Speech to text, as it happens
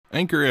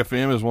Anchor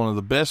FM is one of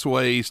the best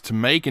ways to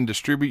make and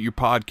distribute your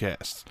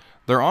podcasts.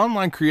 Their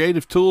online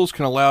creative tools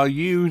can allow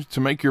you to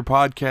make your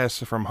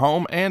podcasts from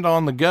home and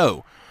on the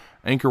go.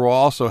 Anchor will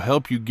also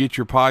help you get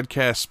your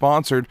podcast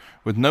sponsored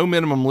with no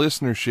minimum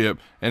listenership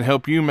and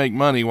help you make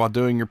money while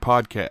doing your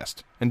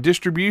podcast. And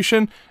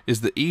distribution is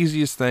the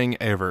easiest thing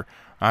ever.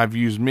 I've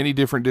used many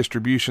different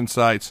distribution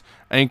sites.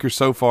 Anchor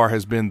so far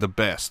has been the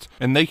best.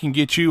 And they can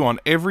get you on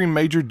every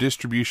major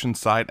distribution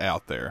site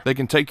out there. They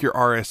can take your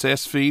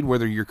RSS feed,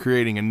 whether you're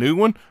creating a new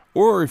one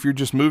or if you're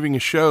just moving a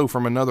show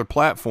from another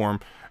platform.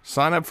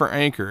 Sign up for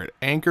Anchor at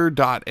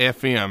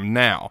anchor.fm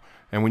now.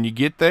 And when you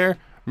get there,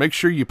 make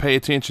sure you pay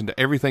attention to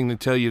everything they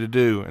tell you to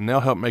do, and they'll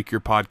help make your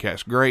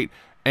podcast great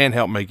and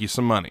help make you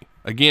some money.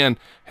 Again,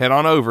 head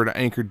on over to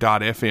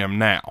anchor.fm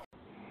now.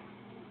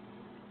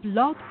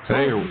 Blog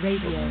Talk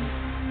Radio.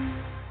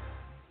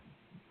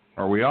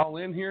 Are we all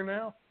in here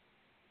now?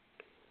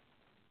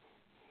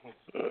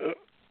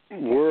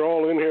 We're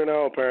all in here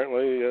now,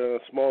 apparently.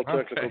 Small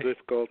technical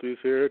difficulties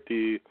here at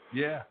the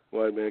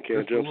White Man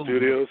Can't Jump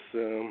Studios.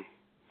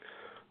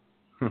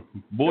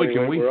 Boy, anyway,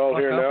 can we... We're all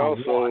here now,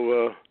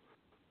 so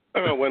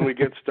when we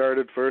get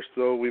started first,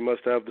 though, we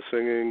must have the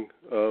singing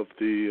of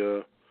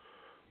the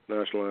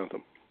national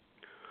anthem.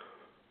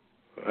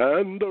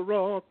 And the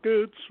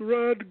rocket's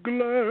red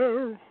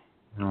glare...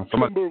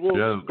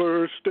 Timberwolves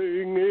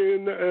bursting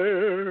in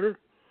air,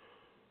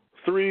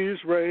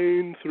 threes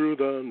rain through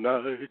the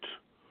night.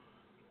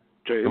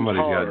 James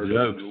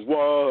Harden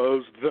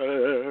was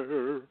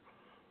there.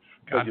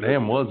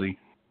 Goddamn, was he?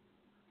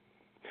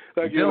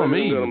 Thank you, telling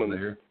ladies me and he was gentlemen.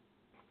 there.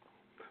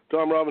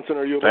 Tom Robinson,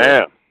 are you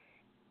Damn.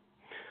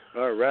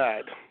 there? All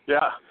right.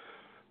 Yeah,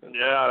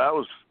 that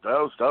was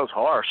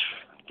harsh.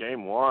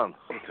 Game one.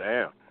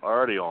 Damn,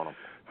 already on him.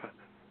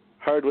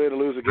 Hard way to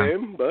lose a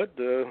game, but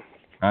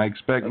I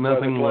expect that's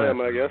nothing how they play less. him,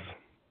 I guess.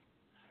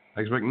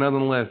 I expect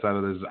nothing less out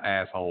of this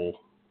asshole.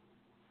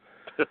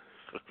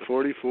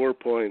 44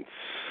 points.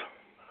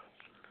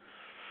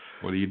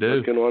 What do you do?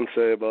 What can one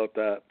say about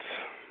that?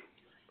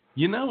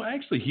 You know,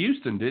 actually,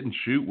 Houston didn't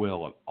shoot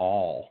well at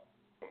all.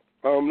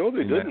 No,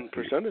 they didn't,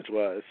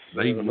 percentage-wise.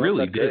 They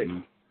really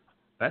didn't.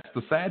 That's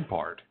the sad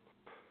part.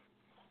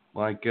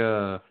 Like,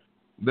 their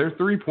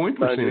three-point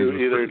percentage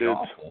was pretty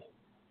awful.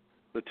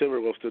 The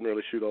Timberwolves didn't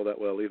really shoot all that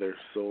well either,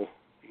 so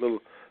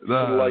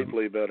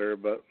slightly better,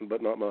 but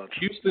not much.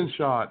 Houston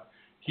shot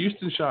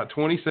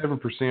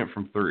 27%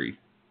 from three.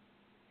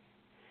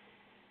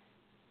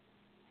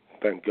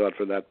 Thank God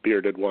for that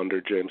bearded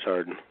wonder, James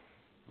Harden.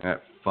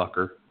 That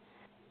fucker.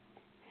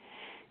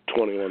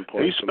 21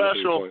 points. He's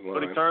special,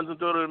 but he turns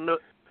into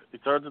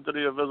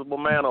the invisible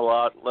man a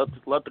lot.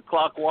 Let the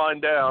clock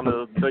wind down.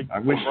 I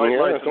wish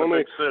it's only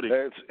big city.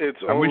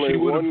 It's only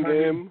one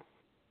game.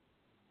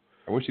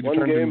 I wish he'd one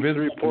turned game,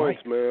 invisible 3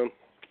 points, man.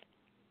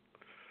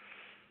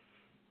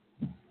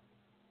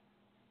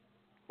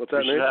 What's that,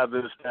 We Nate? should have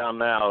this down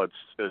now.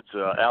 It's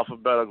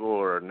alphabetical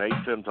order. Nate,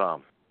 Tim,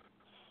 Tom.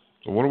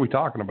 So what are we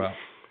talking about?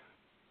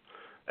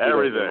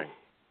 Everything.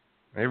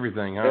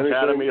 Everything, huh? The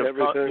Academy of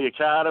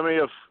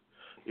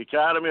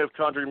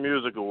Country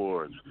Music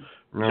Awards.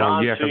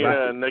 John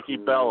Cena and Nikki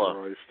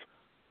Bella.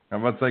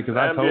 I'm about to say, because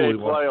NBA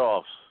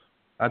playoffs.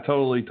 I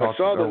totally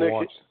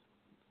watched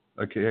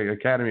Okay,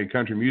 Academy of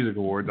Country Music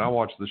Awards. I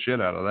watched the shit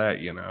out of that,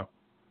 you know.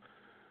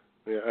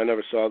 Yeah, I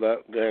never saw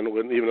that, and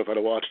even if I'd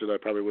have watched it, I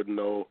probably wouldn't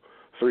know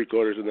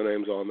 3/4 of the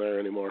names on there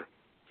anymore.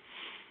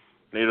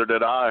 Neither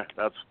did I.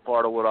 That's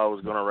part of what I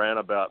was going to rant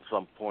about at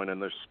some point in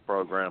this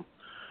program.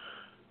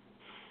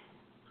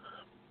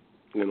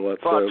 In what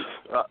sense?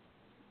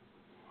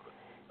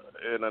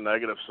 In a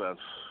negative sense.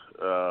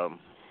 It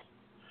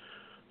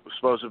was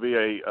supposed to be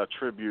a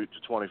tribute to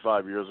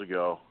 25 years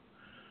ago,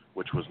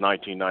 which was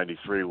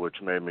 1993,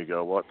 which made me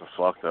go, what the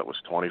fuck? That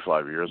was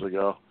 25 years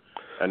ago?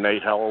 And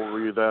Nate, how old were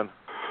you then?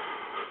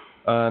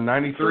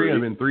 93,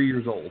 I've been 3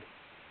 years old.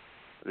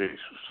 Jesus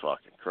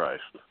fucking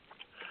Christ.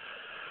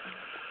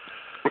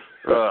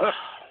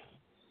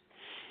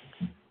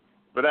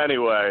 But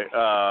anyway,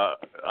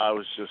 I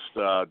was just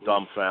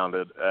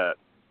dumbfounded at,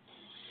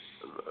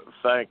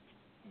 thank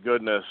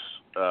goodness,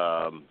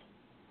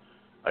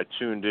 I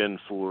tuned in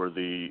for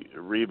the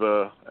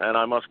Reba, and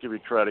I must give you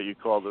credit, you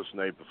called this,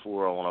 Nate,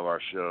 before on one of our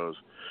shows.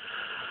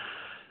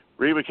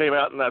 Reba came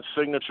out in that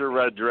signature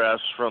red dress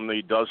from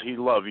the Does He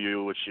Love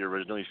You, which she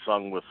originally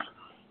sung with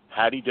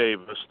Hattie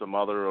Davis, the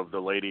mother of the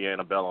Lady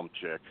Antebellum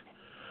chick,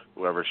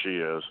 whoever she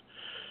is,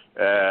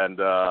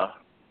 and a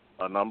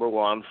number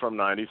one from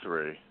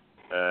 93,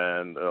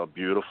 and a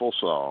beautiful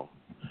song.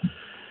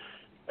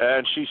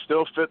 And she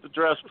still fit the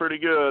dress pretty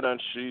good, and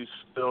she's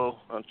still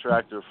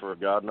attractive for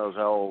God knows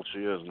how old she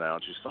is now.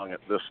 And she sung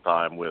it this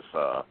time with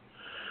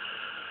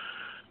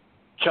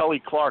Kelly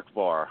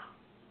Clarkson.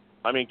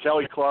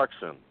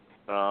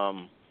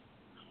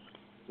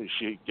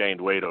 She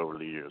gained weight over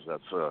the years.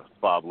 That's a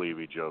Bob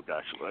Levy joke,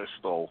 actually, I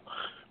stole.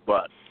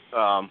 But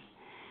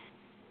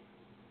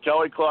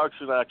Kelly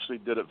Clarkson actually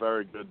did it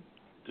very good,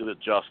 did it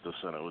justice,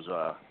 and it was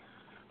a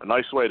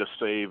nice way to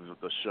save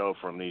the show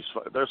from these.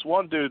 There's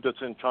one dude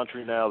that's in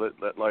country now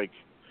that like,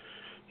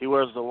 He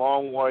wears the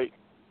long white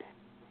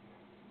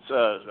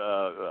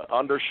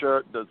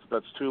undershirt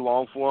that's too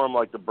long for him,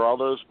 like the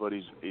brothers. But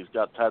he's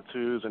got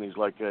tattoos, and he's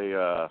like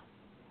a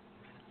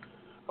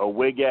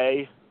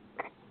wigga,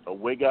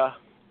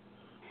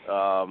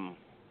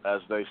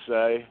 as they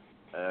say.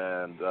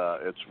 And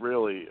it's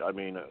really, I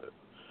mean,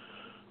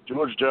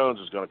 George Jones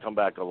is going to come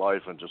back to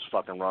life and just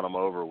fucking run him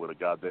over with a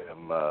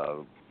goddamn,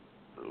 what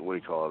do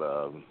you call it,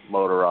 a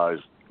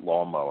motorized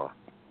lawnmower.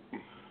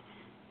 It's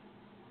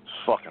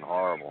fucking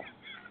horrible.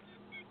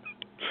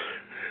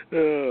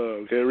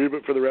 Okay,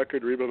 for the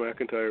record, Reba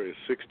McEntire is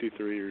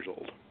 63 years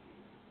old.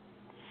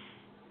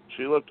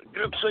 She looked a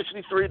good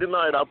 63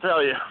 tonight, I'll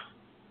tell you.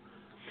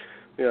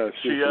 Yeah,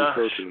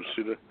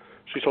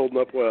 she's holding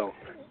up well.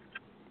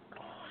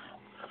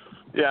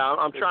 Yeah,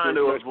 I'm trying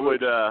to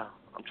avoid.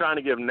 I'm trying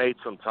to give Nate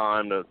some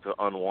time to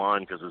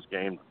unwind because his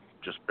game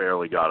just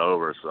barely got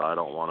over, so I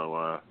don't want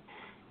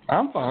to.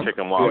 I'm fine. Kick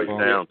him while he's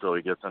down until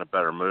he gets in a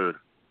better mood.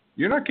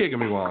 You're not kicking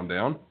me while I'm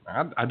down.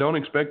 I don't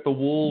expect the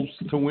Wolves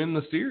to win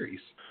the series.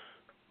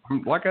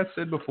 Like I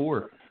said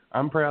before,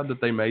 I'm proud that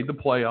they made the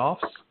playoffs.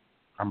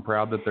 I'm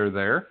proud that they're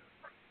there.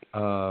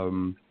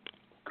 And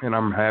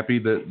I'm happy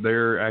that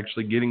they're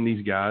actually getting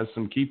these guys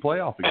some key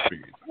playoff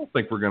experience. I don't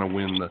think we're going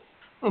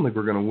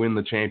to win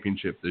the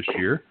championship this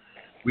year.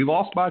 We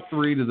lost by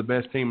 3 to the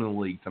best team in the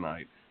league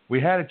tonight.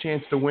 We had a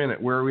chance to win it,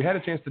 where we had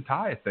a chance to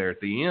tie it there at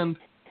the end,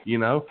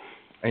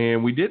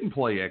 and we didn't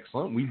play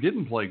excellent. We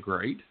didn't play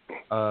great.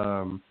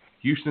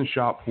 Houston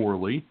shot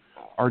poorly.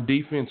 Our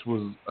defense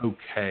was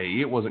okay.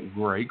 It wasn't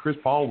great. Chris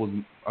Paul was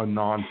a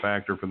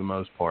non-factor for the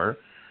most part.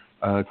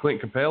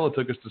 Clint Capella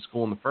took us to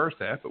school in the first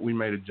half, but we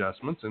made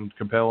adjustments, and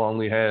Capella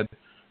only had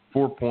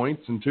 4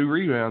 points and 2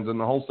 rebounds in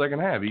the whole second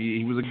half.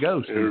 He was a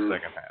ghost in the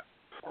second half.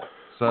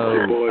 So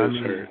your boy is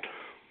hurt.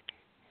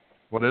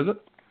 What is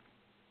it?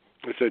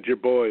 I said your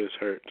boy is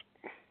hurt.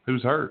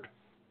 Who's hurt?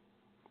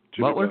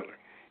 Jimmy Butler.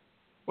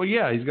 Well,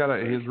 yeah,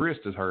 his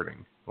wrist is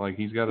hurting. Like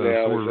he's got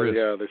a sore wrist.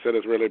 Yeah, they said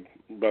it's really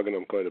bugging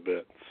him quite a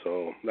bit.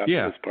 So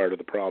that's part of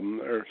the problem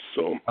there.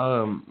 So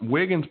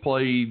Wiggins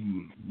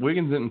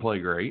didn't play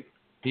great.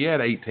 He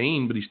had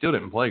 18, but he still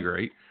didn't play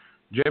great.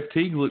 Jeff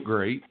Teague looked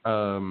great.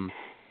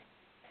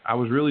 I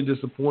was really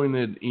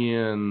disappointed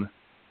in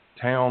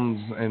Towns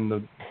and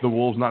the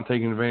Wolves not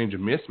taking advantage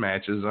of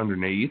mismatches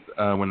underneath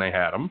when they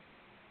had them.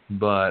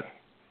 But,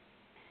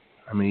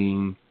 I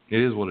mean, it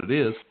is what it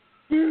is.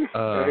 You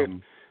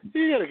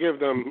got to give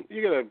them –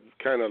 you got to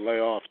kind of lay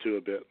off, too,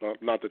 a bit.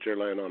 Not that you're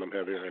laying on them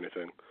heavy or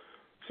anything.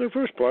 It's their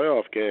first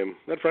playoff game.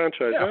 That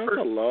franchise, that's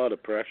a lot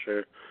of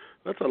pressure.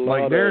 That's a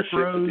lot of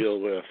shit to deal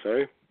with,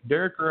 eh?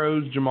 Derrick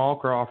Rose, Jamal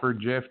Crawford,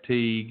 Jeff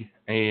Teague,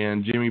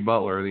 and Jimmy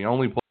Butler are the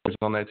only players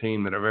on that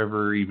team that have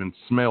ever even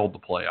smelled the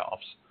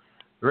playoffs.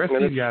 The rest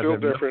of these guys it's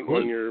still different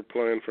when you're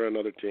playing for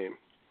another team.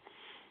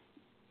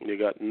 You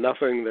got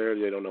nothing there.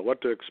 You don't know what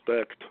to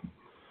expect.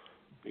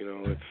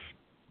 It's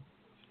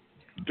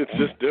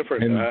just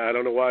different. And I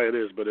don't know why it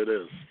is, but it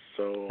is.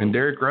 So. And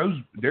Derrick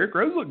Rose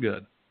looked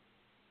good.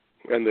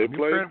 And they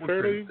played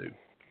fairly.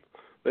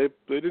 They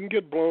didn't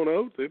get blown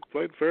out. They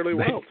played fairly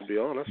well, to be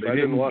honest. They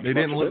didn't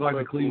look like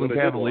the Cleveland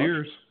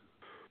Cavaliers.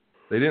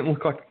 They didn't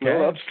look like the Cavs.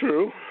 No, that's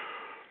true.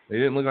 They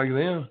didn't look like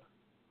them.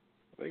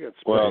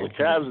 Well, the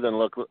Cavs didn't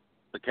look.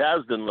 The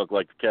Cavs didn't look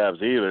like the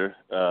Cavs either.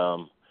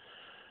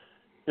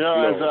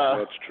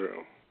 That's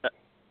true.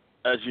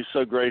 As you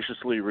so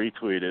graciously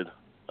retweeted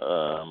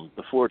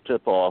before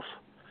tip-off,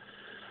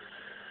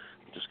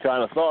 just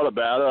kind of thought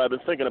about it. I've been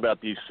thinking about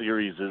these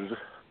series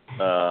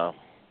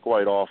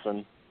quite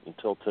often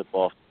until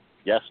tip-off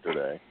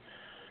yesterday.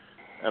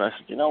 And I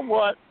said, you know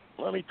what?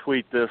 Let me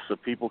tweet this so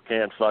people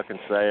can't fucking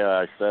say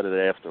I said it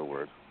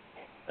afterward.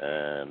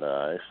 And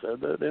I said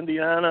that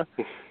Indiana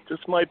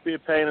just might be a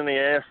pain in the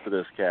ass to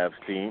this Cavs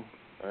team.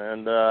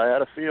 And I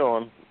had a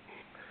feeling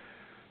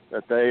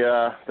that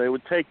they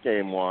would take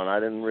game one. I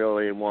didn't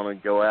really want to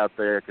go out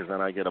there because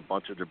then I get a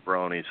bunch of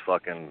jabronis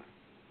fucking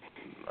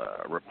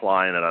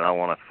replying that I don't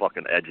want to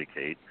fucking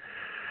educate.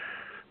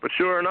 But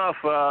sure enough,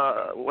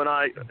 when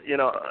that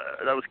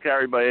was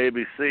carried by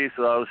ABC,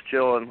 so I was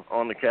chilling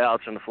on the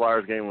couch, and the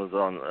Flyers game was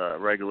on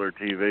regular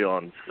TV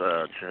on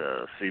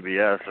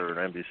CBS or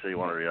NBC,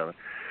 one or the other.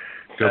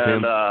 Go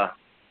Pens.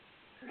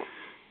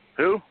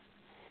 Who?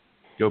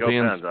 Go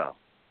Pens.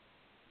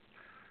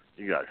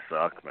 You guys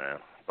suck, man.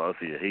 Both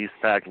of you. He's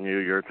attacking you.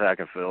 You're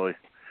attacking Philly.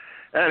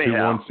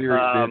 Anyhow. 2-1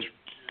 series, bitch.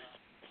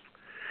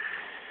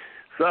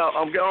 So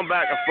I'm going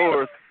back and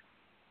forth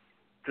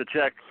to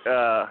check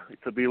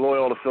to be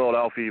loyal to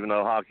Philadelphia, even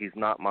though hockey's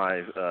not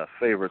my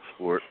favorite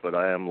sport, but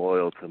I am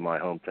loyal to my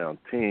hometown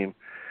team.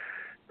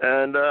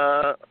 And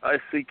I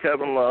see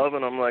Kevin Love,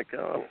 and I'm like,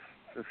 oh,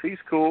 if he's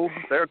cool,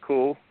 they're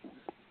cool.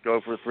 Go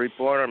for a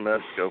three-pointer,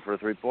 miss. Go for a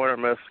three-pointer,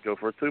 miss. Go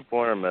for a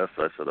two-pointer, miss.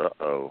 I said,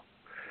 uh-oh.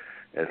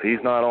 If he's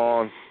not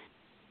on,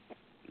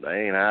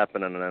 they ain't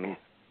happening. And then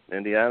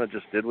Indiana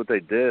just did what they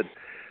did.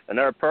 And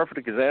they're a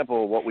perfect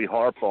example of what we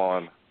harp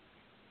on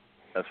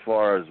as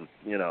far as,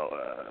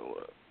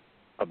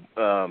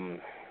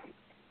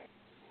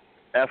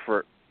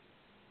 effort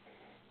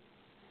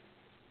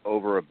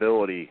over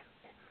ability,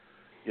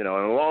 in the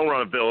long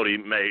run, ability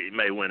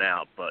may win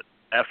out, but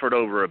effort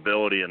over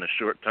ability in the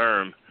short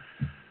term,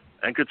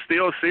 and could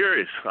steal a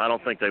series. I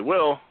don't think they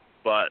will,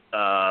 but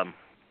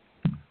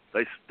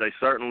they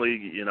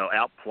certainly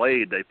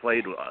outplayed. They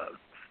played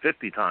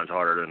 50 times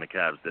harder than the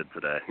Cavs did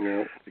today,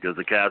 because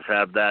the Cavs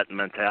have that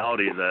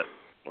mentality that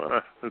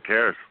who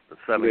cares? It's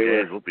 7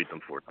 games, we'll beat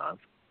them 4 times.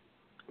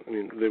 I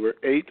mean, they were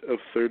 8 of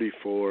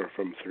 34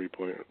 from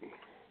three-point,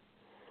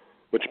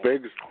 which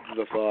begs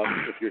the thought: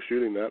 if you're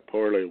shooting that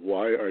poorly,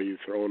 why are you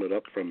throwing it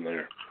up from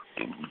there?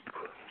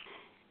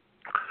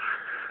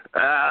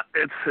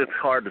 It's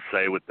hard to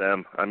say with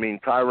them. I mean,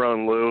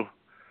 Tyronn Lue,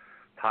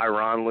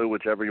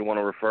 whichever you want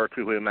to refer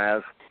to him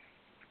as,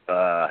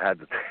 had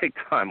to take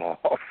time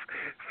off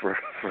for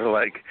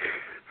like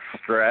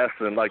stress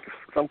and like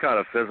some kind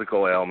of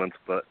physical ailments.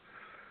 But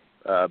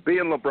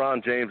being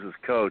LeBron James's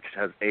coach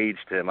has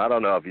aged him. I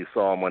don't know if you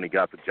saw him when he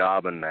got the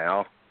job, and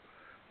now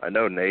I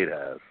know Nate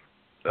has.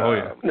 Oh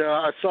yeah. No,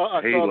 I saw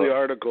the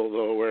article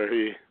though where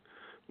he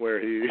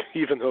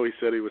even though he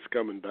said he was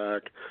coming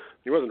back,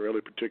 he wasn't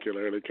really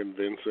particularly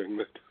convincing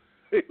that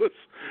he was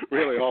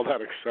really all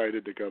that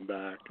excited to come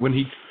back. When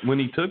he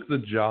took the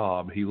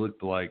job, he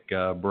looked like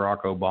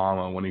Barack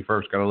Obama when he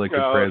first got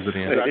elected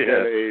president.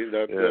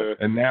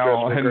 And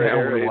now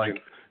we're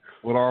like,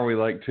 what are we,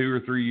 like 2 or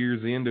 3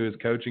 years into his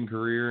coaching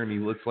career, and he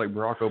looks like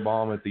Barack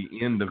Obama at the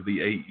end of the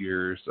 8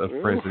 years of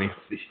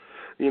presidency.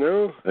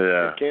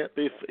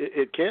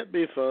 It can't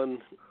be fun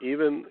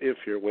even if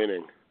you're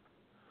winning.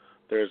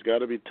 There's got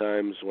to be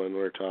times when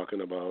we're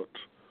talking about,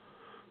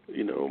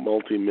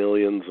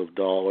 multi-millions of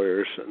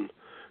dollars, and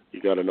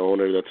you got an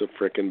owner that's a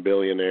frickin'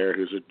 billionaire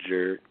who's a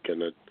jerk,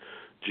 and a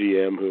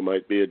GM who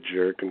might be a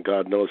jerk, and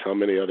God knows how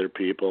many other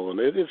people, and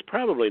it's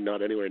probably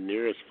not anywhere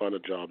near as fun a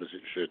job as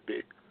it should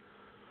be.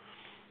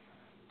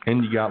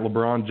 And you got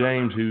LeBron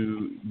James,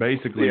 who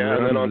basically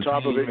and then on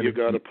top of it, you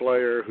got a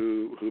player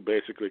who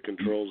basically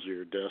controls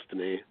your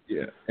destiny.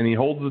 Yeah, and he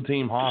holds the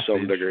team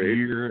hostage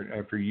year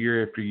after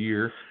year after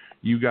year.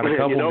 You got a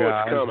couple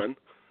guys. It's coming.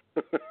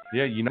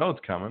 Yeah, it's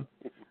coming.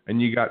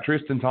 And you got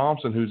Tristan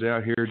Thompson, who's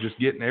out here just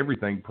getting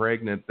everything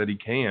pregnant that he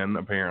can,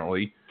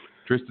 apparently.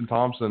 Tristan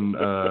Thompson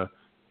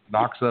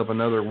knocks up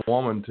another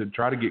woman to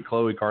try to get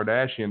Khloe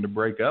Kardashian to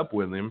break up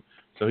with him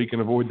so he can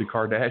avoid the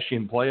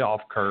Kardashian playoff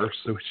curse,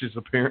 which is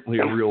apparently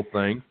a real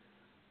thing.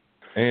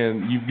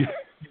 And you've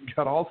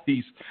got all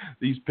these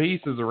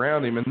pieces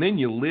around him, and then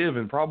you live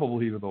in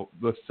probably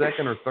the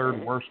second or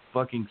third worst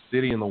fucking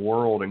city in the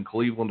world in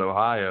Cleveland,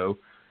 Ohio.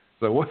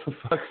 So what the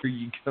fuck are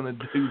you going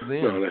to do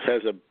then? No, it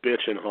has a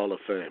bitchin' Hall of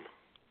Fame.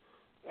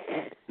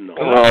 No.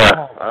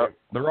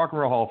 The Rock and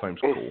Roll Hall of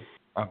Fame's cool.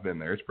 I've been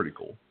there. It's pretty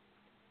cool.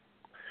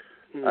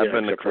 I've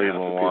been to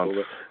Cleveland once.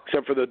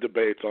 Except for the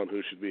debates on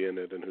who should be in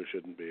it and who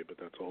shouldn't be, but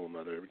that's a whole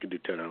nother. We could do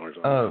 10 hours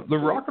on that. The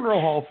Rock and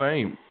Roll Hall of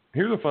Fame.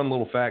 Here's a fun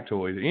little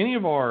factoid. Any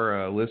of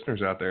our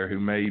listeners out there who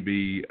may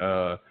be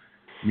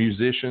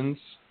musicians,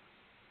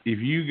 if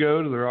you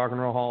go to the Rock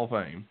and Roll Hall of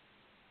Fame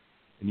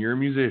and you're a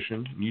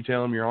musician and you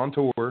tell them you're on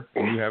tour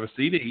and you have a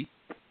CD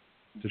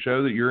to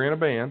show that you're in a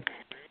band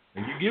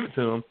and you give it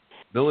to them,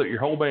 they'll let your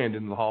whole band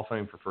into the Hall of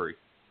Fame for free.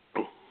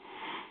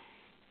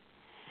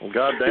 Well,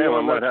 goddamn,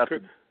 I might have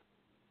to.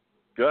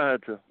 Go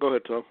ahead, Tom. Go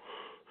ahead, Tom.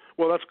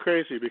 Well, that's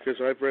crazy because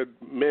I've read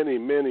many,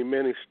 many,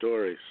 many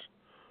stories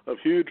of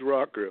huge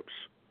rock groups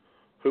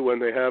who, when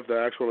they have the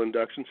actual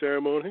induction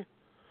ceremony,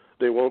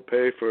 they won't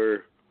pay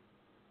for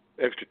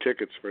extra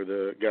tickets for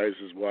the guys'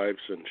 wives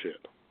and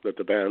shit, that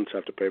the bands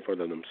have to pay for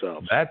them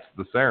themselves. That's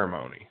the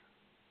ceremony.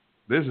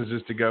 This is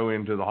just to go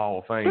into the Hall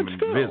of Fame and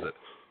visit.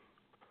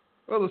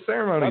 Well, the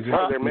ceremony. That's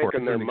how they're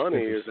making their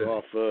money is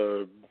off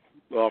the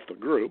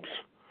groups.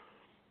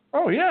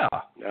 Oh yeah,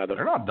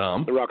 they're not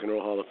dumb. The Rock and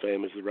Roll Hall of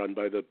Fame is run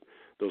by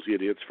those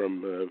idiots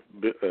from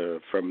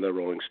the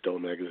Rolling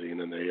Stone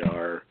magazine, and they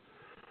are,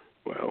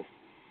 well,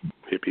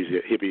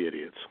 hippie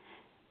idiots,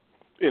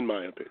 in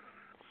my opinion.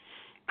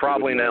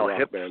 Probably now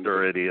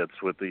hipster idiots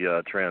with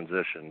the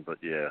transition, but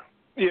yeah.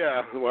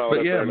 Yeah, well,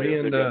 but yeah,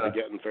 they're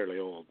getting fairly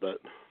old, but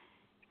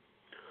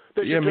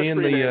they yeah, me and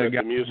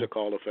the Music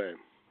Hall of Fame.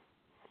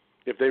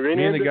 If they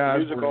renamed it the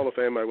Music Hall of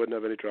Fame, I wouldn't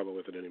have any trouble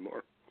with it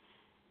anymore.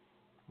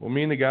 Well,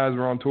 me and the guys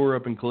were on tour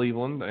up in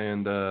Cleveland,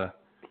 and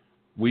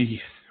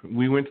we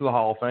went to the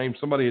Hall of Fame.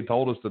 Somebody had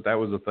told us that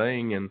was a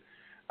thing, and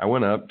I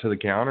went up to the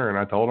counter, and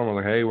I told them, I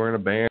was like, hey, we're in a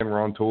band, we're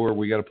on tour,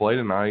 we got to play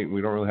tonight,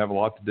 we don't really have a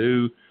lot to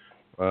do.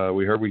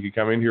 We heard we could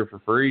come in here for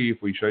free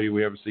if we show you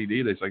we have a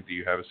CD. They're like, do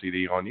you have a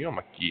CD on you? I'm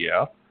like,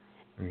 yeah.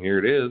 And here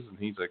it is. And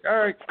he's like, all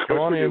right, come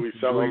on in. We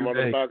sell them on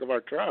the back of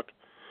our truck.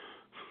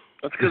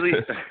 That's because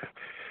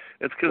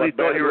he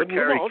thought you were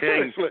Kerry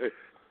King. Seriously.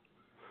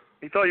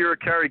 He thought you were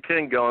Kerry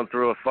King going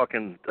through a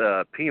fucking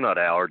peanut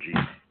allergy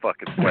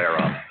fucking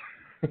flare-up.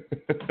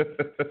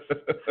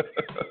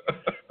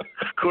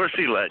 Of course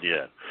he let you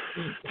in.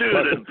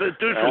 Dude, the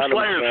dude from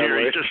Slayer's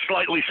here. He's just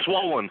slightly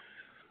swollen.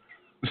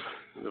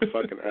 The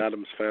fucking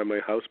Addams Family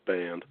house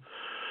band.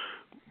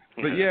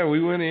 But yeah,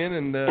 we went in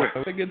and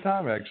had a good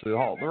time, actually. The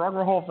Rock and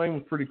Roll Hall of Fame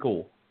was pretty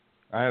cool.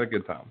 I had a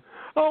good time.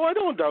 Oh, I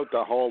don't doubt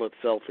the hall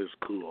itself is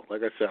cool.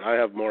 Like I said, I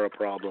have more a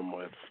problem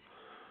with,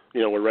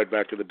 we're right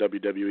back to the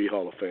WWE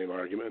Hall of Fame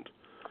argument.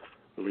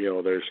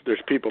 There's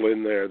people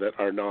in there that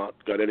are not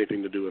got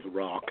anything to do with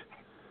rock,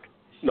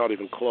 not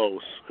even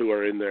close, who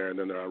are in there, and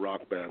then there are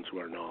rock bands who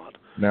are not.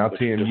 Now,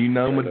 Tim,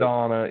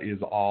 Madonna is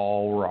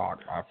all rock,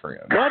 my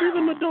friend. Not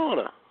even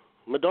Madonna.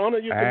 Madonna,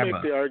 you can ABBA.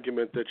 make the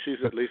argument that she's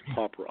at least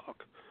pop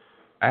rock.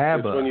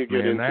 ABBA, when you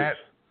get man,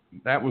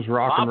 that was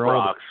rock and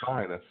roll at its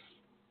finest.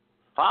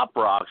 Pop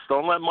rocks.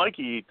 Don't let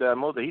Mikey eat that.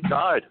 He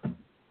died.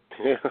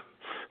 Yeah,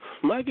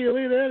 Mikey will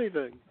eat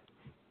anything.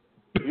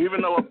 You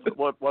even know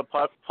what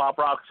pop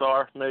rocks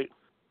are, mate?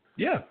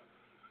 Yeah.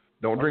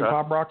 Don't drink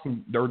Pop Rocks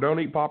or don't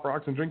eat Pop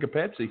Rocks and drink a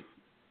Pepsi.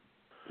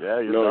 Yeah,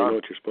 you know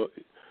what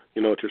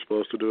you're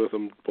supposed to do with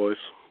them, boys.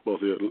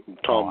 Both of you,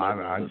 Tom.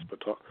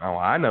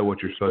 I know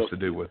what you're supposed to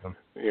do with them.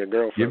 Your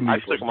girlfriend. I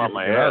stick them on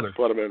my ass.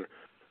 Put them in.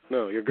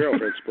 No, your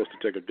girlfriend's supposed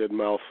to take a good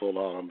mouthful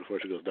on them before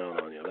she goes down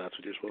on you. That's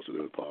what you're supposed to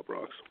do with Pop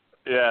Rocks.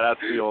 Yeah,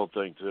 that's the old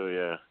thing too.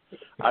 Yeah,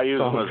 I use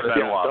them as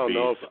Benoit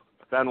beef.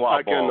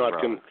 Benoit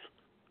balls.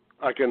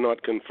 I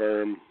cannot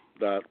confirm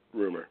that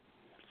rumor.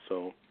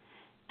 So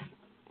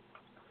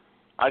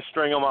I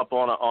string them up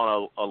on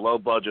a low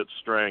budget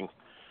string,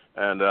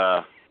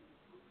 and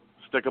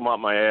stick them up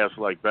my ass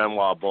like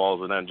Benoit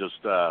balls, and then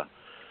just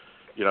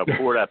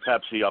pour that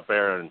Pepsi up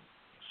there and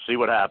see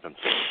what happens.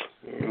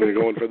 Are you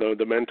going for the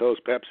Mentos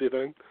Pepsi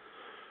thing?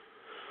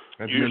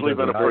 That's usually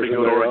been a pretty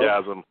good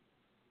orgasm.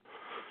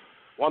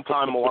 One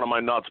time one of my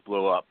nuts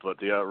blew up, but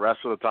the rest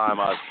of the time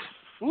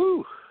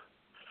woo.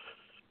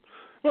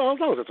 Well, as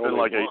long as it's only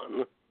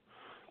one.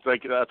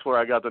 That's where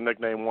I got the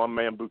nickname One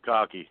Man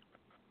Bukkake.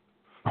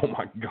 Oh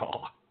my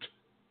God.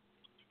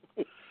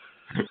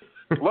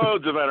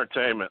 Loads of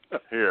entertainment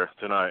here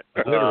tonight.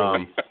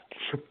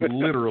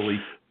 Literally.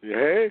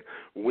 Hey,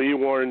 we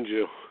warned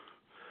you.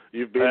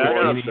 You've been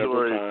warned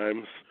several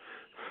times.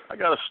 I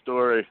got a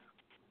story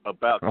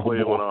about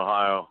Cleveland,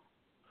 Ohio.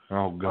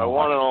 Oh God.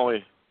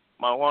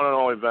 My one and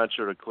only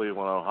venture to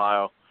Cleveland,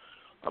 Ohio.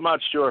 I'm not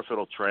sure if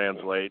it'll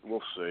translate.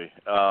 We'll see.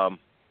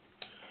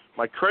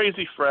 My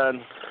crazy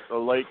friend, the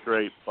late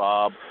great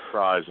Bob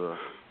Kreiser,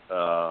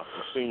 a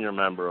senior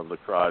member of the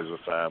Kreiser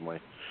family,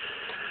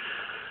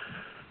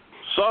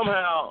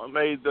 somehow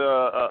made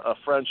a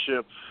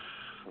friendship.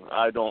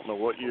 I don't know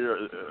what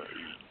year.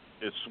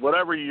 It's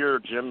whatever year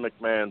Jim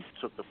McMahon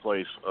took the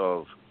place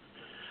of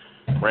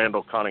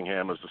Randall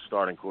Cunningham as the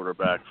starting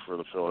quarterback for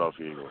the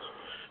Philadelphia Eagles.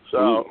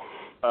 So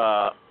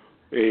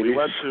we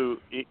went to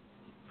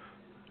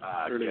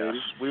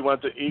we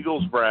went to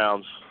Eagles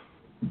Browns,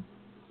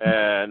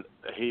 and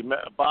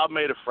Bob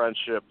made a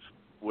friendship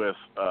with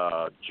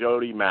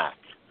Jody Mack,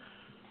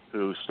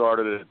 who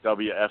started at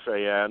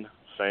WFAN,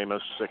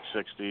 famous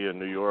 660 in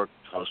New York,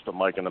 host of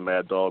Mike and the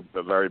Mad Dog,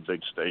 a very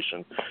big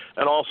station,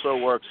 and also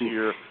works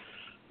here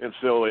in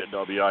Philly at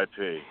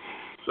WIP.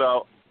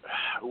 So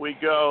we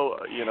go,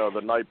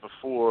 the night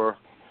before,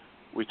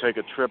 we take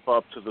a trip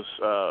up to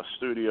the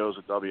studios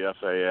at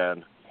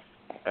WFAN,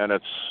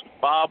 and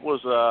Bob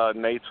was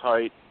Nate's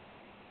height.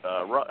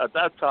 At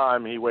that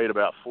time, he weighed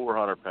about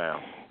 400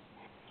 pounds.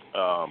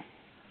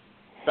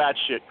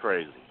 Batshit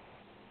crazy.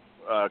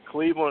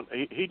 Cleveland,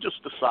 he just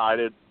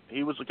decided,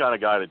 he was the kind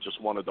of guy that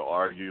just wanted to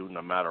argue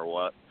no matter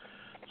what.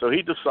 So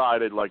he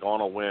decided, like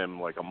on a whim,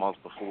 like a month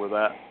before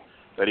that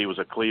he was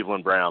a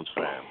Cleveland Browns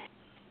fan.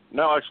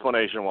 No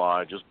explanation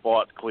why, just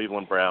bought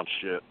Cleveland Browns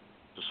shit,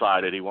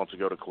 decided he wants to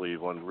go to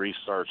Cleveland,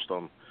 researched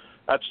them.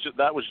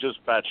 That was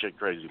just batshit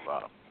crazy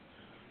about him.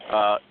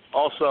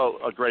 Also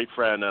a great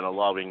friend and a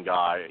loving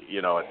guy,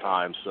 at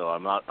times, so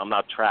I'm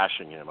not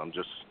trashing him. I'm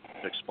just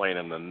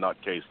explaining the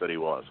nutcase that he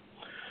was.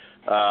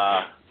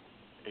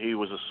 He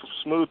was a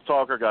smooth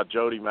talker, got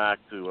Jody Mack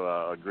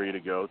to agree to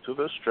go to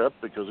this trip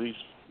because he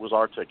was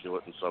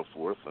articulate and so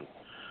forth. And,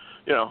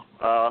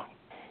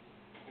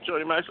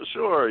 Jody Mack said,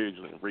 sure, he's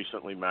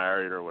recently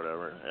married or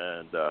whatever.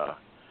 And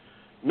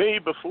me,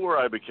 before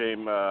I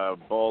became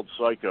bald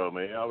psycho,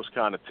 I was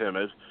kind of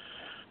timid,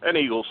 an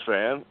Eagles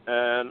fan.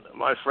 And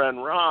my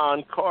friend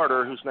Ron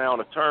Carter, who's now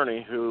an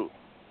attorney, who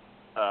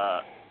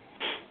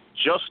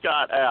just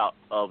got out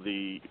of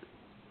the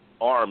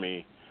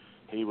Army.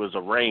 He was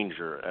a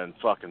Ranger and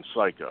fucking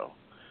psycho,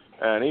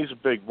 and he's a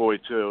big boy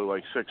too,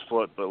 like 6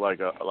 foot, but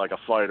like a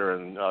fighter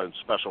and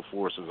special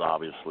forces,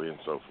 obviously, and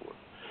so forth.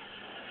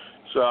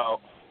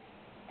 So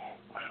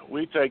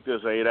we take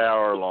this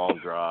 8-hour long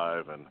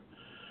drive, and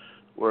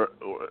we're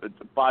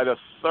by the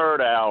third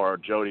hour,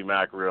 Jody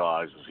Mack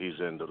realizes he's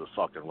into the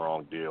fucking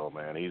wrong deal,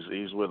 man.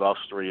 He's with us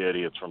three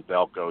idiots from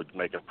Delco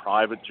making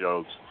private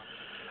jokes.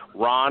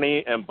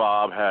 Ronnie and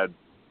Bob had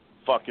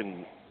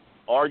fucking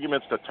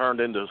arguments that turned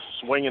into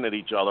swinging at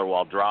each other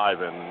while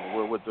driving.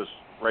 We're with this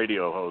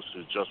radio host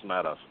who just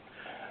met us.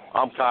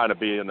 I'm kind of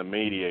being the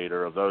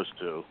mediator of those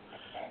two.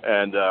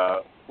 And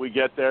we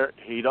get there.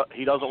 He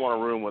doesn't want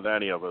to room with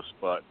any of us,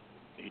 but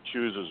he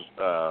chooses.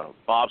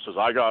 Bob says,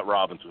 I got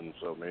Robinson.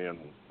 So me and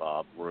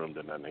Bob roomed,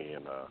 and then he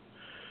and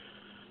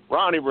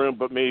Ronnie roomed.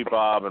 But me,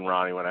 Bob, and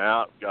Ronnie went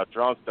out, got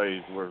drunk.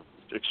 They were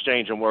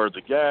exchanging words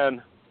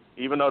again.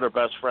 even though they're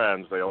best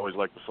friends, they always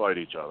like to fight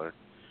each other.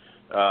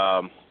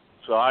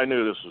 So I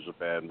knew this was a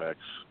bad mix.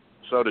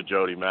 So did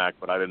Jody Mack,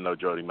 but I didn't know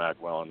Jody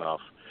Mack well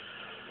enough.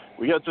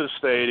 We get to the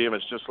stadium,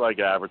 it's just like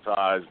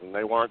advertised, and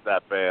they weren't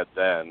that bad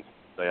then.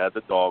 They had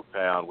the dog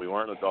pound. We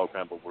weren't in the dog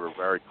pound, but we were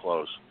very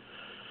close.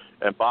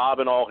 And Bob,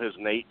 in all his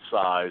Nate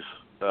size,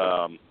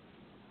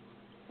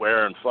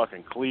 wearing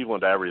fucking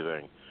Cleveland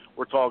everything.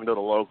 We're talking to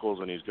the locals,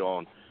 and he's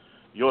going,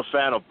 "You a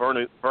fan of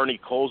Bernie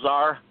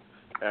Kosar?"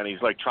 And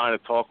he's like trying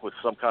to talk with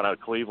some kind of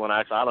Cleveland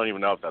accent. I don't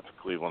even know if that's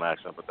a Cleveland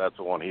accent, but that's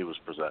the one he was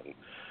presenting.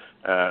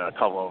 And a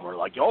couple of them were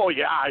like, "Oh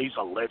yeah, he's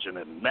a legend."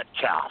 And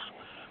Metcalf,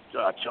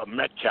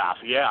 Metcalf,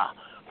 yeah.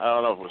 I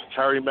don't know if it was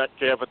Terry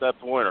Metcalf at that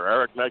point or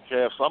Eric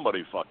Metcalf,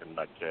 somebody fucking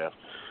Metcalf.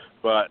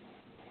 But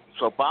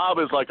so Bob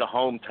is like a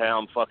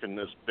hometown fucking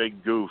this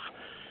big goof,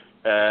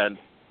 and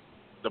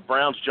the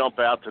Browns jump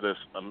out to this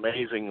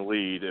amazing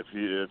lead. If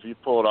you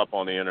pull it up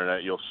on the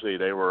internet, you'll see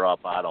they were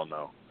up, I don't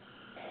know,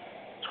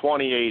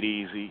 28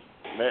 easy.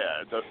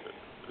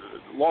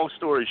 Long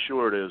story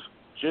short is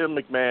Jim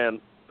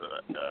McMahon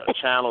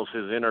channels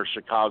his inner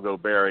Chicago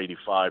Bear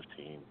 85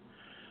 team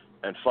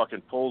and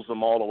fucking pulls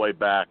them all the way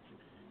back.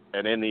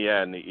 And in the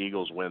end, the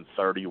Eagles win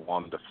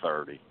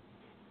 31-30.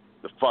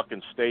 The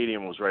fucking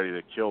stadium was ready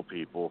to kill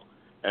people,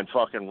 and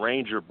fucking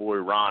Ranger boy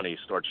Ronnie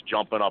starts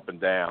jumping up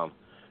and down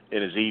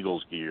in his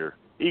Eagles gear,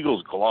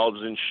 Eagles gloves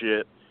and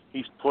shit.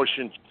 He's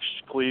pushing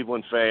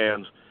Cleveland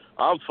fans.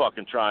 I'm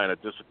fucking trying to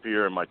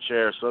disappear in my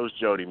chair. So's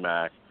Jody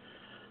Mack.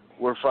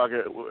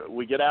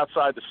 We get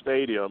outside the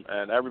stadium,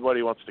 and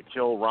everybody wants to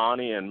kill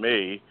Ronnie and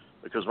me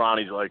because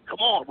Ronnie's like, "Come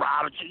on,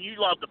 Ronnie, you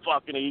love the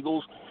fucking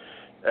Eagles."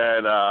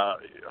 And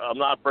I'm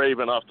not brave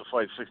enough to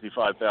fight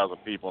 65,000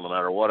 people no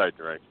matter what I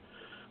drink.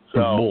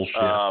 So,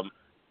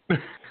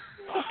 bullshit.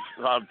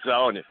 I'm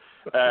telling you.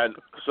 And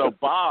so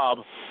Bob,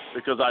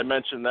 because I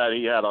mentioned that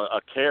he had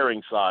a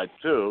caring side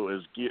too,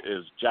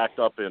 is jacked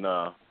up in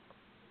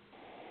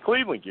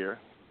Cleveland gear,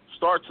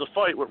 starts a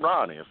fight with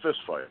Ronnie, a fist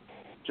fight.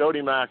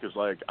 Jody Mack is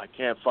like, "I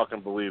can't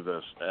fucking believe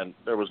this." And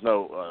there was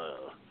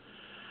no...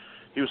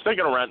 he was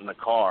thinking of renting a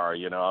car,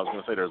 you know. I was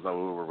going to say there's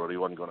no Uber, but he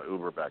wasn't going to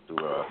Uber back to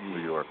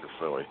New York or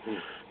Philly.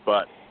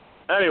 But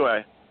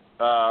anyway,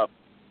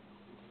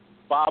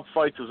 Bob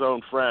fights his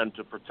own friend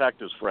to protect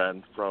his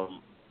friend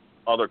from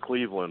other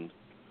Cleveland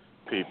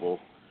people.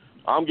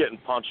 I'm getting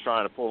punched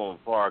trying to pull them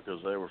apart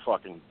because they were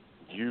fucking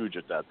huge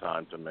at that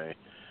time to me.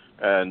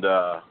 And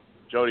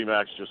Jody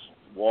Mack's just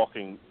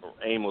walking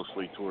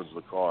aimlessly towards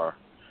the car.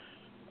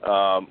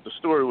 The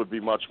story would be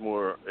much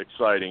more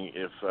exciting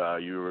if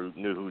you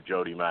knew who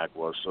Jody Mack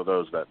was. So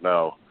those that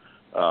know,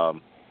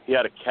 he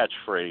had a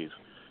catchphrase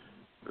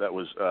that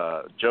was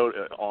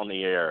on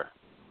the air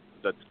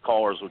that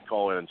callers would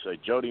call in and say,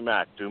 "Jody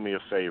Mack, do me a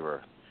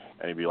favor."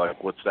 And he'd be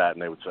like, "What's that?"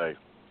 And they would say,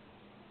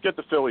 "Get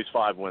the Phillies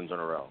 5 wins in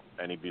a row."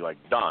 And he'd be like,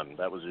 "Done."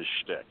 That was his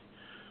shtick.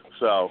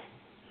 So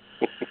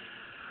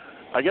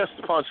I guess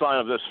the punchline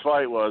of this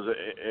fight was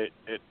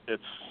it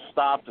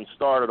stopped and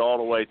started all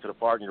the way to the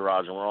parking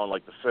garage, and we're on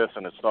like the 5th,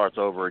 and it starts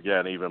over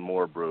again, even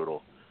more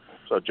brutal.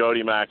 So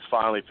Jody Mack's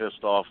finally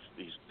pissed off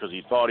because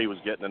he thought he was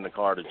getting in the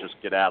car to just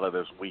get out of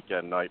this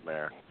weekend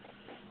nightmare.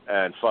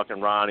 And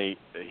fucking Ronnie,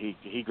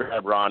 he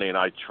grabbed Ronnie, and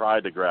I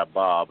tried to grab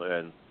Bob,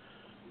 and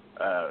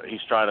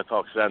he's trying to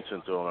talk sense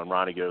into him, and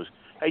Ronnie goes,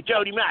 "Hey,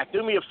 Jody Mack,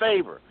 do me a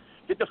favor.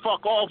 Get the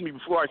fuck off me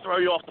before I throw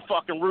you off the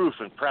fucking roof,"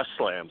 and press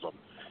slams him.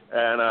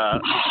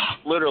 And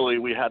literally,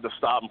 we had to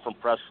stop him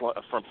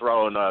from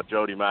throwing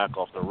Jody Mack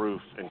off the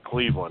roof in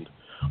Cleveland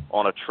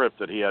on a trip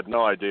that he had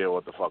no idea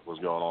what the fuck was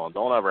going on.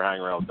 Don't ever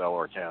hang around with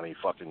Delaware County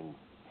fucking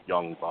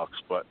young bucks.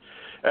 But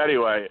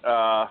anyway,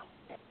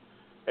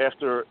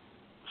 after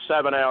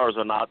 7 hours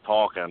of not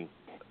talking,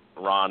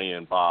 Ronnie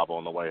and Bob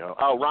on the way home.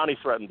 Oh, Ronnie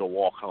threatened to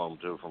walk home,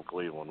 too, from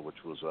Cleveland,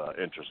 which was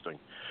interesting.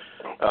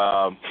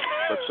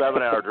 But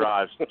 7-hour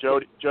drives.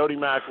 Jody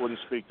Mack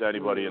wouldn't speak to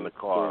anybody in the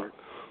car.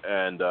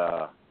 And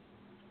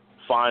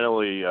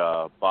finally,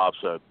 Bob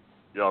said,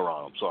 "Yo,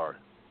 Ron, I'm sorry."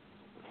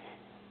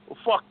 "Well,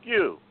 fuck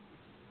you."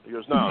 He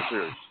goes, "No, I'm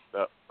serious.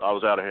 I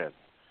was out of hand."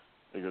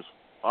 He goes,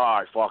 "All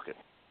right, fuck it."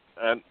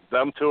 And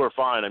them two are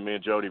fine, and me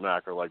and Jody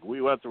Mack are like,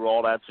 "We went through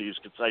all that so you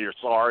could say you're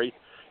sorry,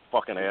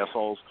 fucking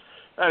assholes."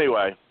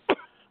 Anyway,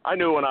 I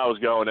knew when I was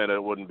going in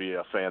it wouldn't be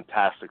a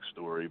fantastic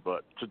story,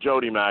 but to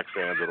Jody Mack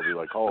fans, it'll be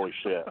like, holy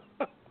shit.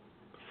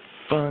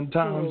 Fun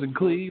times in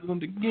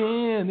Cleveland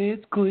again.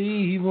 It's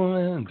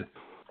Cleveland.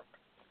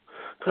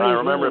 And I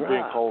remember it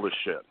being cold as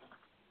shit.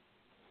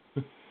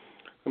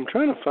 I'm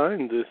trying to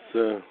find this.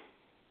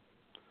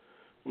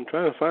 I'm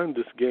trying to find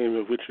this game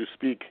of which you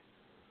speak.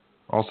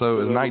 Also,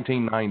 it was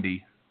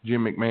 1990.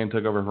 Jim McMahon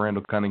took over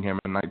Randall Cunningham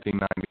in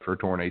 1990 for a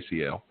torn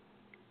ACL.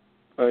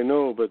 I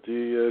know, but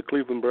the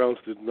Cleveland Browns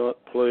did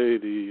not play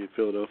the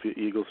Philadelphia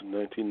Eagles in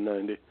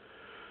 1990.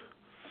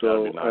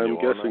 So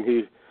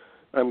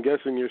I'm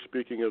guessing you're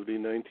speaking of the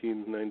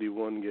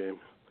 1991 game.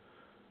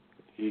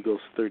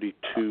 Eagles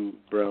 32,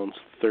 Browns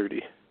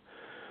 30.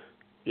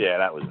 Yeah,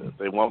 that was it.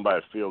 They won by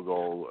a field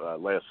goal,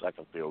 last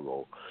second field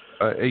goal.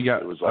 You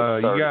guys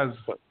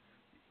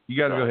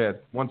go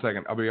ahead. 1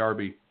 second. I'll be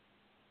RB.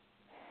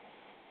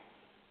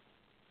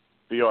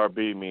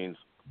 BRB means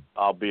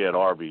I'll be at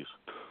Arby's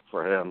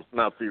for him,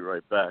 not be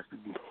right back.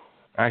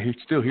 I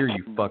still hear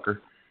you, fucker.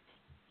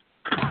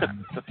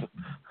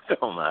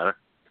 Don't matter.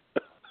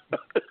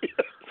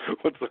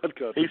 What's that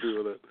got to do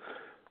with it?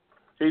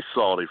 He's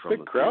salty from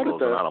the crowd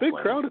Eagles, at that. and I don't Big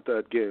blame crowd him. at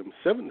that game.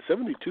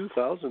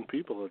 72,000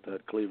 people at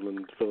that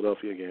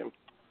Cleveland-Philadelphia game.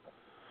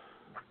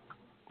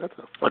 That's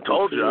a I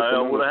told you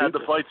I would have had to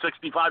people. fight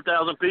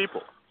 65,000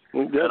 people.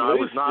 Yeah, and I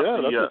was not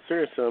that's a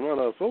serious amount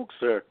of folks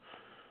there.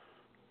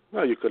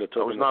 No, you could have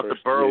taken I was not the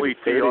first burly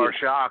maybe 30. TR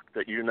Shock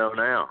that you know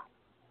now.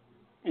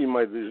 You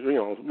might,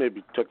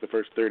 maybe took the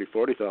first 30,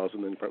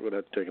 40,000, then you probably would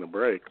have taken a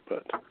break.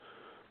 But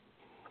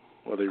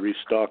they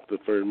restocked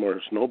for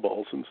more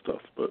snowballs and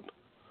stuff. But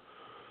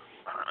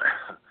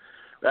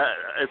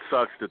it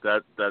sucks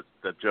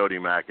that Jody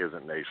Mack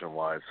isn't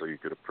nationwide, so you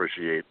could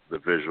appreciate the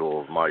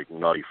visual of my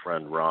nutty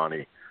friend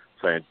Ronnie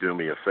saying, "Do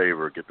me a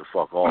favor, get the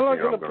fuck off me, or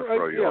I'm going to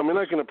throw you off."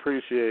 I can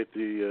appreciate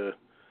the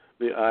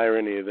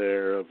irony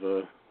there of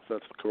if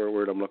that's the correct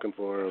word I'm looking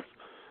for, of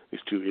these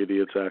two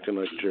idiots acting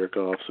like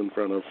jerk-offs in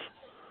front of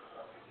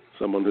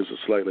someone who's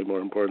slightly more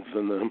important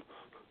than them.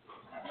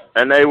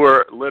 And they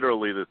were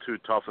literally the two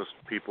toughest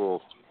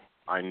people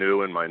I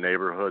knew in my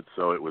neighborhood,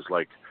 so it was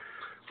like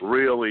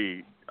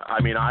really,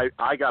 I mean,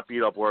 I got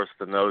beat up worse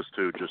than those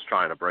two just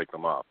trying to break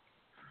them up.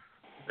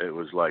 It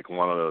was like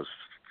one of those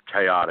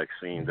chaotic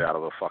scenes out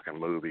of a fucking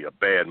movie, a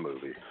bad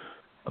movie,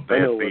 a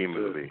bad B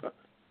movie.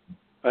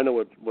 I know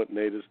what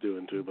Nate is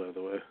doing too, by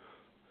the way.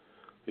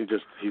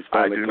 He's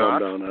finally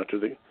calmed down after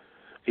the.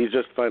 He's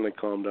just finally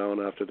calmed down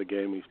after the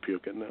game. He's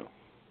puking now.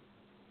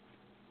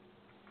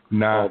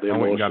 Nah, I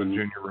went and got a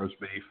junior roast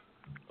beef.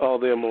 All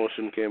the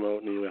emotion came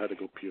out, and he had to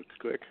go puke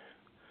quick.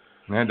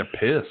 I had to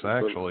piss,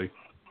 actually.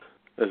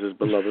 As his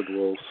beloved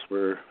Wolves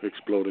were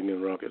exploding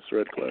in Rockets'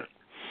 red clay.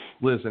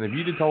 Listen, if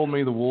you'd have told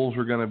me the Wolves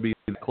were going to be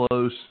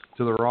close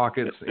to the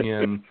Rockets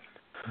in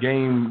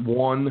Game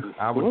 1,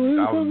 I would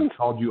have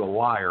called you a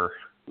liar.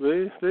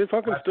 They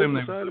fucking stood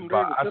beside him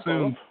during the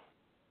tip-off.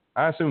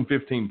 I assumed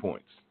 15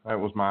 points. That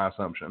was my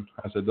assumption.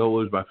 I said they'll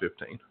lose by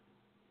 15.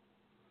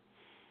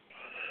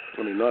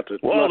 I mean, not to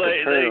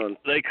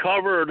they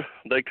covered.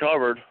 They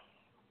covered.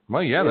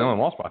 Well, yeah, they only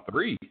lost by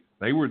 3.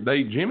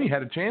 Jimmy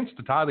had a chance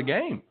to tie the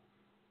game.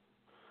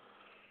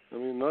 I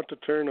mean, not to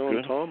turn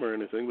on Tom or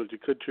anything, but you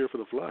could cheer for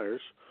the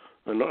Flyers.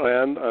 And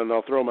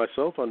I'll throw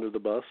myself under the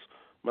bus.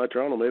 My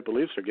Toronto Maple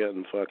Leafs are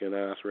getting fucking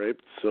ass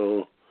raped,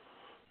 so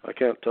I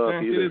can't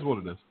talk either. It is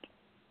what it is.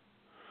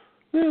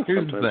 Yeah, here's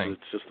sometimes the thing.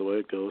 It's just the way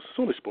it goes. It's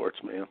only sports,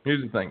 man.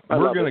 Here's the thing.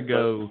 We're gonna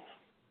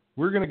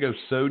go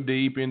so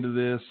deep into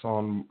this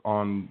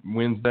on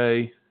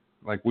Wednesday.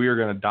 Like, we are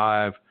gonna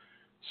dive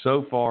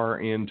so far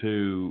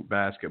into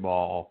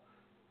basketball.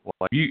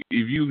 Like,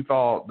 if you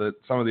thought that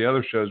some of the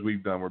other shows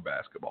we've done were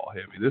basketball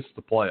heavy, this is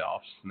the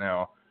playoffs.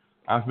 Now,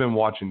 I've been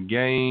watching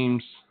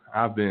games.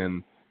 I've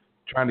been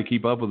trying to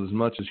keep up with as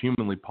much as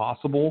humanly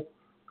possible.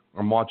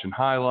 I'm watching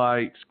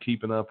highlights,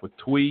 keeping up with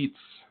tweets.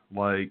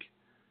 Like,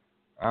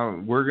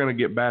 we're going to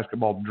get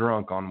basketball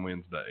drunk on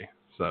Wednesday.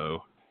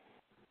 So,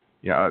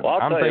 yeah. Well,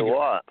 I'll tell you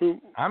what.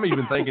 I'm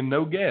even thinking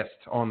no guest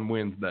on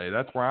Wednesday.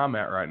 That's where I'm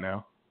at right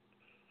now.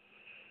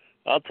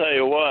 I'll tell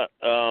you what.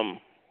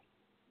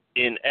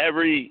 In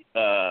every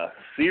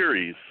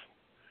series,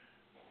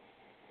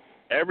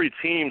 every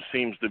team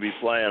seems to be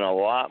playing a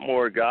lot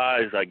more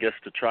guys, I guess,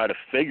 to try to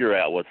figure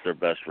out what's their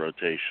best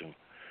rotation.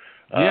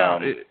 Yeah,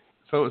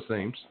 so it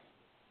seems.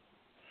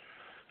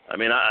 I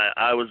mean,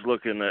 I was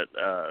looking at,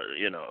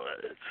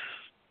 it's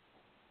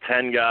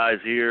 10 guys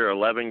here,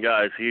 11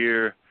 guys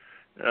here.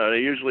 They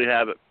usually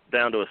have it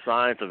down to a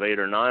science of 8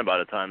 or 9 by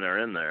the time they're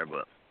in there.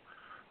 But,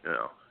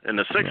 in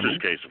the Sixers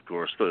case, of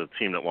course, the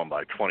team that won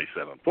by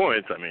 27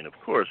 points, I mean, of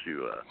course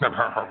you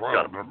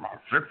my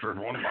Sixers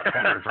won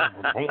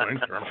by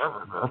 27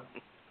 points.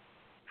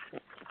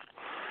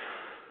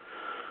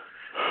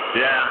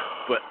 Yeah,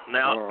 but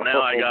now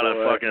I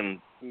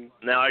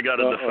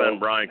gotta defend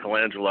Brian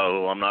Colangelo,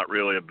 who I'm not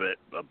really a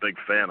big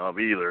fan of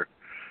either,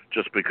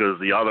 just because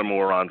the other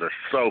morons are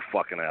so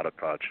fucking out of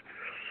touch.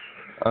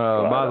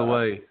 By the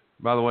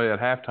way, at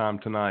halftime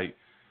tonight,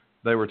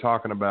 they were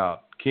talking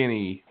about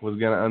Kenny was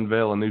going to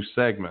unveil a new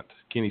segment,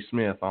 Kenny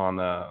Smith, on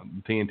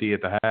TNT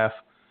at the half,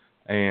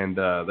 and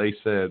they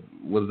said,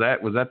 was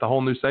that the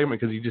whole new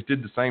segment? Because he just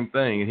did the same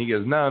thing, and he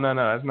goes, no,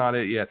 that's not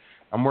it yet.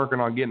 I'm working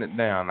on getting it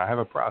down. I have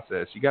a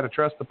process. You got to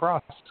trust the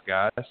process,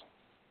 guys.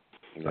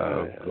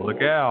 So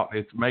look out.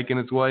 It's making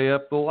its way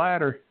up the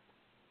ladder.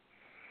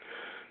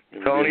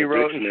 Tony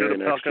wrote and should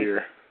have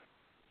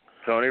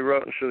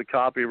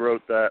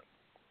copywrote that.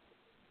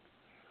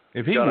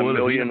 If he got would, a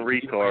million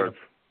retards.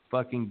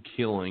 Fucking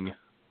killing.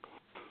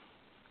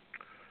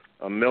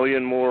 A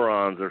million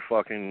morons are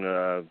fucking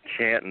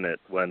chanting it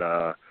when,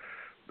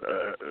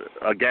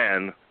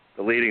 again,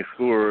 the leading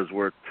scorers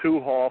were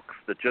 2 Hawks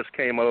that just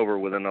came over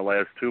within the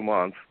last 2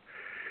 months.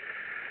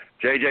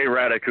 J.J.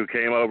 Redick, who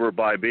came over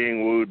by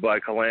being wooed by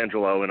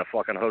Colangelo in a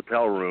fucking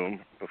hotel room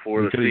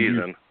before the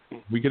season.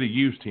 We could have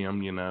used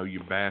him, you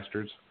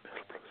bastards.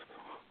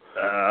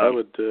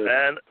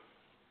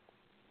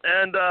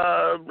 And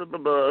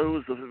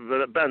who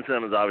was Ben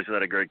Simmons obviously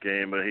had a great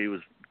game, but he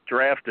was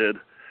drafted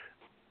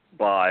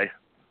by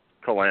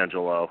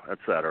Colangelo,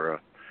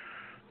 etc.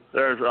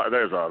 There's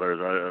others.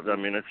 I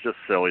mean, it's just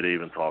silly to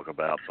even talk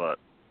about, but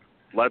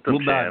let them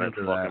chant it,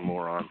 fucking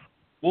moron.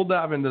 We'll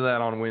dive into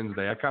that on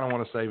Wednesday. I kind of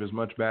want to save as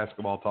much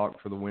basketball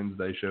talk for the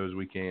Wednesday show as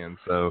we can.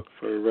 So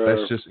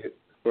that's just is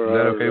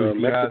that okay with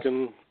you guys?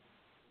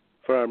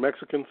 For our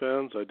Mexican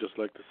fans, I'd just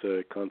like to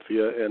say,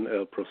 confía en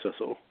el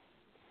proceso.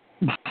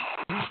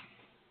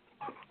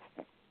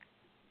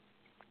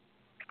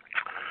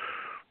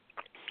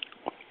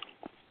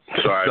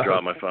 Sorry, I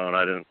dropped my phone.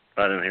 I didn't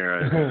hear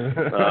it.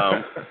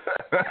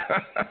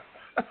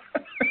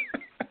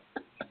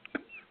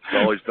 It's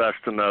always best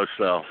to know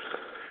self.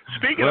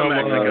 Speaking of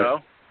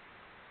Mexico,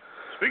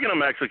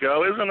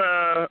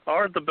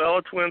 aren't the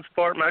Bella twins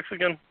part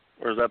Mexican,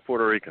 or is that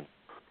Puerto Rican?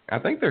 I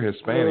think they're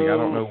Hispanic. I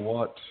don't know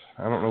what.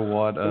 I'm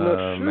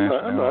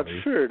not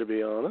sure, to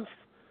be honest.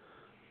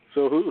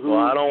 So who? Well,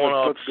 I don't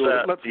want to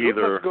upset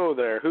either. Let's go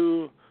there.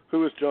 Who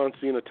is John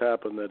Cena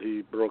tapping that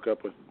he broke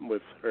up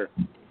with her?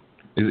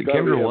 Is it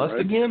Kendra Lust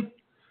again?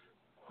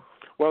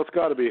 Well, it's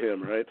got to be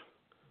him, right?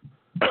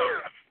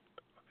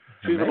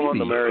 She's been wanting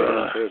to marry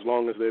him for as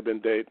long as they've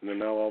been dating, and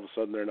now all of a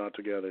sudden they're not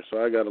together.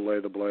 So I got to lay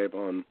the blame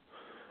on.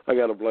 I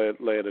got to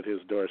lay it at his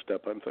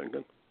doorstep, I'm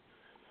thinking.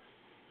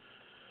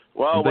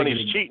 Well, when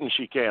he's cheating,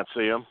 she can't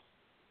see him.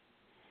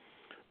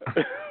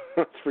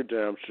 That's for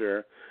damn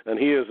sure. And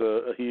he is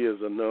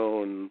a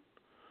known,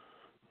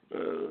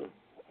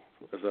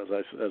 as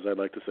I'd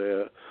like to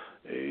say,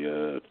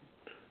 a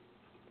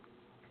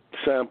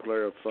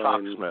sampler of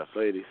fine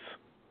ladies.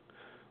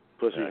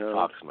 Pussy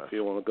hound, if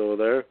you want to go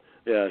there.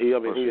 Yeah,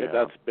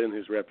 that's been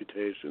his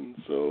reputation.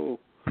 So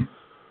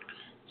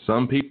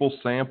some people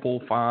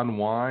sample fine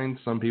wine.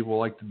 Some people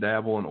like to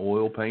dabble in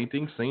oil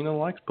painting. Cena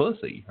likes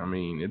pussy. I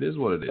mean, it is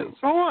what it is.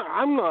 Oh,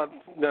 I'm not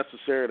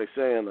necessarily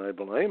saying I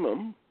blame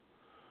him.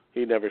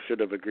 He never should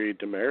have agreed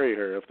to marry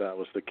her if that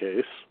was the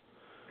case.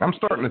 I'm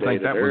starting to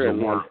think that was a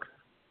work.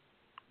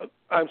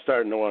 I'm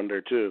starting to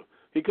wonder, too.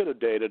 He could have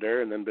dated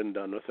her and then been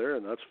done with her,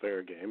 and that's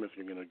fair game if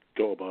you're going to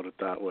go about it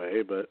that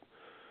way. But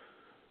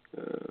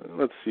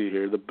let's see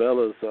here. The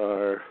Bellas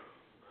are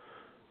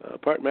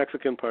part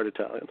Mexican, part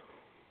Italian.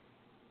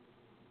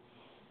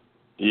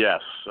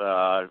 Yes,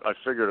 I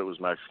figured it was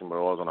Mexican, but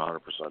I wasn't 100%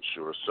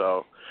 sure.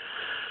 So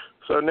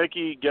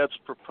Nikki gets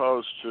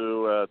proposed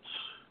to at,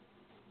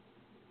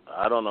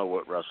 I don't know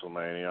what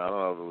WrestleMania. I don't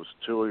know if it was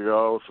 2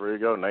 ago, 3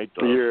 ago. Nate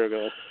does. A year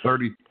ago.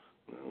 30.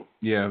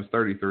 Yeah, it was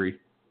 33.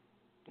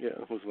 Yeah,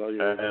 it was about a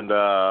year ago. And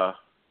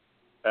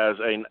as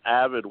an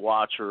avid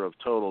watcher of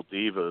Total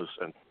Divas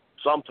and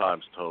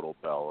sometimes Total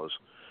Bellas,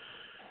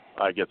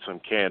 I get some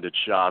candid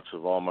shots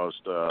of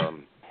almost,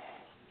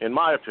 in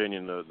my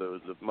opinion,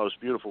 the most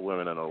beautiful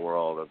women in the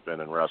world have been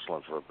in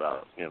wrestling for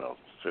about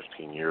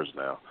 15 years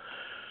now.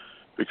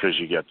 Because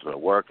you get the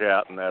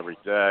workout and every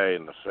day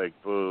and the fake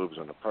boobs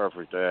and the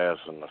perfect ass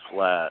and the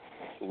flat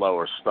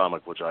lower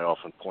stomach, which I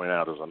often point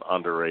out is an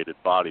underrated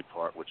body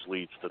part, which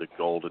leads to the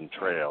golden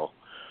trail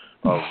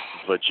of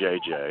the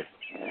JJ.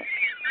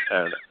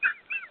 And,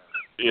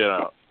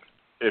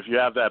 if you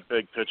have that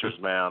big pitcher's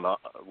mound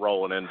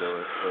rolling into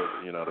it,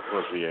 the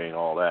pussy ain't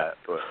all that.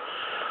 But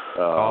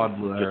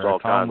it's all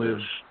kinds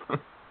of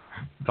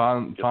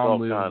Tom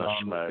lives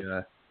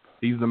on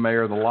he's the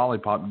mayor of the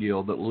Lollipop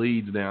Guild that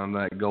leads down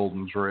that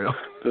golden trail.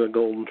 The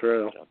golden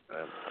trail.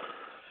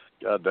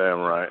 Goddamn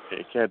right.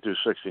 You can't do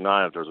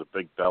 69 if there's a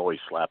big belly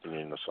slapping you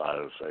in the side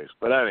of the face.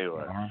 But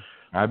anyway.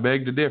 I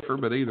beg to differ,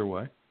 but either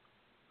way.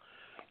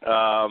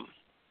 You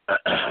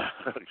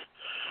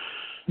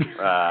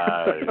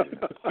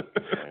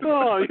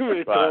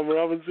made Tom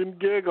Robinson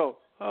giggle.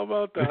 How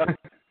about that?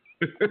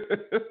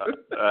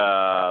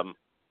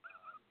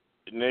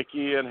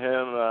 Nikki and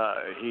him,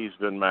 he's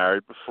been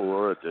married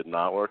before. It did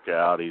not work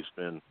out. He's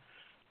been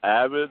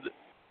adamant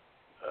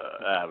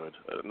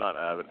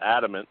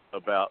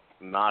about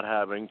not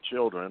having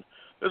children.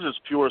 This is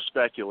pure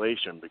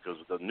speculation because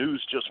the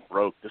news just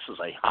broke. This is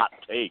a hot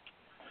take.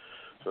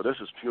 So this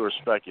is pure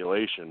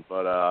speculation.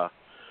 But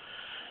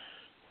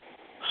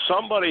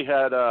somebody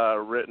had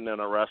written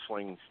in a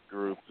wrestling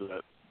group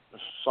that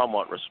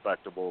somewhat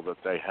respectable that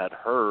they had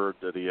heard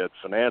that he had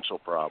financial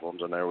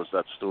problems, and there was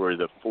that story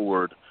that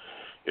Ford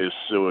is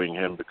suing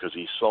him because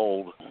he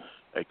sold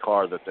a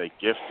car that they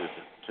gifted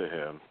to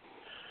him.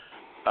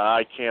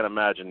 I can't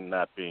imagine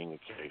that being the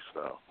case,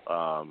 though.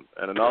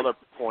 And another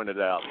pointed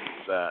out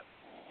that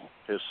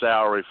his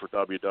salary for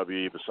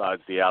WWE,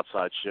 besides the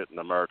outside shit and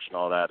the merch and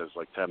all that, is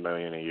like $10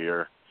 million a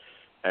year,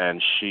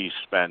 and she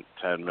spent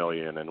 $10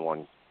 million in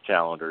one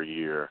calendar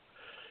year,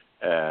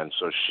 and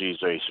so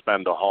she's a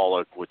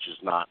spendaholic, which is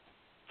not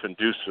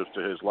conducive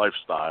to his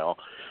lifestyle.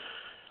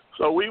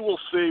 So we will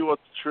see what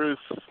the truth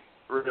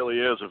really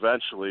is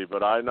eventually,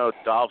 but I know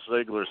Dolph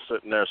Ziggler's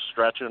sitting there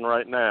stretching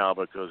right now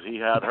because he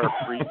had her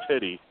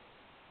pre-titty,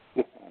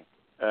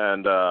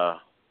 and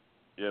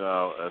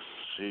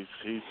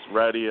he's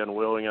ready and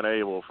willing and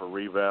able for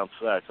rebound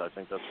sex. I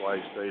think that's why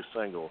he stays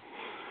single.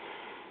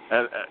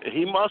 And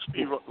he must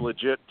be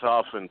legit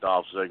tough in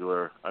Dolph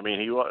Ziggler. I mean,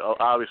 he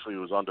obviously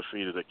was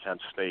undefeated at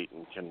Kent State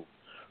and can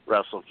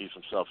wrestle, keeps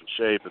himself in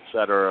shape,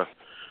 etc.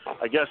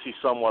 I guess he's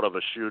somewhat of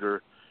a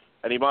shooter,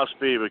 and he must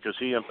be because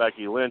he and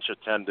Becky Lynch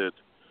attended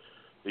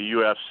the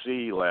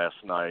UFC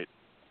last night,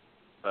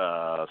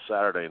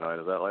 Saturday night.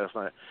 Is that last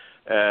night?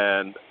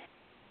 And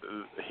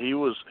he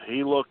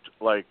looked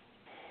like,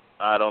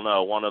 I don't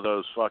know, one of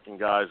those fucking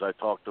guys I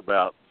talked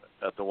about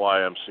at the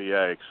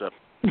YMCA, except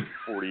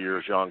 40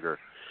 years younger.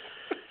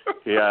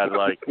 He had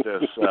like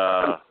this.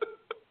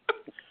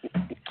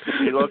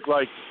 He looked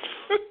like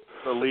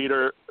the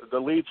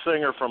lead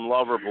singer from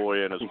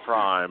Loverboy in his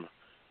prime,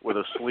 with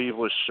a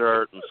sleeveless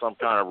shirt and some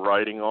kind of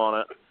writing on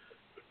it.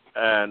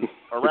 And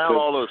around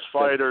all those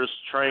fighters,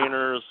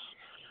 trainers,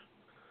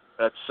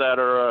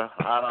 etc.,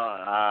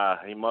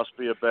 he must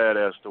be a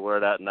badass to wear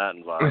that in that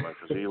environment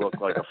because he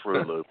looked like a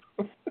Fruit Loop.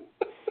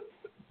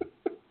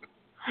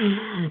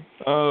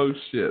 Oh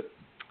shit.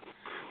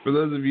 For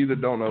those of you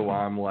that don't know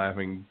why I'm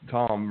laughing,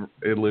 Tom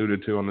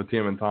alluded to on the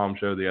Tim and Tom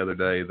show the other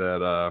day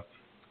that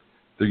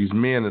these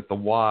men at the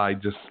Y,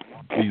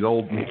 these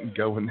old men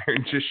go in there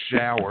and just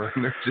shower,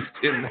 and they're just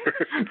in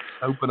there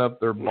soaping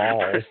up their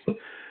balls.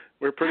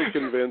 We're pretty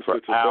convinced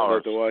that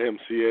the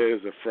YMCA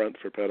is a front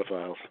for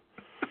pedophiles.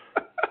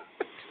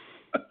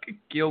 It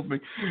killed me.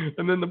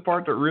 And then the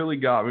part that really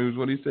got me was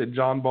when he said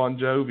John Bon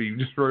Jovi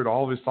just wrote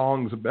all of his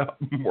songs about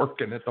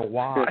working at the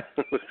Y.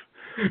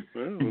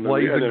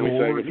 Blaze of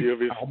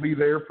Glory, I'll be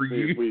there for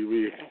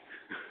you.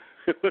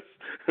 It was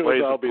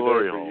I'll be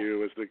there for you.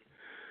 Was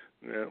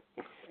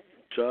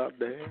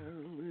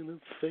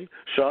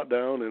shot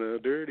down in a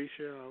dirty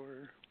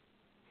shower.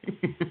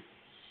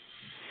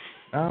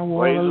 I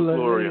want to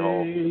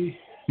lay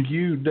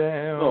you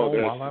down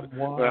while I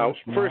wash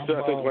Well, first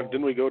I think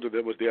didn't we go to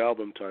that was the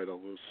album title?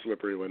 It was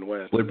Slippery When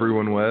Wet. Slippery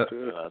When Wet.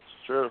 That's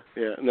true.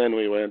 Yeah, and then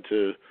we went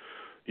to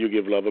You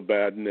Give Love a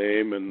Bad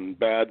Name and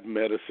Bad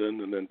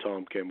Medicine, and then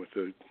Tom came with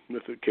the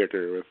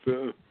kicker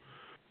with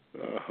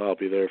I'll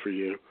Be There For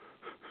You.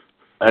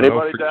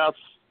 Anybody doubts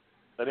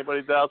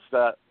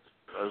that?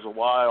 There's a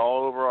Y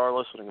all over our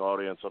listening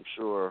audience, I'm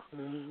sure.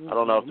 I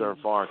don't know if they're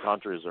in foreign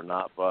countries or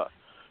not, but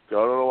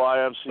go to the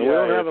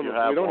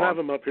YMCA. We don't have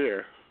them up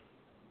here.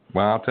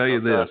 Well, I'll tell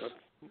you this.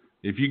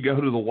 If you go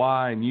to the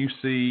Y and you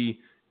see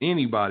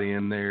anybody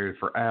in there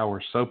for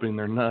hours soaping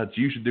their nuts,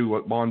 you should do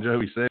what Bon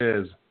Jovi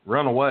says,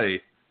 run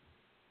away.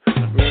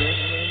 Run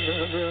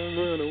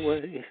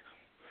away.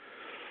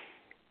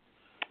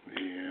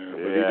 Yeah,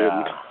 but he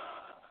didn't.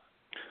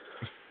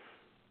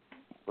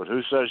 But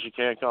who says you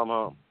can't come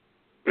home?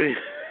 Who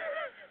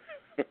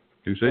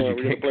says you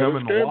can't come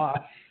in the Y?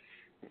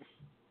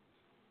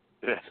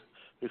 Yeah.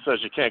 Who says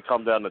you can't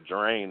come down the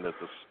drain, the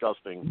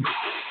disgusting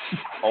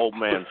old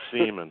man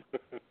semen?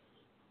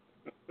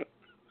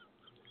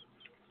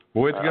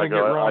 Boy, it's going to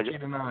get rocky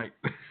tonight.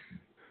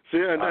 See,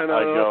 and I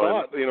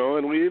thought,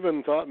 and we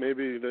even thought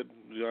maybe that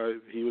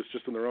he was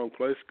just in the wrong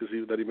place because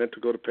he meant to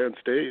go to Penn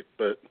State,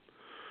 but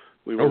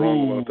we were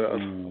wrong about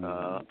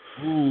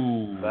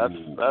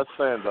that. That's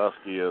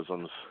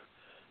Sandusky-isms.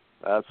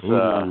 That's a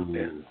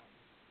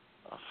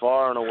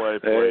far and away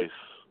place.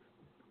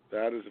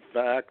 That is a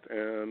fact,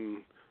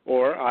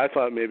 or I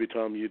thought maybe,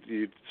 Tom,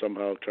 you'd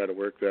somehow try to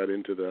work that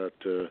into that.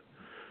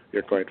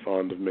 You're quite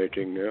fond of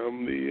making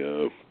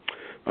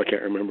I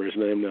can't remember his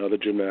name now, the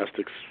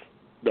gymnastics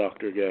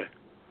doctor guy.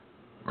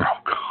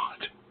 Oh,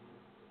 God.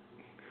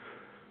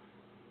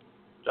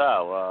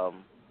 Oh,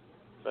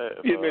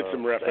 you made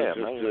some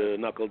references to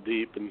Knuckle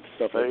Deep and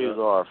stuff like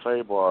that.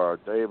 Fabar,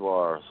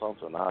 Daybar,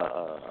 something.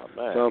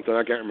 Something,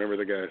 I can't remember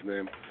the guy's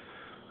name.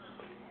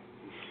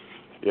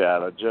 Yeah,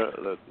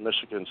 the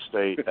Michigan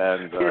State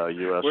and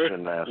U.S.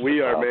 gymnastics.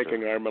 We are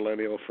making our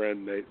millennial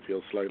friend Nate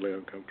feel slightly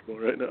uncomfortable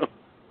right now.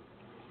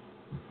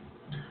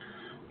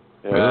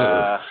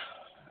 Yeah.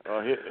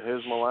 Well,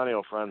 his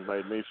millennial friend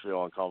made me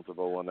feel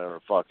uncomfortable when they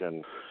were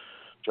fucking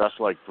dressed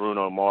like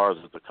Bruno Mars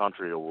at the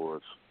Country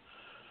Awards.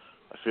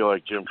 I feel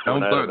like Jim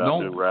Cornette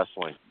about new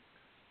wrestling.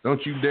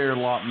 Don't you dare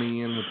lock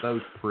me in with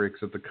those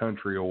pricks at the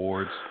Country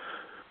Awards.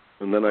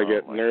 And then I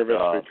get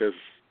nervous because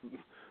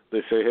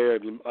they say, hey,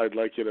 I'd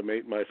like you to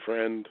meet my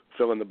friend,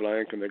 fill in the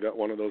blank, and they got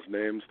one of those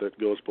names that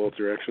goes both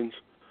directions.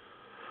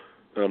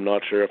 And I'm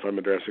not sure if I'm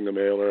addressing a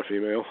male or a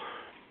female.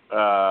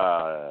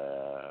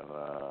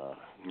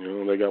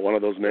 They got one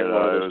of those names,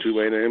 one of those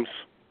two-way names.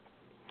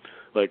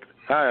 Like,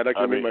 hi, I'd like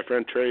to meet my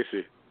friend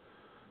Tracy.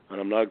 And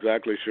I'm not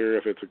exactly sure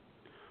if it's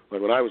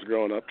like when I was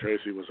growing up,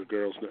 Tracy was a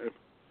girl's name.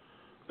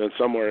 Then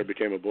somewhere it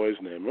became a boy's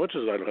name, which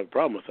is I don't have a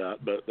problem with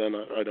that. But then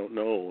I don't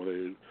know.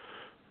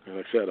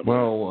 Like I said, a man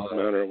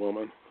or a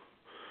woman.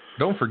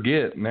 Don't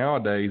forget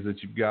nowadays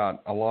that you've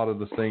got a lot of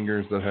the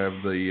singers that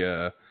have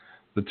the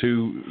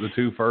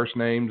two first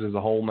names as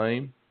a whole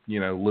name.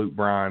 Luke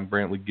Bryan,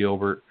 Brantley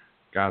Gilbert,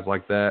 guys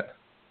like that.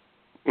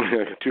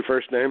 Two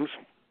first names?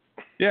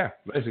 Yeah,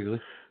 basically.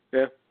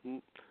 Yeah.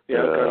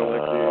 Yeah, kind of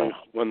like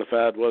when the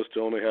fad was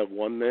to only have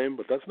one name,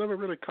 but that's never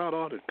really caught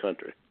on in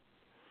country.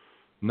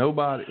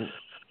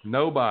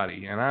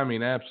 Nobody, and I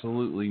mean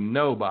absolutely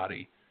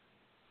nobody,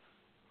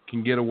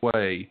 can get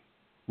away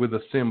with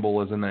a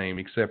symbol as a name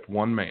except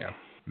one man,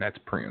 and that's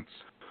Prince.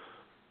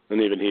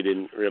 And even he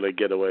didn't really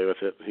get away with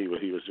it. He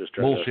was just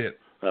trying Bullshit.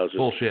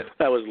 Bullshit.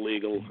 That was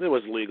legal. It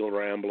was legal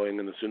rambling,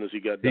 and as soon as he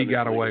got done, he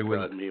got away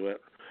with it.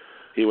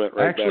 He went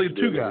right Actually, back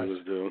to doing what he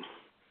was doing.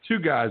 Two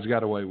guys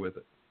got away with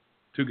it.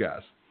 Two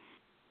guys.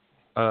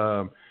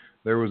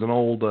 There was an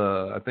old,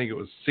 I think it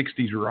was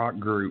 60s rock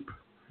group,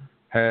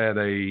 had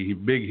a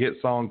big hit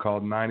song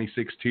called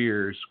 96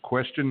 Tears, ?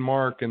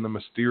 And the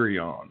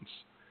Mysterions. ?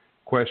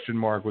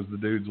 Was the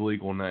dude's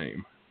legal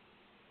name.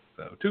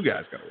 So two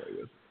guys got away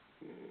with it.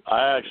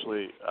 I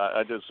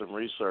did some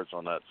research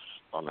on that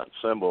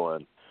symbol,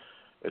 and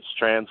it's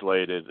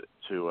translated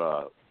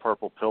to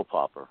purple pill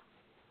popper.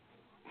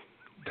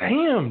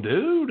 Damn,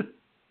 dude.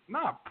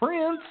 Not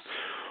Prince.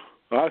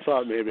 I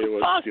thought maybe it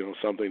was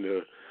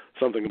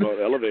something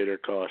about elevator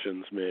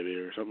cautions, maybe,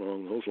 or something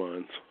along those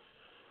lines.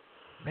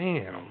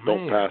 Man,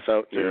 don't pass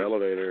out in your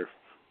elevator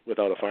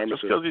without a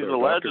pharmacist. Just because he's a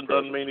legend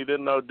doesn't mean he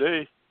didn't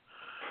OD.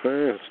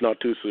 It's not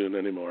too soon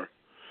anymore.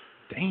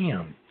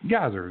 Damn, you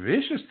guys are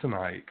vicious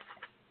tonight.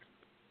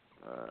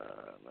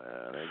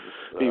 Man,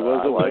 he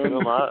was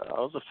I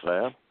was a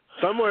fan.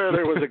 Somewhere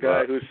there was a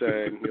guy who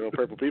sang,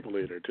 Purple People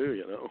Eater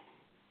too,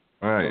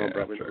 Oh, yeah,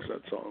 probably knows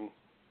that song.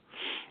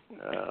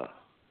 Yeah.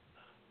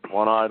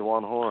 One-eyed,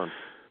 one horn.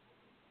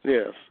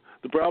 Yes.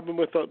 The problem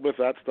with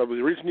that stuff, the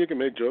reason you can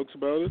make jokes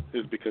about it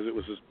is because it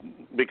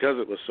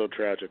was so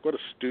tragic. What a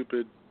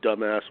stupid,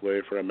 dumbass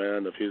way for a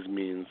man of his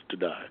means to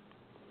die.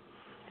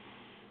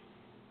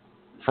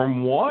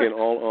 From what in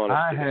all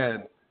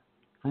honesty,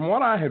 from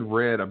what I had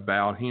read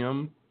about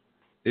him,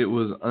 it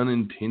was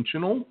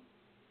unintentional,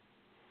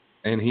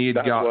 and he had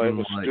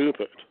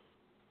stupid.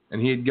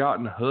 And he had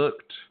gotten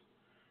hooked.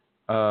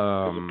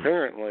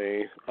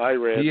 Apparently, I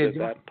read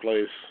that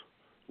place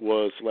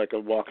was like a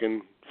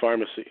walk-in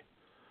pharmacy.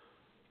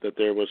 That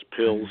there was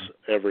pills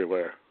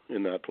everywhere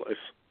in that place,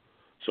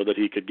 so that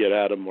he could get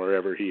at them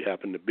wherever he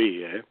happened to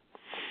be.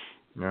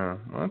 Yeah,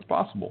 well, that's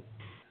possible.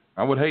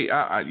 I would hate.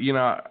 I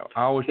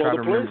always try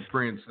to remember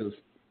Prince as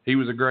he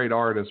was a great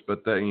artist,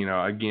 but that,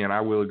 again,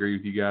 I will agree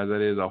with you guys.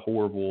 That is a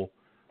horrible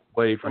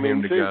way for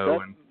him to go.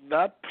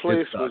 That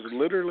place was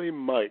literally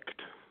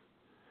mic'd.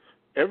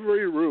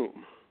 Every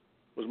room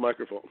was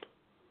microphoned,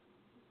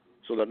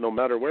 so that no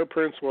matter where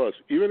Prince was,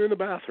 even in the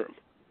bathroom,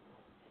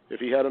 if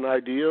he had an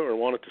idea or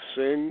wanted to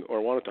sing or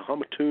wanted to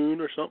hum a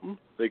tune or something,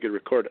 they could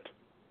record it.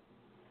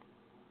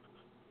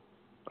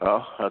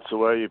 Well, that's the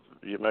way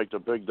you make the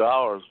big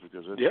dollars,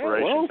 because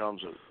inspiration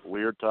comes at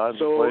weird times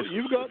and places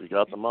if you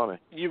got the money.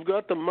 You've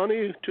got the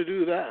money to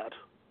do that,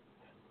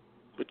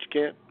 but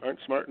you aren't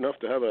smart enough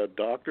to have a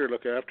doctor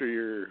look after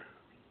your,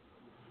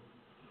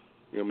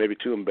 maybe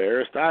too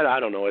embarrassed. I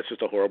don't know. It's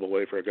just a horrible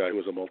way for a guy who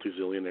was a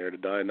multi-zillionaire to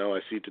die. Now I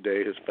see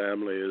today his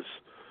family is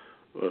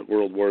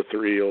World War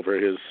III over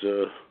his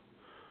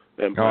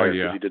empire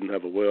because he didn't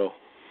have a will.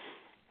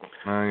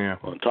 Oh, yeah.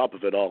 On top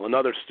of it all,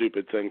 another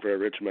stupid thing for a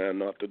rich man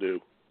not to do.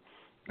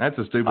 That's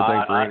a stupid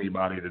thing for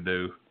anybody to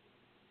do.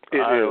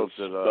 I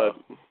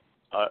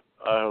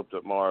hope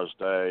that Morris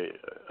Day,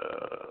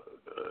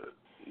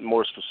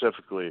 more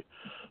specifically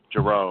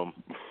Jerome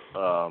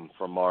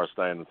from Morris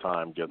Day and the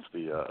Time, gets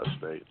the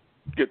estate.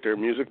 Get their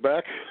music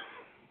back?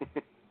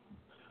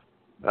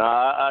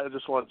 I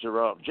just want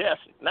Jerome.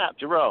 Jesse, not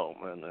Jerome.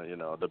 And,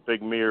 the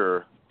big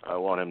mirror I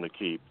want him to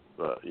keep.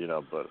 But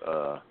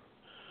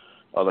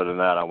other than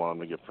that, I want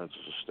him to get Prince's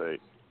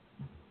estate.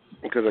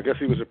 Because I guess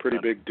he was a pretty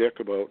big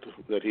dick about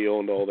that he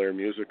owned all their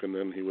music, and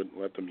then he wouldn't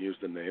let them use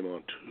the name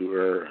on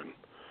tour and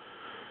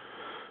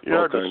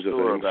all kinds of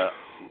things.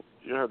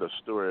 You heard the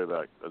story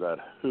about that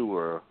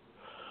Hoover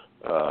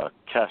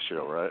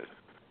Casio, right?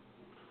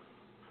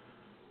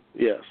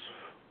 Yes.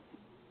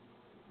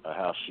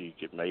 How she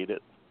made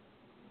it.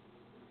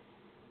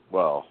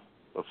 Well,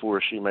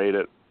 before she made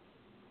it,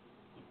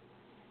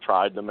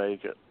 tried to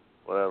make it,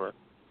 whatever.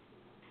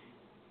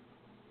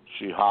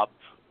 She hopped.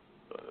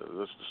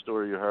 This is the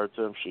story you heard,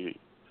 Tim. She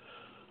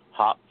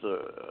hopped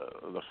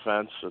the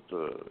fence at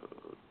the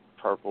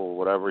Purple,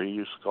 whatever he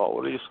used to call it.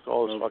 What do you used to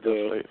call his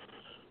fucking state?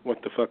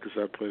 What the fuck is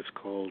that place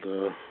called?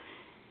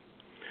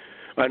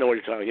 I know what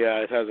you're talking. Yeah,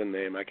 it has a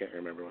name. I can't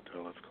remember what the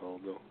hell it's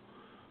called though.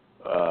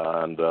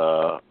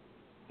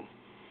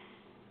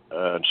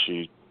 And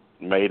she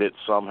made it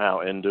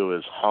somehow into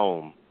his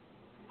home,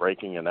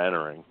 breaking and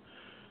entering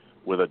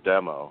with a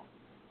demo,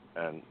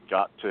 and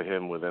got to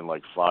him within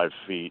like 5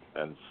 feet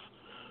and,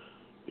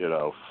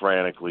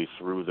 frantically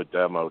threw the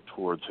demo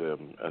towards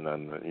him, and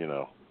then,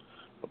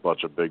 a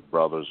bunch of big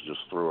brothers just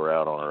threw her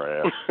out on her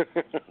ass.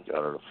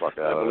 Got her the fuck out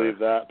of there. I believe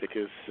that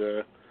because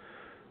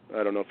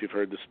I don't know if you've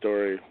heard the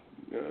story.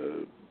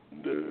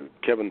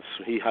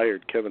 He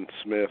hired Kevin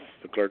Smith,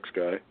 the Clerks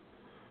guy,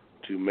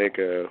 to make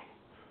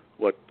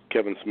what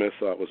Kevin Smith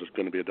thought was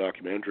going to be a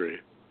documentary,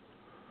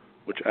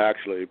 which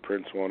actually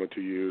Prince wanted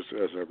to use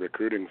as a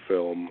recruiting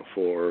film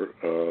for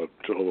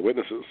Jehovah's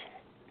Witnesses.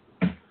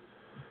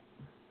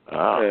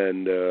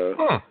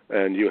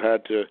 And you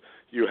had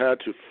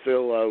to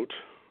fill out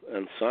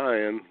and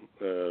sign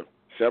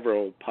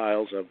several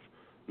piles of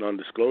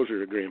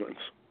non-disclosure agreements.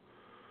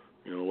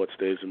 You know, what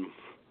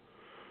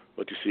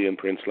you see in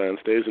Princeland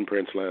stays in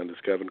Princeland,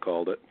 as Kevin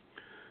called it.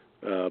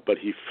 But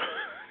he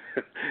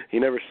he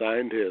never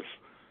signed his.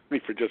 He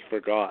just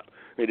forgot.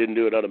 He didn't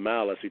do it out of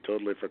malice. He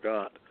totally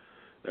forgot.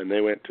 And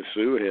they went to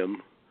sue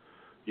him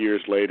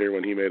years later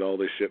when he made all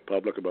this shit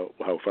public about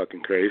how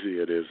fucking crazy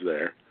it is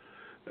there.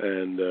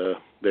 And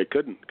they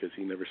couldn't because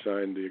he never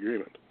signed the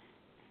agreement.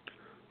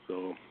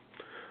 So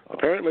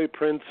apparently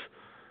Prince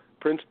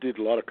did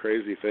a lot of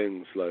crazy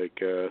things. Like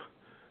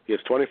he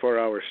has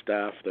 24-hour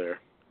staff there,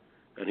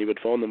 and he would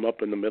phone them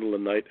up in the middle of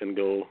the night and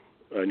go,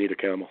 "I need a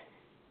camel."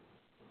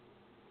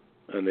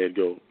 And they'd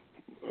go,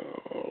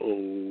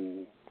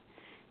 "Oh,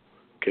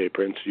 okay,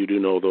 Prince, you do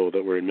know, though,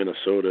 that we're in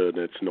Minnesota and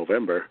it's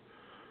November,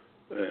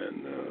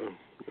 and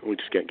we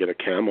just can't get a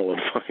camel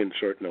on fucking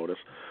short notice."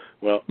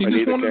 Well, I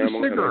need a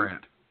camel.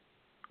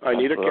 I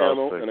need a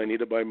camel, and I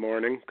need it by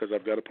morning because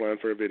I've got a plan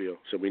for a video.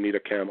 So we need a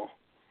camel.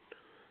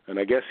 And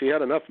I guess he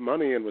had enough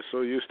money and was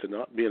so used to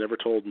not being ever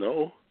told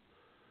no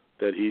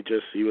that he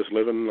was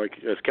living, like,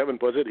 as Kevin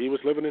puts it, he was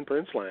living in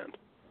Princeland.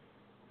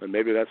 And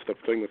maybe that's the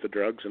thing with the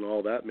drugs and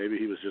all that. Maybe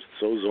he was just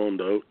so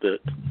zoned out that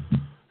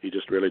he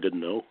just really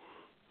didn't know.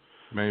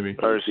 Maybe.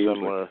 Very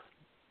similar.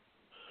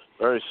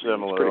 Very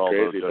similar,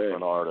 although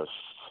different artists.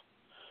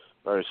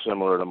 Very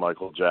similar to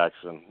Michael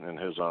Jackson in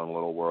his own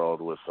little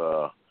world with,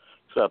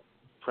 except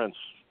Prince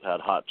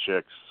had hot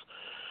chicks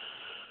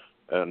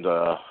and,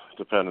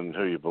 depending on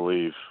who you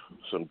believe,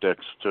 some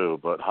dicks too,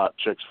 but hot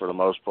chicks for the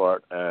most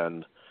part.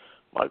 And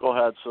Michael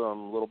had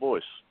some little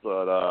boys,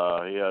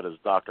 but he had his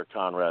Dr.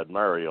 Conrad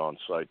Murray on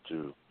site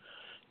to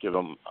give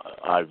him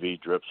IV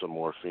drips of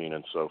morphine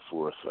and so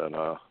forth. And,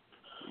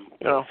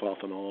 you know.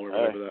 Fentanyl or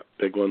whatever that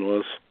big one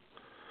was.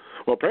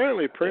 Well,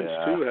 apparently Prince,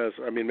 too, has,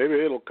 I mean, maybe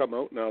it'll come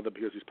out now that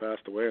because he's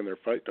passed away and they're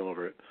fighting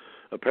over it.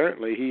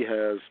 Apparently he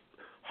has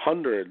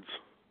hundreds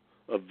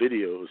of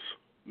videos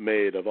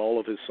made of all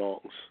of his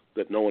songs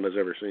that no one has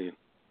ever seen.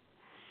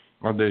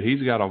 Oh, dude,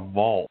 he's got a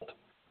vault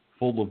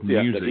full of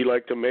music. Yeah, that he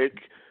liked to make,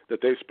 that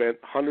they spent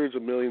hundreds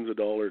of millions of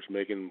dollars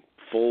making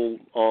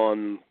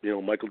full-on, you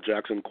know, Michael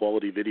Jackson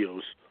quality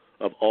videos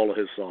of all of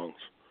his songs.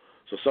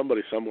 So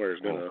somebody somewhere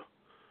is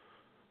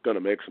gonna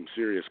make some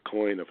serious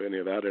coin if any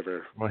of that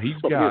ever. Well, he's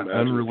got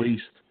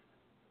unreleased.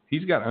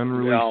 He's got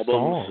unreleased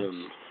albums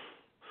songs.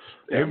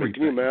 And everything.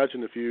 Can you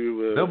imagine if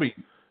you? There'll be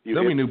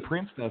new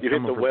Prince stuff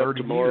coming for 30 years. You hit the web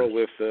tomorrow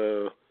with.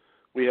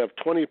 We have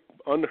 20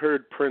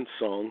 unheard Prince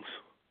songs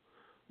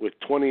with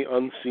 20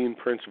 unseen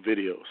Prince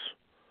videos.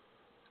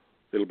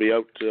 It'll be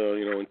out,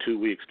 in 2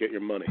 weeks. Get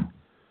your money.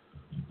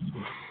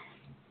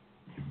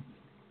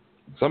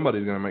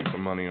 Somebody's going to make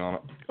some money on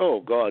it.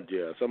 Oh, God,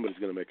 yeah. Somebody's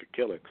going to make a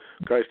killing.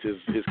 Christ,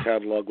 his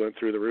catalog went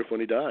through the roof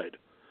when he died.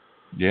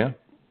 Yeah.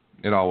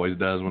 It always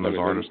does when those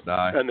artists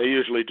die. And they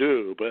usually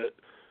do, but...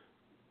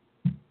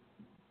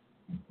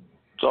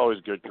 It's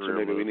always good career. So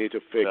maybe we need to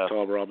fake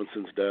Tom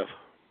Robinson's death.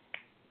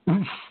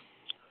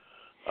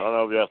 I don't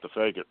know if you have to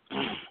fake it.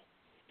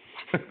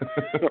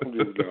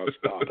 No,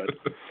 stop it.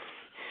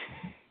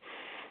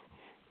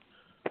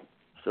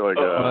 I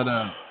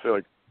feel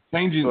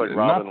like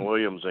Robin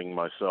Williamsing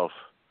myself.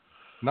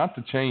 Not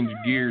to change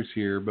gears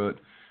here, but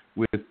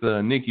with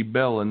Nikki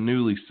Bella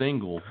newly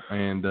single,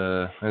 and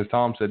as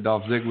Tom said,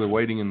 Dolph Ziggler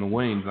waiting in the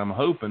wings, I'm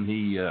hoping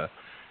he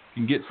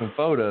can get some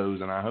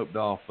photos, and I hope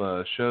Dolph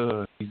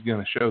he's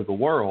going to show the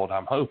world.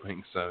 I'm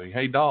hoping so.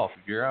 Hey, Dolph,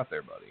 if you're out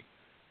there, buddy,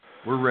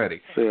 we're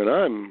ready. See, and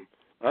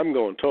I'm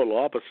going total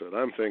opposite.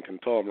 I'm thinking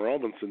Tom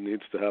Robinson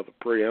needs to have a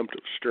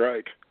preemptive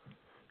strike,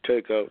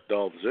 take out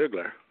Dolph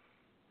Ziggler,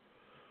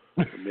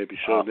 and maybe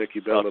show Nikki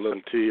Bella a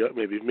little TR.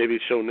 Maybe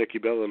show Nikki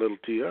Bella a little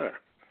TR.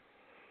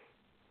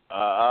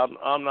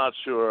 I'm not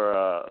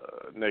sure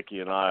Nikki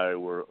and I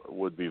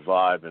would be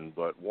vibing,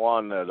 but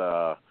one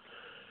that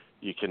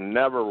you can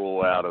never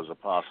rule out as a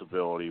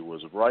possibility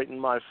was right in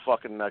my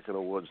fucking neck of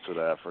the woods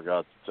today. I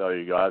forgot to tell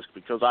you guys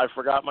because I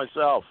forgot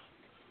myself.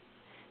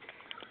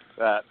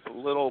 That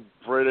little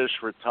British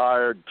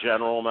retired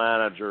general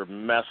manager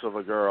mess of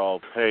a girl,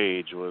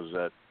 Paige, was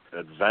at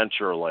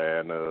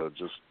Adventureland,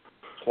 just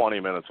 20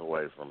 minutes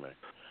away from me.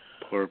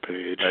 Poor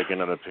Paige.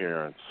 Making an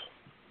appearance.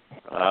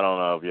 I don't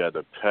know if you had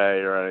to pay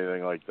or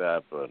anything like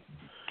that, but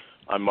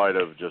I might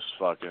have just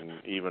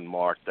fucking even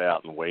marked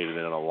out and waited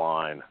in a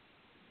line.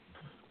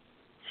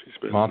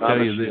 I'll tell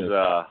you this.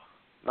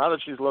 Not that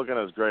she's looking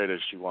as great as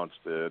she once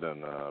did,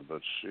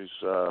 but she's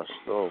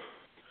still...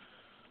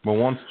 Well,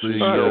 once the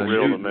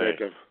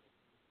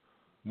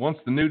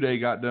New Day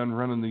got done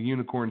running the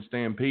Unicorn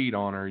Stampede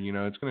on her,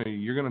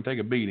 you're gonna take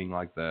a beating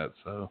like that.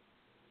 So,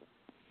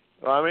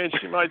 I mean,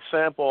 she might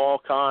sample all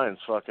kinds,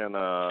 fucking,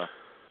 Black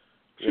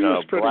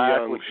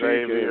young, with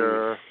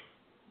Xavier,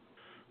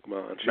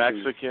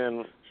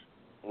 Mexican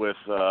with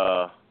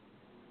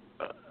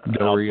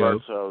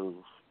Alberto,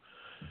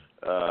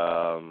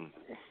 a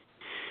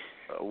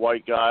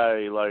white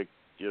guy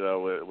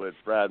with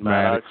Brad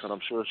Maddox, and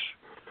I'm sure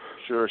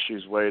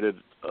she's waited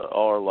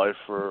all her life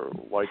for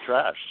white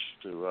trash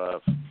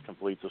to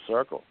complete the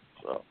circle.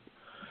 So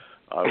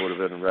I would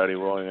have been ready,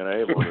 willing, and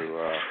able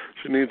to.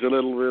 She needs a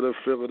little bit of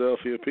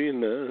Philadelphia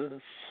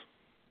penis.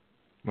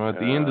 Well, at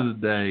the end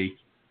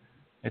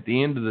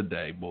of the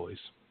day, boys,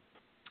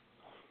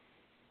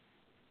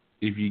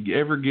 if you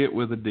ever get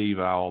with a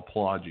diva, I'll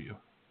applaud you.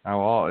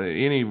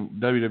 Any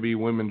WWE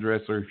women's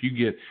wrestler,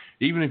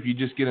 even if you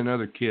just get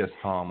another kiss,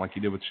 Tom, like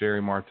you did with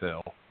Sherry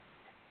Martel,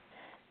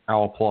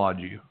 I'll applaud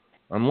you.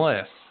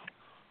 Unless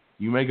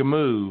you make a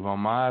move on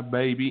my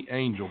baby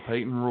angel,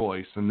 Peyton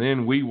Royce, and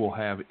then we will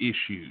have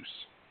issues,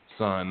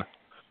 son.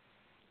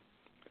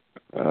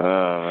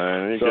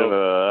 Man,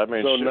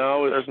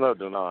 there's no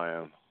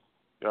denying.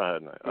 Go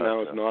ahead, Nate.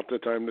 Now is not the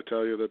time to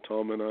tell you that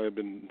Tom and I have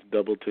been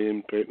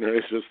double-teamed Peyton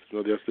Royce just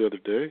the other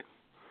day.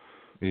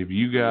 If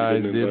you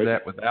guys did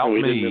that without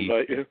me, didn't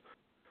invite you.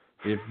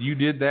 If you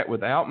did that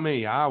without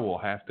me, I will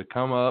have to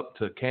come up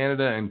to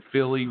Canada and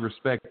Philly,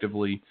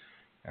 respectively,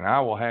 and I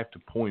will have to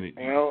point at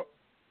you. Well,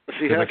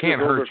 she has I can't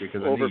hurt you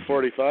because over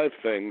 45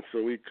 things,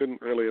 so we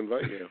couldn't really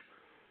invite you.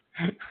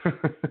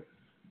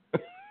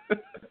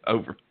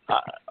 Over.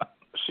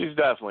 She's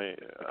definitely.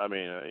 I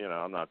mean,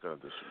 I'm not going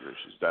to disagree.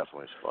 She's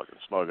definitely fucking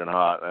smoking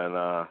hot, and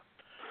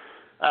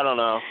I don't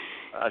know.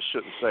 I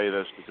shouldn't say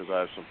this because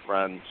I have some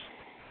friends.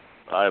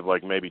 I have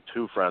like maybe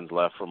 2 friends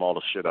left from all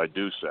the shit I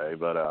do say,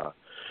 but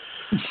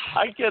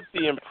I get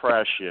the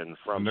impression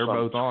from they're some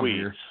both tweets. On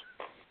here.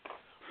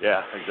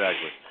 Yeah,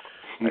 exactly.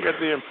 I get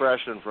the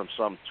impression from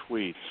some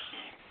tweets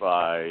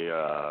by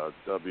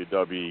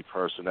WWE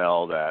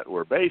personnel that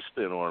were based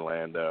in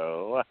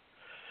Orlando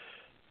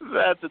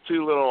that the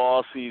 2 little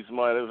Aussies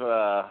might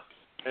have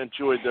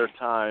enjoyed their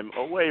time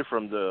away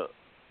from the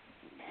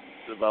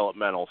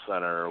developmental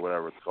center or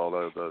whatever it's called.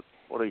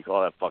 What do you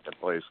call that fucking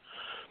place?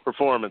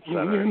 Performance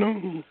center.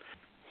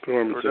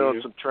 We're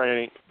doing some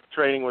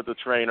training with the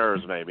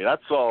trainers, maybe.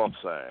 That's all I'm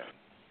saying.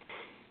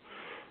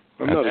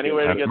 Any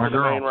way to get to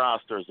the main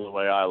roster is the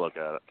way I look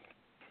at it.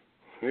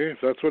 Yeah, if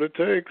that's what it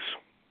takes.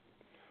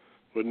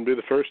 Wouldn't be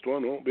the first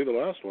one, won't be the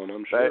last one,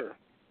 I'm sure.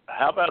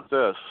 How about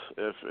this?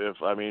 If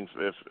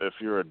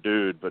you're a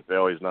dude, but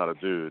Bailey's not a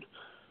dude,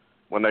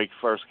 when they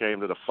first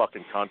came to the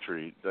fucking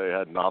country, they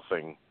had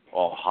nothing,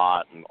 all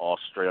hot and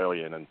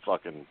Australian and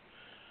fucking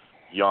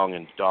young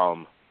and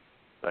dumb.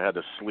 They had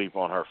to sleep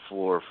on her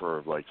floor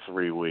for like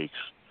 3 weeks.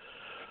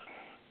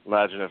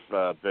 Imagine if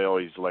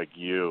Bailey's like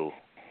you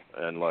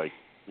and like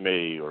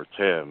me or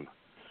Tim.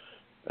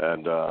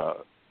 And,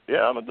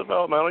 I'm a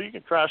developmental. You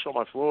can crash on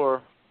my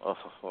floor.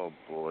 Oh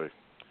boy.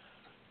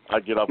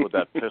 I'd get up with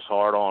that piss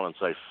hard on and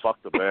say, fuck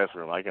the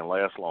bathroom. I can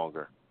last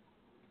longer.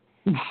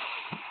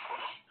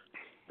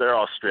 They're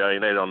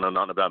Australian. They don't know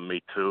nothing about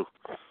Me Too.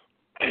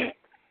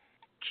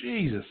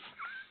 Jesus.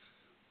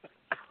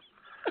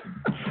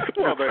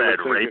 Well, they would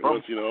think it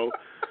was,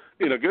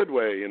 in a good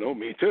way,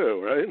 Me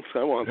Too, right?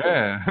 I want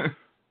that.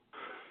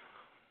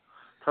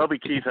 Toby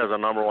Keith has a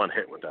 #1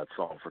 hit with that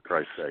song, for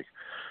Christ's sake.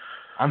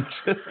 I'm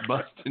just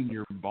busting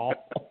your balls.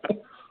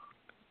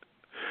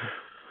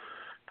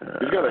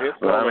 He's got a hit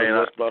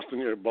song just busting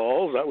your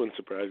balls. That wouldn't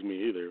surprise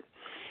me either.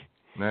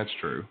 That's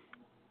true.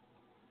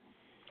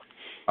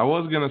 I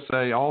was going to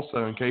say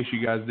also, in case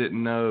you guys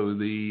didn't know,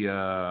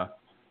 the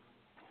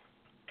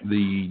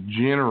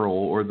general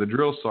or the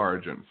drill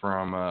sergeant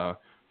from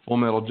Full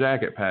Metal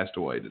Jacket passed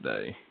away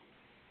today.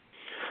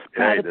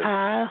 Private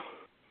Pyle,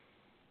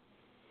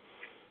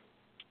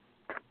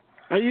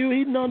 are you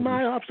eating on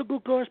my obstacle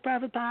course,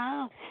 Private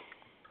Pyle?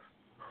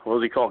 What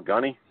was he called,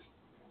 Gunny?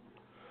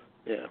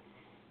 Yeah.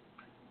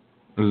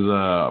 It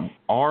was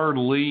R.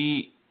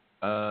 Lee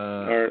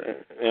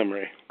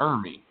Emery.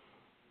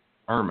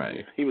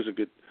 He was a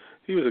good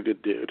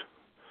dude.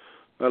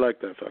 I like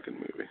that fucking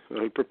movie.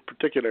 I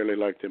particularly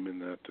liked him in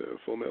that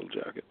Full Metal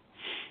Jacket.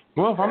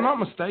 Well, if I'm not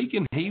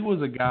mistaken, he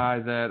was a guy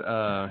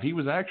that he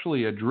was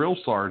actually a drill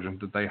sergeant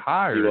that they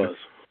hired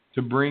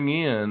to bring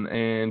in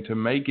and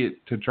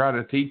to try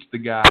to teach the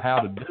guy how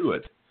to do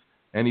it.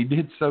 And he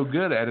did so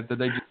good at it that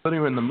they just put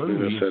him in the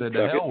movie and said,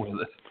 to hell with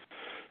it.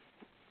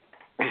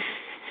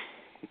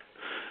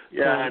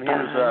 Yeah, and he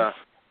was,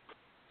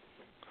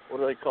 what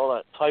do they call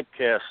that?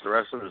 Typecast the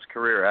rest of his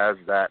career as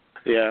that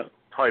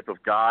type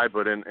of guy,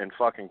 but in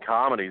fucking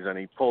comedies, and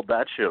he pulled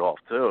that shit off,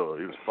 too.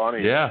 He was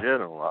funny as shit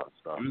and a lot of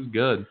stuff. He was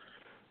good.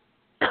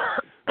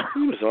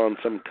 He was on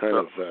some kind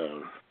of,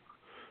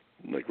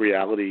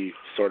 reality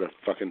sort of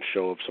fucking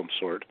show of some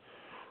sort,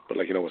 but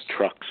with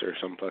trucks or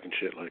some fucking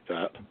shit like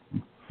that.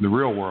 The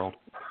Real World.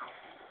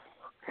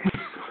 The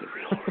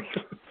Real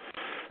World.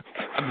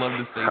 I'd love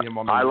to see him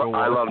on the Real World.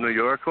 I Love New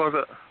York, was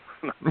it?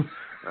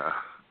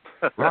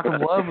 Rock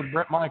of Love with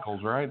Bret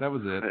Michaels, right? That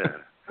was it. Yeah.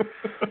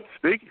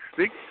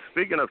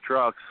 Speaking of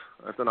trucks,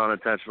 that's an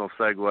unintentional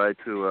segue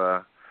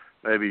to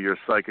maybe your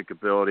psychic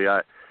ability.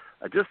 I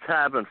just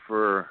happened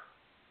I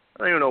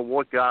don't even know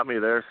what got me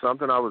there.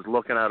 Something I was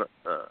looking at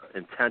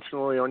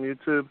intentionally on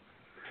YouTube,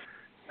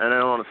 and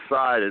then on the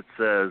side it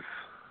says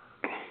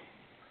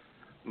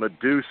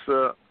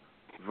Medusa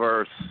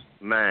versus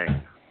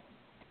Mang.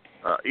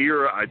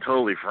 Era I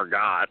totally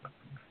forgot,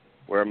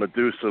 where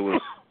Medusa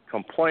was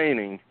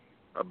complaining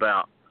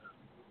about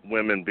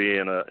women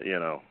being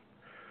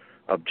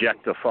a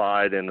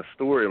objectified in the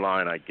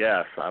storyline, I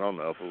guess. I don't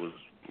know if it was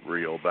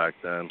real back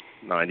then,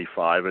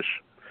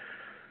 95-ish.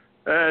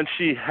 And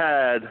she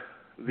had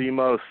the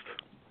most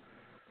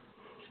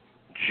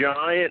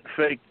giant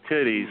fake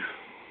titties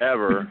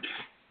ever.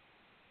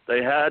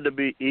 They had to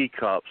be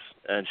E-cups,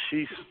 and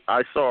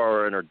I saw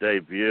her in her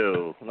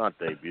debut, not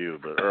debut,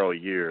 but early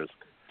years,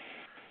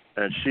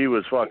 and she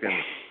was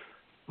fucking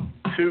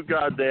 2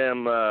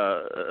 goddamn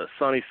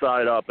sunny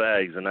side up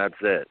eggs, and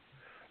that's it.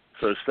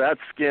 So that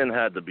skin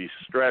had to be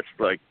stretched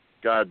like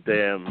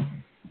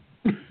goddamn,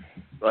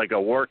 like a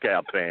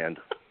workout band.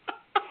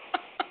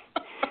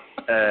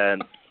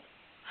 And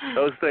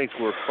those things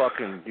were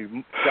fucking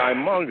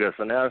humongous.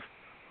 And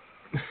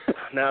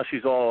now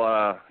she's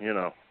all,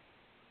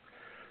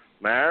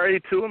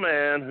 married to a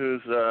man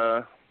who's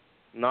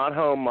not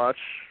home much,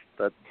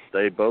 that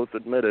they both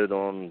admitted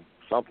on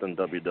something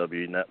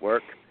WWE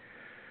Network.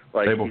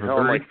 Like he's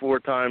home like 4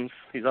 times.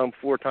 He's home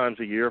 4 times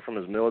a year from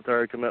his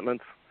military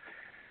commitments.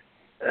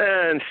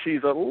 And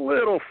she's a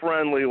little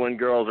friendly when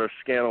girls are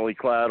scantily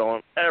clad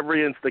on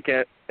every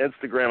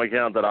Instagram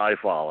account that I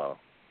follow.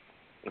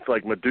 It's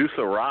like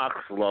Medusa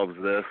Rocks loves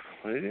this.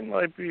 He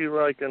might be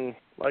liking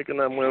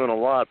them women a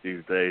lot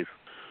these days.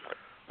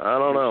 I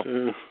don't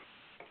know.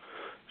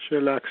 She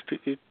likes to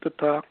eat the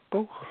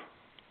taco.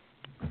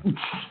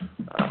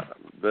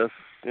 This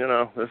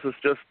is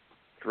just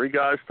 3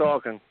 guys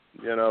talking,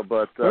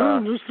 but...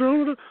 just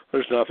throwing it.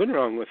 There's nothing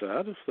wrong with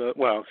that.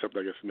 Except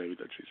I guess maybe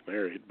that she's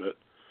married, but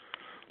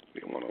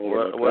you don't want to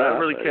overlook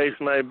whatever the case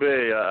may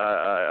be,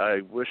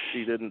 I wish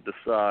she didn't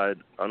decide,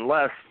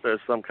 unless there's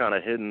some kind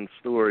of hidden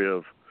story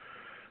of,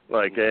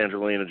 like,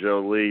 Angelina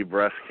Jolie,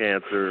 breast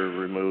cancer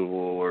removal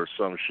or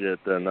some shit,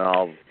 then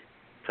I'll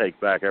take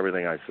back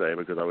everything I say,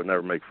 because I would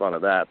never make fun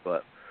of that.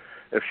 But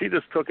if she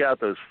just took out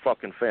those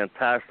fucking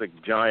fantastic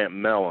giant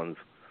melons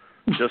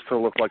just to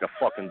look like a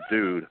fucking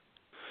dude,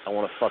 I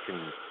want to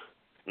fucking...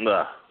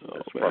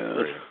 It's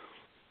frustrating.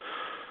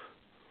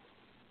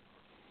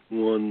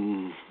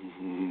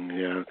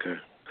 Okay.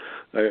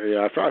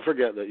 I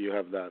forget that you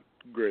have that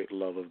great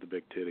love of the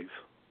big titties.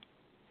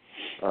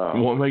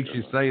 What makes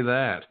you say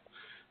that?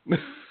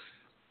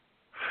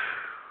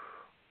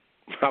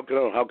 How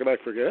can I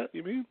forget?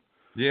 You mean?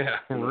 Yeah,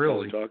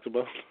 really. That's all he talks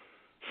about.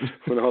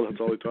 Well, that's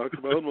all he talks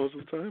about most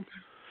of the time.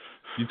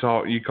 You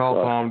call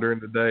Tom during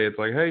the day. It's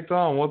like, hey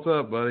Tom, what's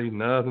up, buddy?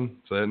 Nothing.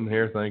 Sitting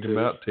here thinking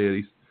about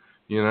titties.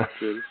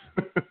 Titties.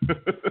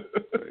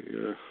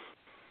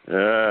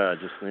 Yeah, I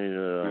just need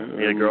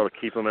a girl to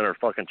keep them in her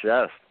fucking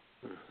chest.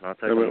 Not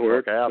take them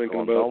the fuck out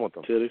until I'm done with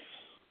them.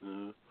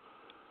 Titties.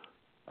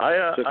 I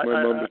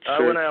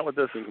went out with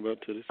this.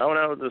 Titties. I went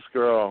out with this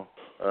girl.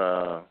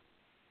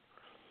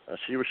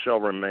 She shall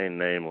remain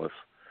nameless,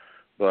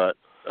 but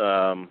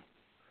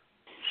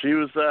she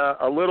was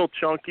a little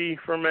chunky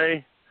for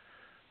me,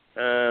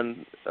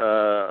 and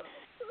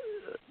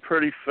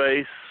pretty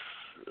face,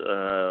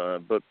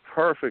 but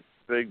perfect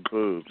big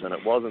boobs. And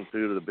it wasn't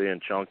due to the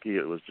being chunky.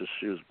 It was just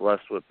she was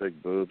blessed with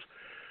big boobs.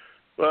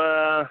 But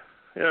I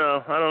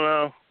don't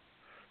know.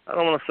 I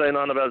don't want to say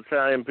nothing about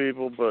Italian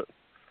people, but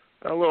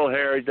a little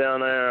hairy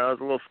down there. I was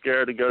a little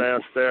scared to go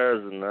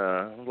downstairs, and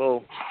a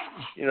little,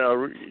 you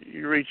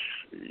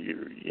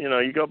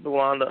go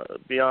beyond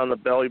the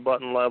belly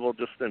button level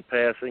just in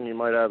passing. You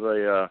might have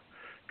a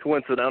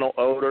coincidental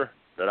odor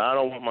that I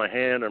don't want my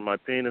hand or my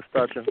penis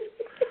touching.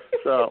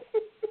 So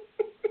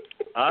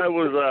I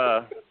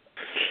was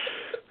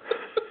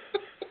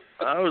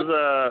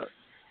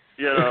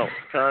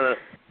kind of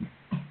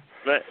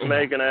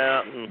making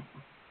out, and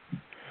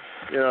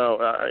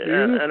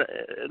and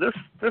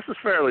this is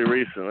fairly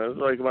recent. It was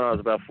like when I was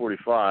about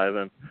 45,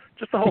 and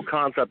just the whole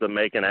concept of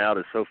making out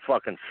is so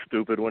fucking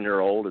stupid when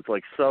you're old. It's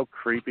like so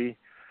creepy.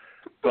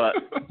 But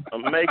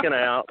I'm making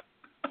out,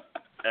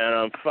 and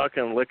I'm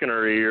fucking licking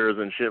her ears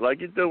and shit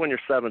like you do when you're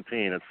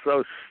 17. It's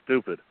so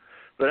stupid.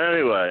 But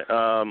anyway,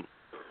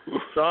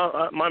 so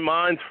my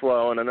mind's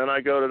flowing, and then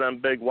I go to them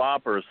big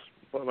whoppers,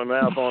 put my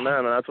mouth on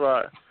them, and that's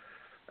why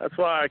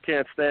I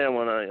can't stand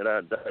when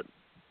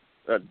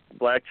that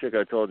black chick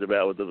I told you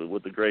about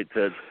with the great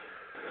tits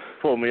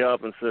pulled me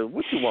up and said,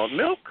 "What, you want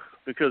milk?"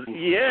 Because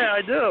yeah,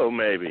 I do,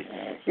 maybe.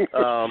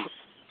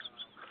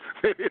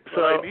 Maybe it's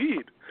what I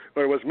need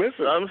or was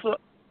missing.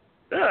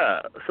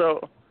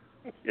 So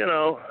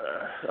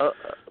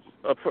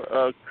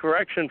a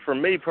correction for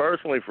me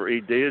personally for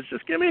ED is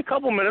just give me a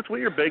couple minutes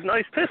with your big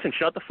nice tits and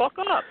shut the fuck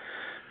up.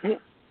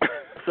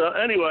 So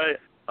anyway,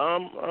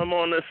 I'm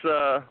on this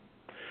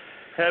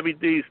Heavy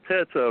D's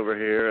tits over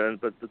here,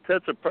 but the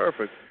tits are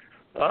perfect.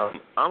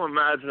 I'm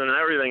imagining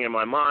everything in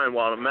my mind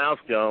while the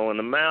mouth's going.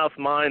 The mouth,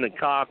 mind, and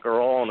cock are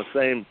all on the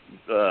same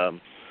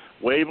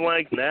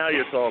wavelength. Now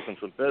you're talking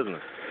some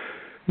business.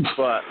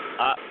 But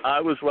I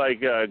was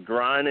like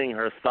grinding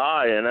her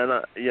thigh, and then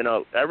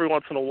every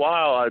once in a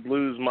while I'd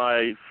lose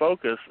my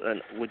focus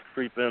and would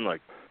creep in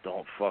like,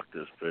 "Don't fuck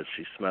this bitch,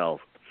 she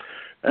smells."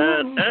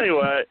 And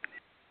anyway,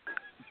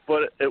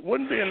 but it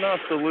wouldn't be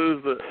enough to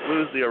lose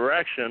the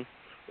erection,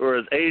 or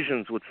as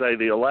Asians would say,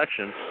 the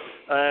election.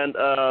 And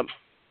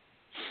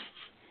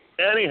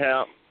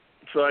anyhow,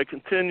 so I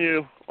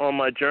continue on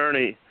my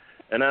journey,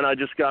 and then I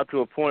just got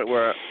to a point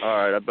where, all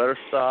right, I better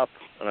stop,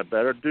 and I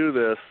better do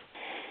this,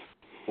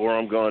 or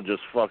I'm going to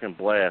just fucking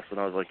blast. And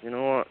I was like, you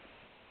know what?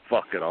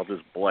 Fuck it, I'll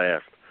just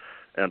blast.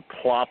 And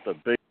plopped a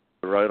big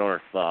right on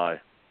her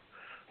thigh.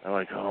 I'm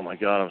like, oh, my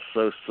God, I'm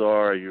so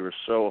sorry. You were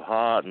so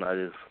hot, and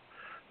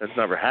that's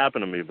never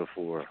happened to me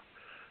before,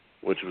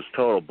 which was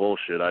total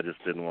bullshit. I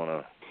just didn't want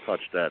to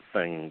touch that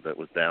thing that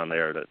was down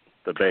there,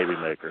 the baby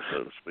maker,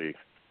 so to speak.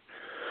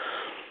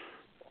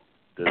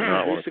 Did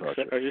not want to touch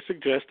it. Are you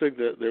suggesting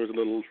that there was a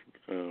little,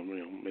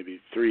 maybe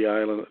 3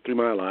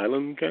 Mile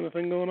Island kind of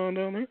thing going on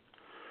down there?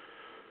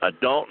 I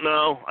don't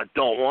know. I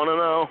don't want to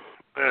know.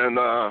 And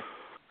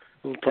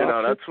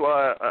that's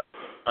why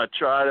I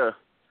try to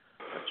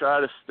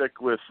stick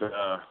with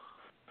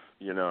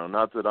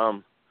not that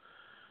I'm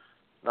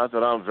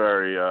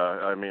very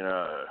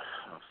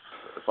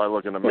if I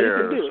look in the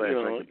mirror, the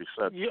same thing can be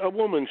said. A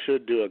woman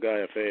should do a guy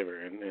a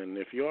favor, and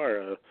if you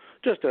are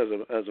just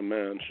as a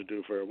man should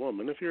do for a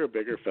woman, if you're a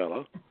bigger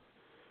fella,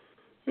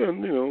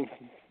 and the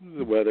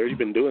weather, you've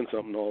been doing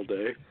something all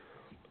day,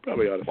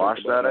 probably ought to wash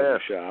think about that having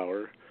ass. a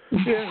shower.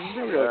 Yeah, you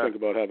probably ought to think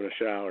about having a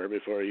shower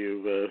before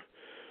you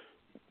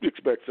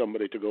expect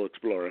somebody to go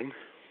exploring.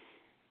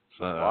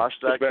 Wash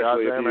that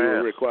especially goddamn if you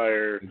ass.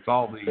 Require, it's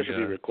all the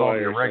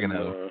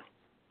oregano.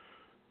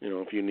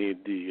 If you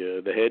need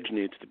the hedge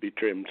needs to be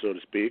trimmed, so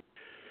to speak.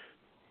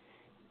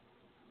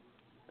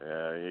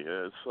 Yeah,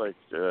 it's like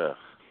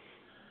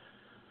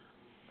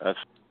that's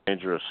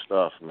dangerous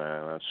stuff,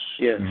 man. That's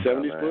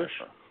 70s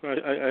bush.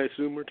 I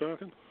assume we're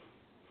talking.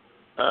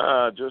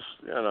 Just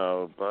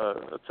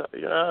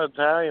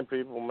Italian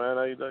people,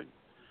 man.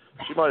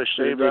 She might have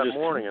shaved that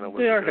morning, and it was.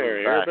 They are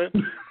hairier,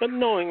 but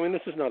knowing,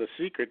 this is not a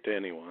secret to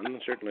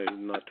anyone. Certainly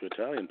not to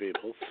Italian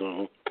people.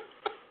 So,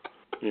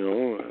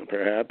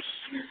 perhaps.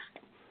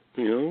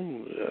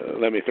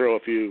 Let me throw a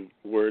few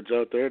words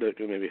out there that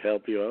can maybe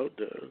help you out.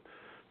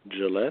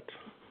 Gillette.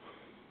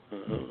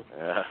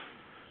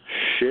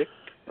 Schick.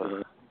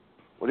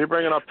 What are you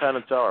bringing up Penn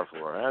and Teller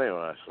for?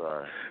 Anyway,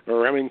 sorry.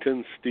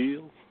 Remington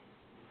Steel.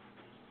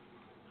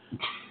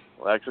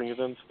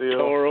 Lexington Steel.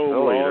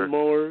 Toro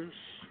Lawnmowers.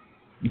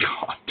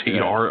 God,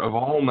 TR of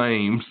all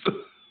names.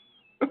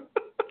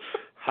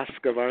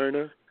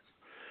 Husqvarna.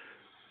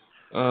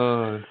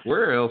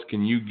 Where else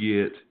can you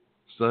get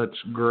such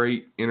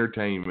great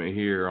entertainment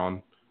here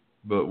on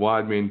But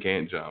Wide Men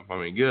Can't Jump? I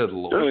mean, good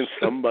Lord.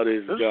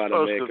 Somebody's got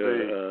to make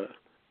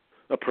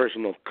a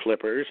personal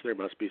clippers. There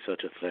must be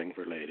such a thing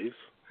for ladies.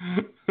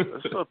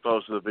 It's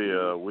supposed to be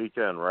a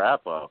weekend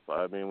wrap-up.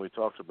 I mean, we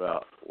talked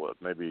about,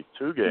 maybe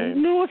 2 games.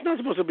 No, it's not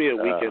supposed to be a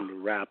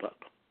weekend wrap-up.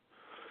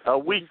 A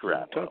week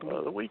wrap-up,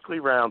 the weekly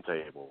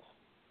roundtable.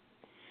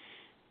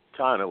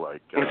 Kind of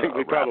like I think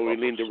we probably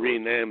need to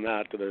rename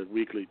that to the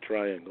weekly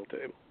triangle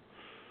table.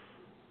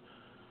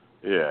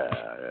 Yeah.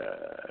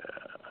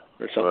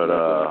 Or something like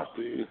that,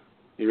 the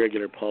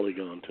irregular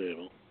polygon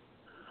table.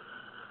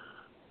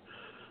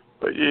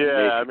 But were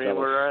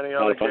there any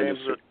other games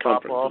that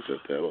pop off?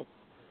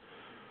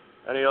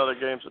 Any other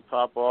games that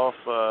pop off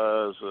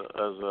as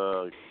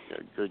a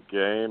good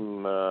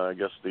game? I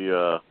guess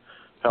the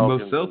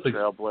Pelicans and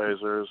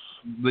Trailblazers.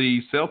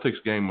 The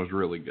Celtics game was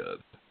really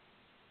good.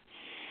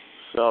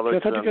 Celtics I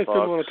thought you guys Bucks.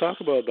 didn't want to talk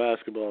about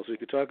basketball, so you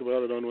could talk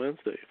about it on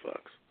Wednesday,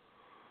 Fox.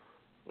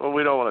 Well,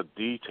 we don't want to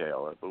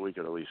detail it, but we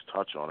could at least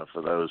touch on it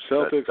for those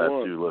Celtics that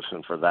won. do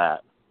listen for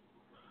that.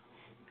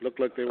 Looked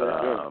like they were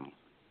good.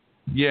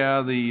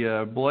 Yeah,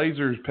 the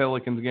Blazers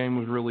Pelicans game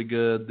was really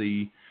good.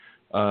 The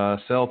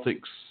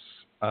Celtics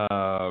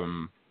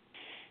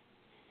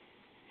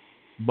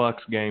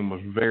Bucks game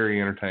was very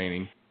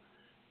entertaining.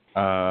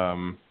 That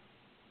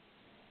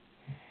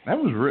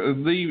was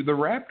the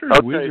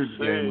Raptors Wizards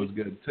game was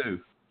good too.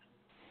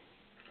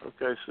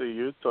 OKC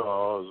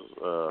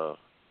Utah.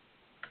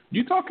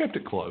 Utah kept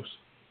it close.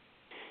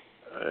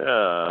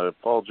 Yeah,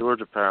 Paul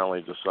George apparently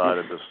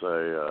decided to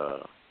say,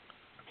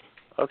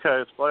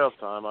 okay, it's playoff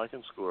time. I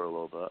can score a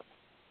little bit.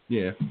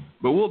 Yeah,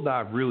 but we'll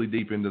dive really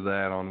deep into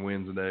that on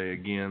Wednesday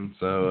again.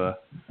 So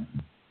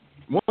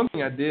one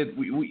thing I did,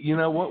 we you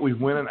know what? We've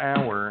went an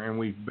hour and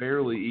we've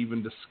barely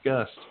even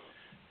discussed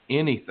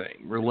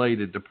anything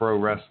related to pro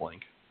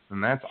wrestling,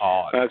 and that's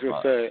odd. I was going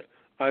to say,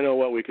 I know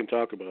what we can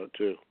talk about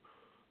too.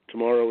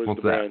 Tomorrow is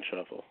the brand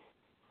shuffle.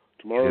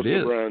 Tomorrow's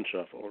the brand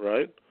shuffle,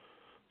 right?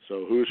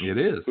 So who do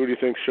you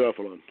think's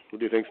shuffling? Who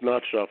do you think's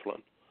not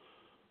shuffling?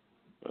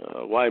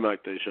 Why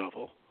might they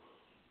shuffle?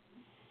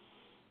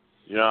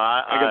 You know,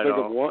 I can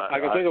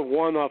think of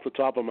one off the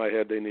top of my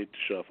head. They need to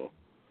shuffle.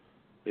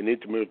 They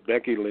need to move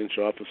Becky Lynch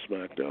off of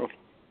SmackDown.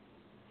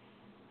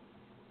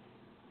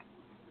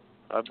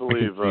 I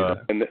believe,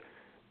 and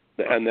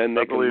then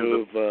they can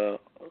move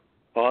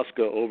Asuka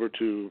over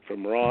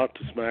from Raw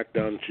to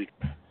SmackDown, and she.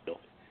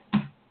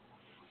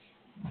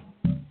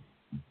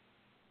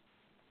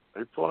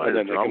 And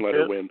then they can let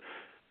her win.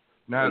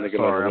 No,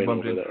 sorry, I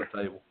bumped into the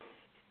table.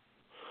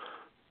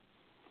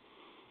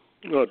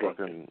 No,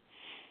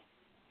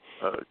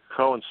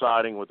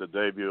 coinciding with the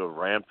debut of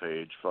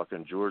Rampage,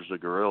 fucking George the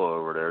Gorilla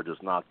over there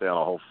just knocked down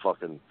a whole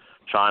fucking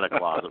china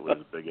closet with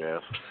his big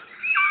ass.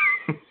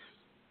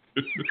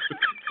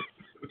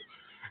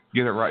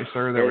 Get it right,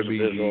 sir. That would be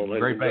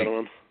great bait.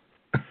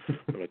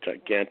 A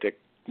gigantic,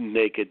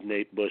 naked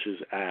Nate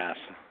Bush's ass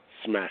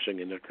smashing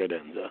into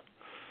credenza.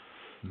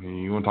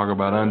 You want to talk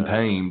about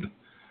untamed,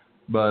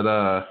 but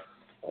I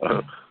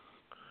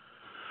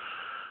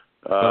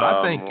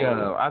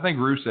think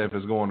Rusev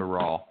is going to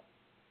Raw.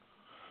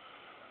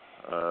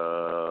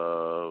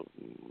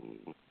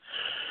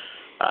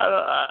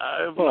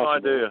 I have no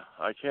idea.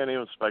 I can't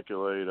even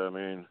speculate. I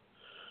mean,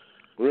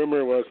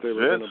 rumor was they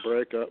were going to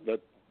break up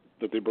that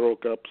they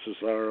broke up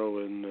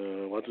Cesaro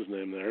and what's his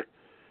name there,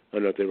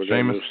 and that they were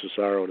going to move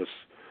Cesaro to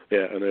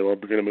and they were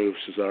going to move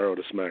Cesaro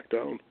to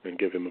SmackDown and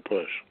give him a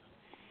push.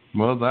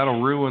 Well,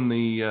 that'll ruin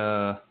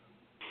the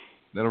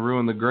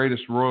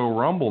greatest Royal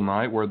Rumble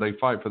night where they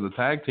fight for the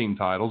tag team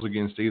titles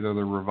against either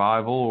the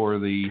Revival or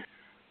the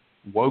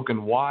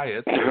Woken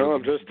Wyatt. No,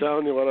 I'm just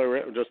telling you what I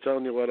read.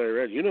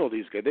 You know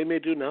these guys. They may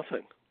do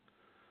nothing.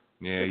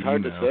 Yeah, it's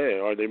hard to say.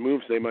 Or their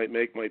moves they might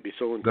make might be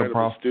so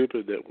incredibly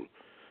stupid that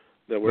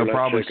we're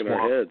left shaking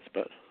our heads.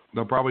 But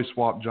they'll probably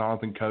swap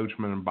Jonathan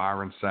Coachman and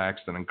Byron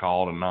Saxton and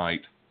call it a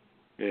night.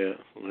 Yeah.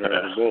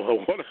 Well,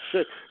 what a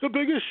shake! The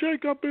biggest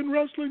shake-up in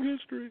wrestling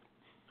history.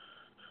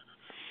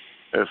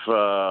 If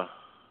I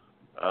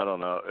don't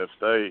know if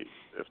they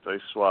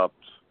swapped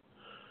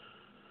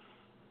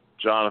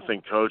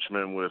Jonathan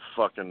Coachman with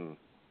fucking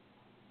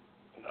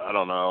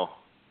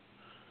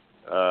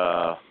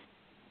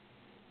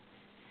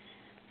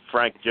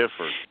Frank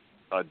Gifford,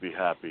 I'd be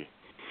happy.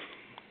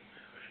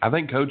 I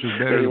think Coach is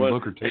better than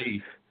Booker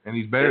T, and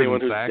he's better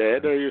than Saxton.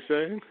 Dead, are you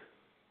saying?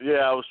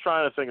 Yeah, I was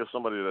trying to think of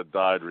somebody that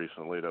died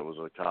recently that was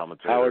a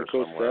commentator. Howard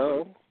somewhere.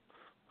 Cosell.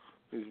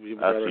 That's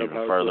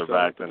even further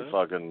back than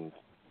fucking.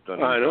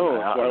 I know.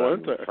 That's why I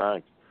went there.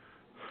 Frank.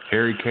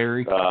 Harry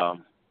Carey.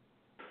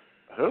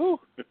 Who?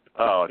 Oh,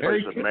 I thought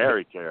you said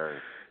Mary Carey.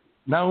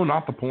 No,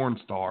 not the porn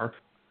star.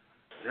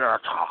 You're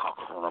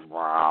talking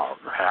about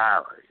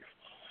Harry.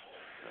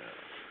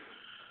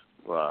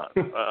 Well,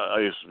 I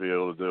used to be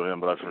able to do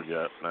him, but I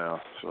forget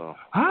now. So.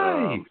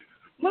 Hey,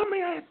 let me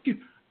ask you,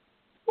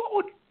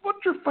 what's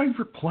your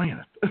favorite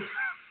planet?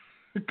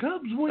 The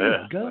Cubs win.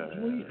 Yeah. Cubs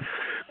win.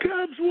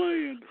 Cubs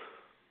win.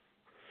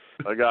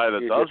 A guy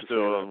that does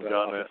do them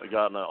got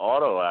in an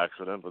auto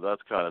accident, but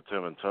that's kind of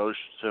Tim and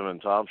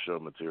Tom show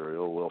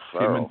material. Will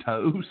Ferrell. Tim and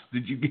Toast.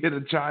 Did you get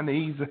a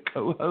Chinese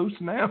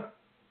co-host now?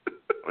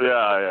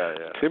 Yeah.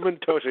 Tim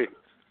and Toshi.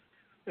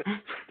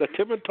 The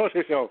Tim and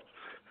Toshi show.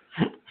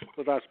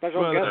 With our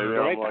special guest,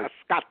 Greg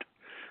Scott.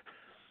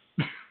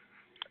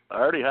 I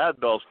already had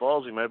Bell's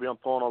palsy. Maybe I'm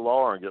pulling a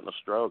Lawler and getting a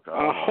stroke.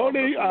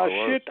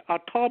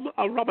 Tom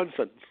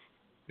Robinson.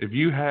 If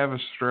you have a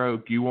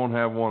stroke, you won't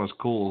have one as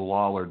cool as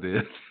Lawler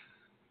did.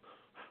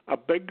 A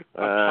big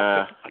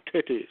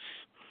titties.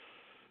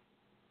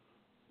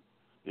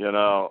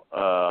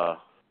 Or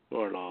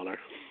Lawler.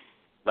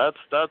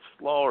 That's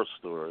Lawler's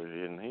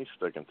story, and he's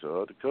sticking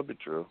to it. It could be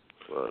true.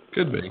 But,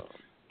 could be.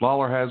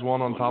 Lawler has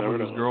one on top of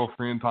his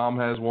girlfriend. Tom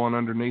has one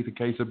underneath a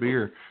case of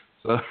beer.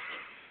 So.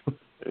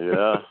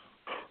 Yeah.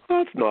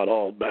 That's not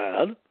all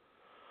bad.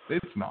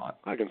 It's not.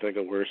 I can think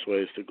of worse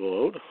ways to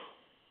go out.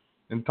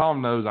 And Tom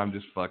knows I'm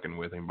just fucking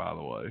with him, by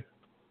the way.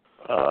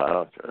 I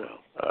don't care.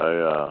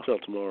 Till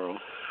tomorrow.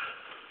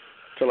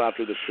 Till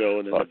after the show,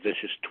 and then the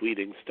vicious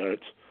tweeting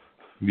starts.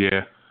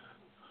 Yeah.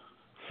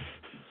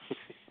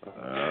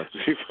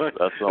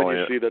 That's only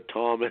you see that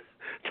Tom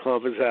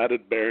has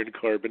added Baron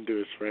Corbin to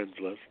his friends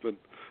list. And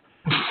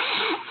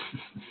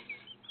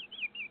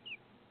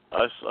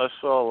I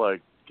saw a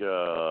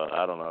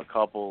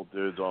couple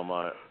dudes on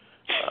my.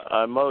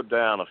 I mowed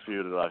down a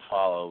few that I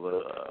follow,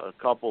 but a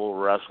couple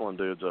wrestling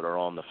dudes that are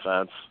on the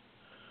fence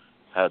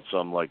had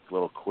some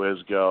little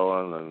quiz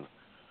going, and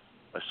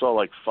I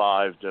saw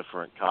 5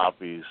 different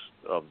copies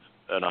of,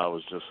 and I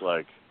was just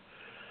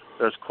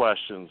there's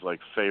questions like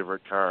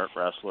favorite current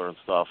wrestler and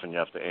stuff, and you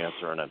have to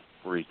answer and then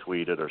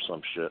retweet it or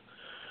some shit.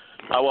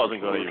 I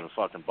wasn't going to even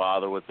fucking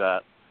bother with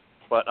that,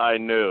 but I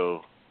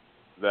knew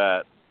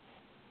that,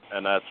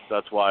 and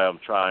that's why I'm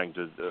trying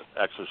to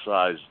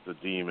exercise the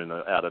demon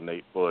out of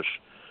Nate Bush.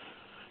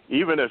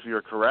 Even if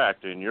you're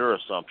correct in your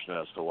assumption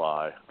as to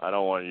why, I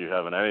don't want you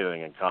having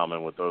anything in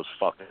common with those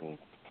fucking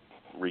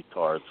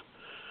retards.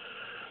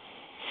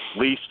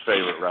 Least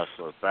favorite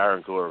wrestler,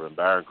 Baron Corbin.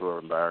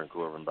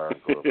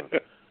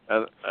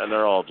 And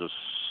they're all just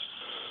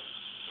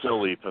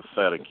silly,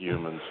 pathetic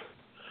humans.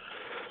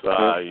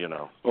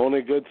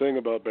 Only good thing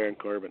about Baron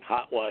Corbin,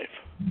 hot wife.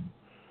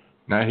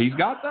 Now, he's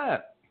got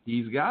that.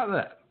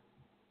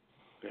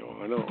 Yeah,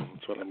 well, I know.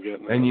 That's what I'm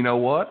getting at. And you know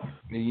what?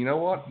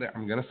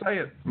 I'm going to say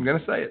it.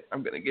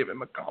 I'm going to give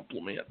him a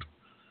compliment.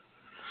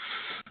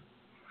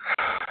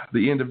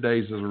 The End of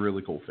Days is a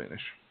really cool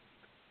finish.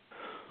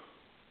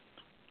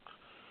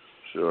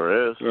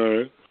 Sure is. All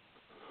right.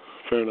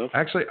 Fair enough.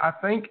 Actually, I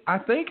think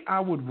I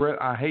would.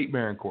 I hate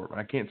Baron Corbin.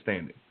 I can't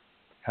stand him.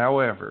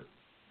 However,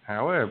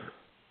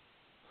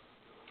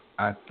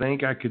 I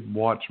think I could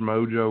watch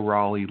Mojo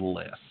Rawley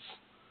less.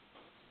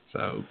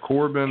 So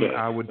Corbin,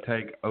 I would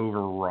take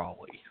over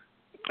Rawley.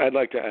 I'd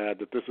like to add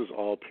that this is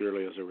all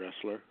purely as a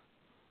wrestler.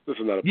 This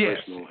is not a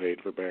personal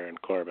hate for Baron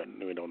Corbin.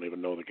 We don't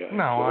even know the guy.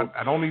 No,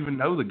 I don't even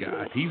know the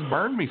guy. He's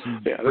burned me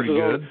some pretty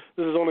good.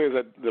 This is only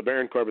the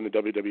Baron Corbin, the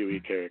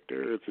WWE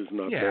character. This is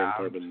not Baron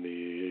Corbin,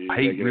 the... I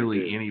hate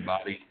really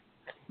anybody.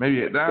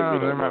 Maybe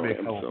there might be a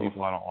couple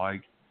people I don't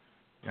like.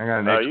 I got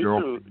an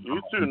ex-girlfriend.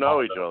 You two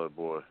know each other,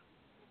 boy.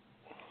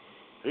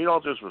 He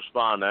don't just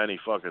respond to any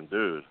fucking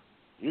dude.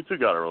 You two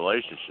got a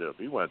relationship.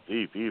 He went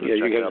deep. He even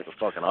checked out the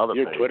fucking other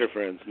page. You're Twitter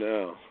friends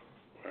now.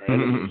 Or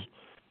enemies.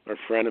 Or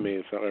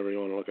frenemies, however you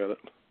want to look at it.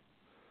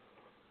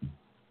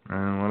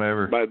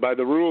 Whatever. By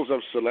the rules of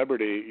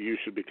celebrity, you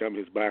should become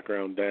his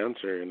background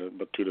dancer in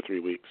about 2 to 3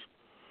 weeks.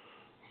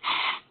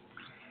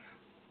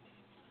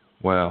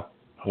 Well,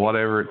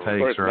 whatever it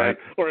takes, right?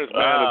 Or his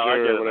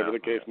manager, or whatever the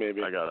case may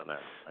be. I got it now.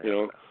 You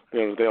know,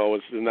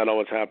 isn't that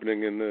always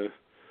happening in the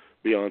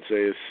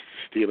Beyonce is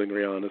stealing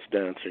Rihanna's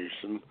dancers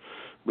and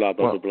blah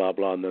blah blah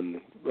blah, and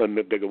then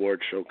the big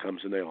award show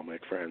comes and they all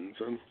make friends.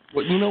 And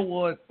well, you know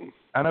what?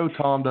 I know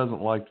Tom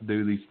doesn't like to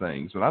do these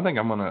things, but I think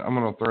I'm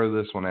gonna throw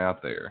this one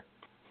out there.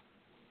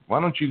 Why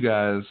don't you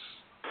guys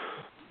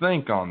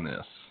think on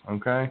this?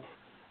 Okay,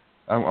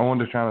 I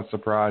wanted to try to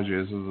surprise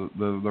you. This is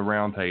the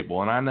round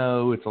table, and I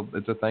know it's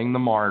a thing the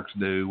marks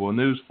do. Well,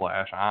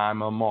 newsflash,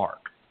 I'm a mark.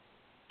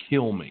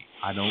 Kill me.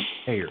 I don't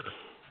care.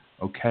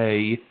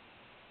 Okay.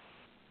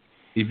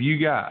 If you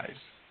guys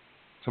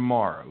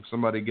tomorrow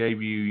somebody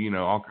gave you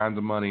all kinds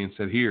of money and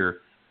said, here,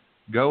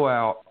 go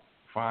out,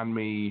 find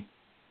me,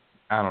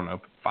 I don't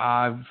know,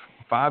 five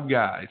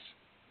guys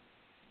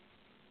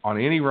on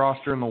any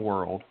roster in the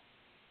world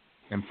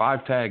and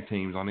 5 tag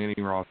teams on any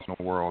roster in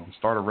the world and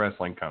start a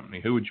wrestling company,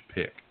 who would you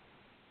pick?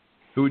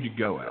 Who would you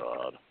go at?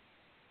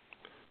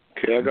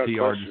 Okay, I got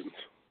questions.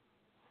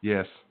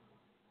 Yes.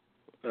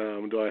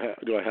 Do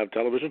I have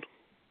television?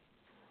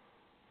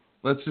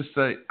 Let's just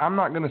say, I'm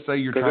not going to say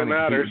you're trying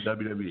to compete with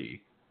WWE.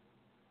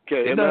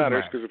 Okay, it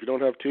matters because if you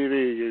don't have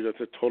TV, that's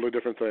a totally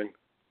different thing.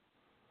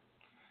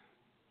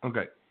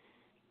 Okay.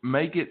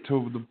 Make it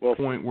to the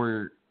point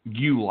where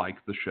you like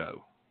the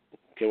show.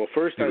 Okay, well,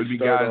 first it would be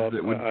guys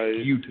that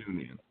would you tune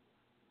in.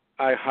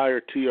 I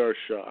hire T.R.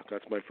 Shock.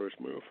 That's my first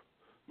move.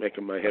 Make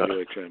him my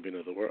heavyweight champion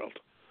of the world.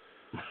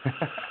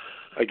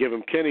 I give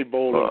him Kenny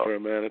Bolin for a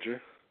manager.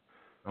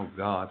 Oh,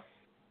 God.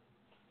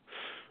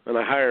 And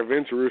I hire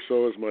Vince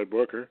Russo as my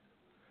booker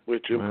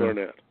with Jim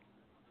Cornette.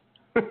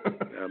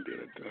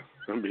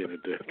 I'm being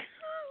a dick.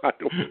 I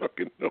don't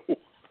fucking know. Why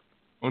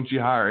don't you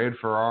hire Ed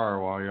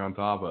Ferrara while you're on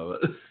top of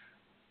it?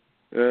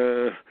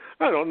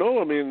 I don't know.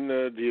 I mean,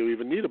 do you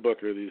even need a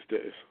booker these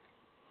days?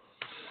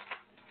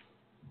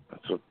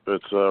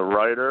 It's a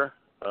writer.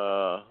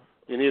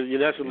 You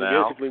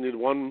basically need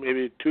one,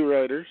 maybe 2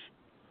 writers,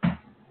 because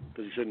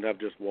you shouldn't have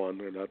just one,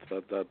 or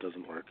that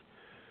doesn't work.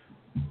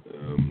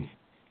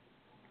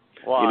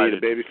 You need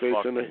a baby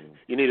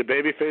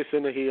face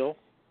and a heel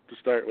to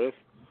start with.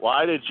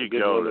 Why did you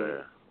go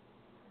there?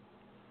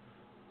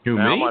 Who,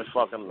 now me? My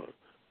fucking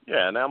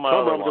now my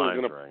other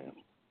line's ringing.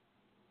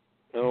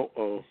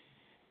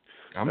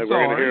 We're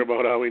going to hear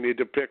about how we need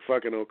to pick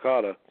fucking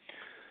Okada.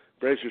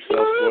 Brace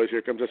yourselves, boys.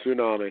 Here comes a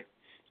tsunami.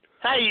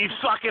 Hey, you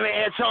fucking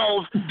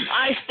assholes!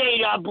 I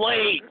stayed up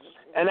late.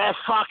 And that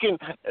fucking,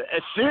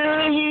 as soon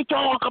as you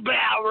talk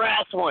about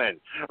wrestling,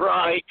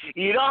 right,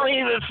 you don't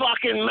even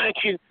fucking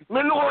mention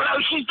Minoru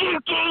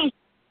Suzuki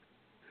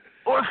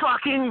or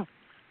fucking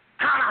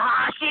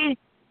Tanahashi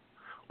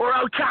or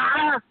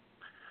Okada.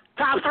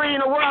 Top 3 in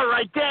the world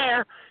right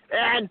there.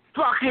 And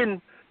fucking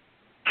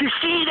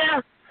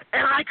Kushida.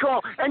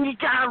 And you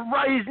gotta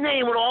write his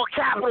name with all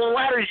capital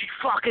letters, you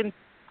fucking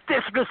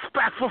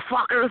disrespectful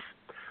fuckers.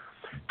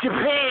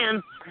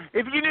 Japan,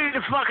 if you knew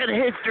the fucking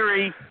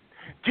history,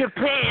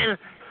 Japan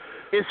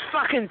is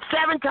fucking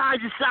 7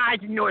 times the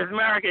size of North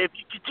America. If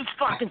you could just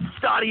fucking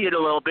study it a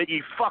little bit,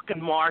 you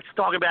fucking marks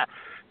talking about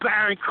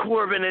Baron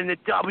Corbin and the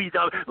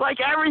WWE. Like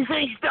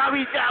everything's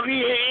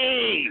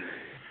WWE.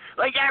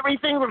 Like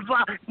everything with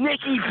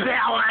Nikki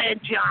Bella and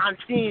John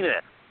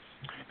Cena.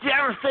 Do you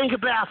ever think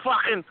about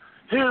fucking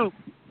who?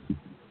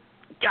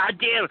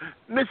 Goddamn,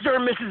 Mr.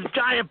 and Mrs.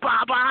 Giant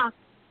Baba?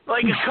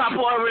 Like a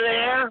couple over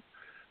there?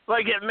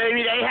 Like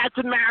maybe they had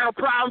some marital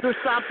problems or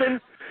something?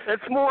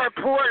 That's more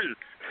important.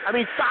 I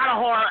mean,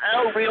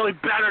 Sadahara really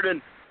better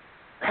than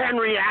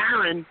Henry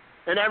Aaron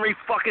and every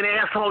fucking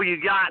asshole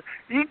you got.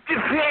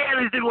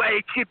 Japan is the way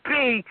it should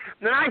be.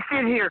 And then I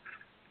sit here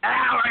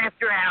hour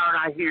after hour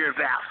and I hear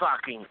about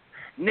fucking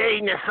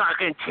needing the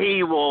fucking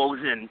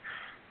T-Wolves. And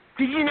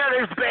did you know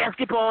there's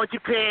basketball in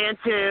Japan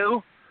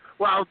too?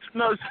 Well,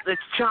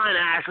 it's China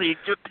actually.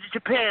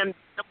 Japan,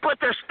 but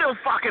they're still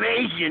fucking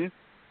Asian.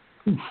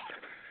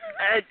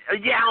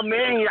 Yao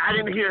Ming, I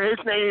didn't hear his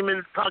name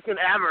in fucking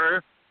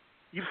ever.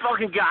 You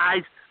fucking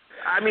guys,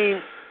 I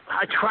mean,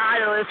 I try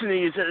to listen to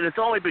you, and it's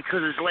only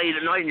because it's late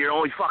at night and you're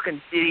only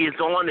fucking idiots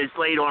on this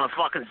late on a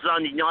fucking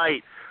Sunday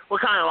night.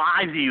 What kind of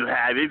lives do you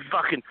have? You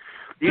fucking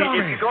If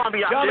you're going to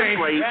be up this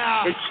late,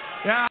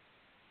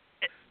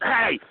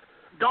 hey,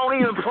 don't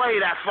even play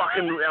that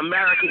fucking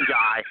American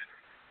guy,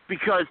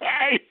 because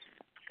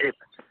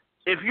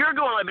if you're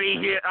going to be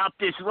here up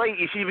this late,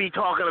 you should be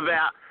talking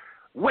about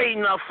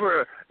waiting up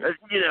for the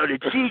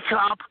G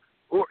Cup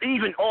or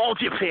even All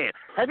Japan.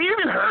 Have you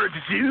even heard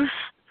Zeus,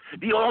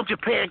 the All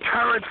Japan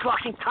current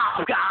fucking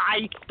top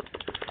guy?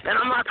 And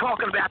I'm not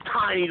talking about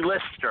Tiny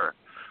Lister.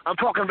 I'm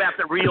talking about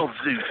the real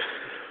Zeus.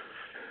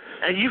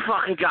 And you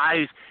fucking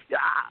guys,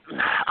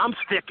 I'm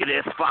sick of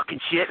this fucking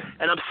shit,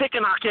 and I'm sick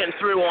of not getting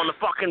through on the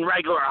fucking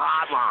regular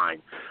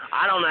hotline.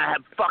 I don't know I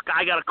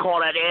gotta call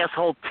that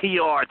asshole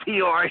TR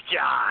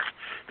Jock.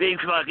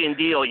 Big fucking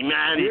deal,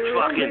 man. He's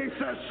fucking.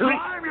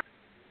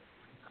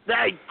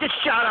 Hey, just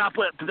shut up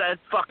with that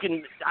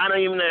fucking. I don't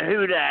even know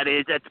who that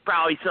is. That's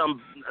probably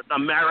some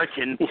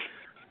American.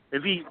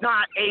 If he's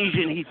not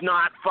Asian, he's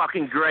not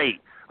fucking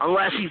great.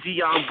 Unless he's the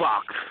Young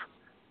Bucks.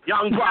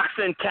 Young Bucks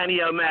and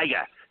Kenny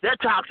Omega. They're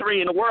top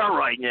 3 in the world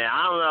right now.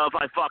 I don't know if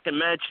I fucking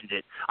mentioned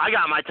it. I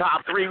got my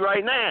top 3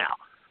 right now.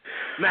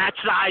 Matt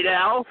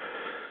Sydal,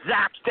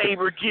 Zack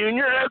Sabre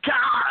Jr.,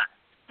 Okada.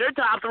 They're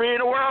top 3 in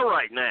the world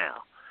right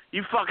now.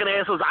 You fucking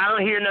assholes, I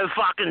don't hear no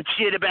fucking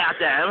shit about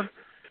them.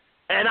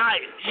 And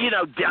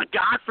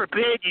God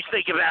forbid you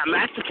think about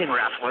Mexican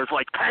wrestlers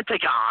like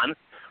Pentagon,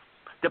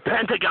 the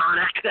Pentagon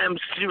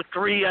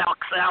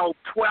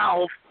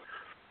XM3XL12,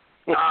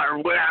 or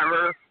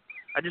whatever.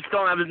 I just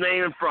don't have his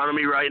name in front of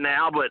me right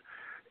now, but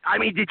I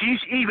mean, did you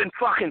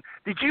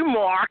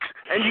Marks,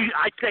 and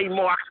I say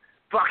Marks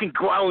fucking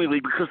glowingly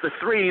because the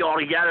 3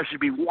 altogether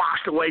should be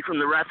washed away from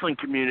the wrestling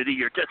community.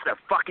 You're just a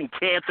fucking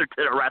cancer to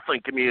the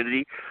wrestling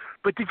community.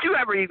 But did you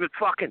ever even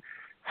fucking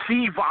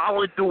see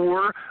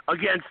Volador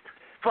against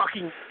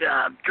fucking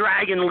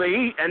Dragon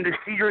Lee and the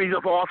series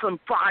of awesome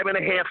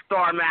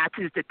 5.5-star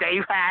matches that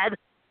they've had?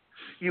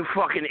 You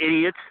fucking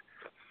idiots.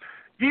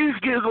 Use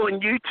Google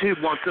and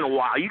YouTube once in a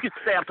while. You can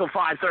stay up till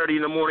 5:30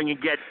 in the morning and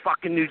get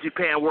fucking New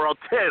Japan World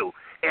 2,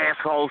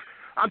 assholes.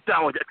 I'm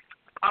done with it.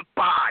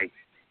 Bye.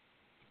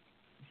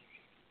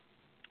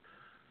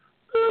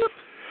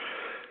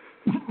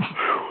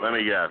 Let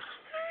me guess.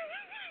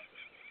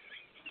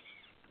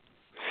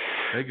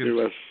 It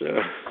was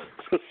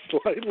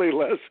slightly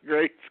less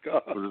great,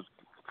 Scott.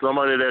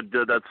 Somebody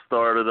that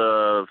started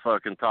a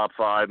fucking top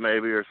 5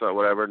 maybe or so,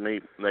 whatever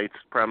Nate's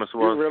premise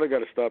was. You really got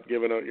to stop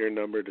giving out your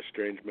number to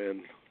strange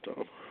men,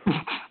 Tom.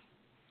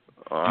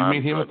 You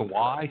mean him with the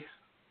Y?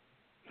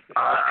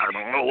 I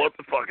don't know what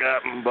the fuck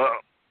happened,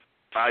 but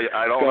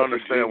I don't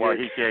understand why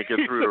he can't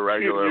get through the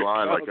regular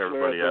line like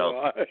everybody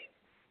else.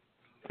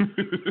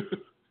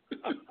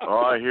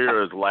 All I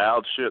hear is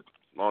loud shit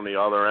on the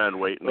other end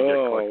waiting to get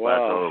clicked back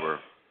over.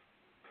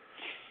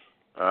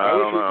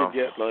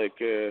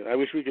 I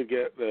wish we could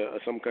get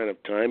some kind of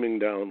timing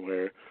down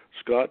where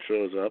Scott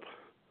shows up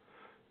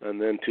and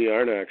then T.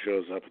 Arnak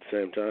shows up at the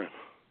same time.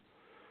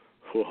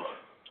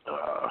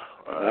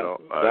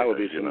 That would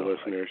be some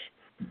listeners.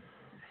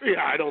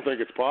 Yeah, I don't think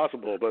it's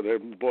possible, but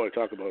boy,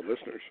 talk about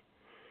listeners.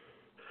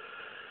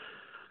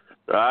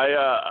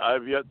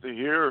 I've yet to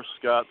hear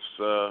Scott's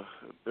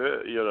bit. I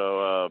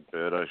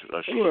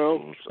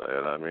shouldn't say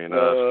it. I mean,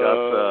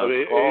 Scott's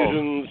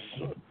Asians.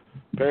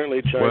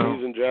 Apparently,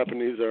 Chinese and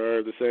Japanese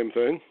are the same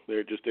thing.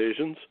 They're just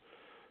Asians.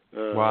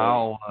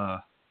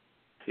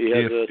 He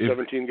has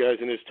 17 guys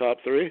in his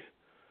top 3.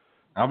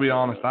 I'll be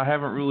honest. I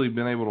haven't really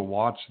been able to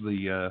watch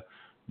the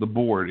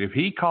board. If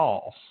he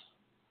calls,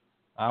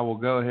 I will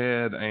go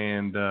ahead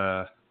and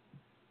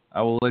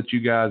I will let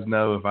you guys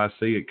know if I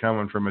see it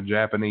coming from a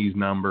Japanese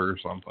number or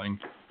something.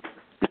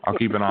 I'll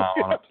keep an eye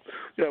on it.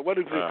 Yeah. What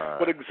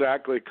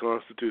exactly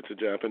constitutes a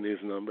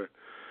Japanese number?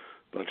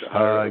 Bunch of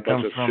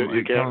shit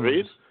you can't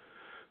read.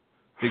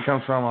 It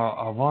comes from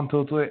a 1,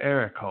 2, 3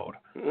 area code,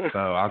 so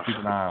I'll keep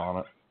an eye on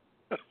it.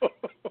 That's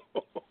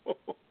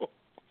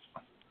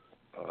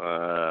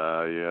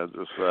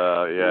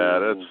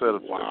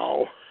it.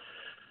 Wow.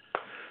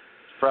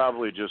 It's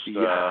probably just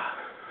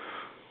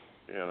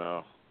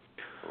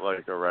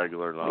like a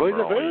regular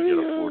number.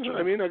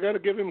 I mean, I got to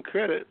give him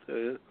credit.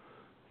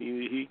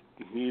 He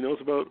knows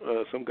about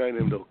some guy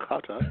named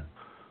Okada.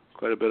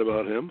 Quite a bit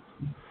about him.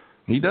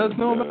 He does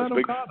know about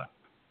Okada.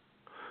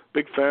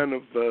 Big fan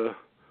of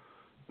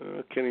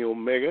Kenny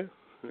Omega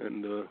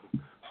and the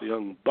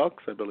Young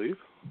Bucks, I believe,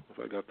 if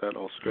I got that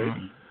all straight.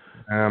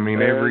 I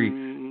mean, every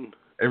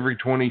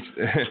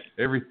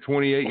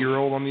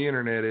 28-year-old on the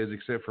internet is,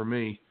 except for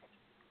me.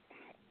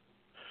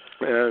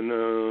 And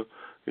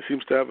he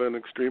seems to have an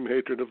extreme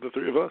hatred of the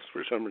 3 of us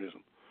for some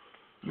reason.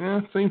 Yeah,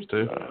 it seems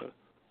to.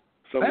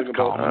 Something That's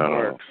about common.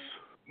 Marks.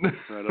 I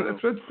don't know.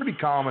 That's pretty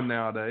common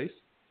nowadays.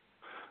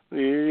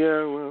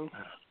 Yeah, well.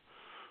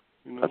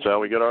 That's how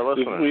we get our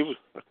listeners.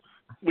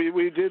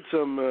 We did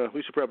some.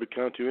 We should probably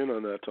count you in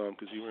on that, Tom,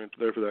 because you weren't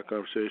there for that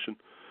conversation.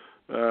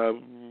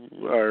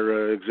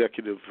 Our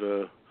executive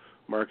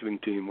marketing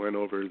team went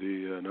over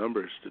the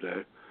numbers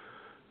today,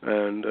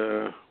 and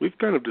we've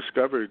kind of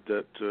discovered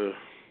that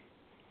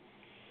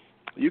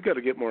you got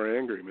to get more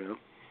angry, man.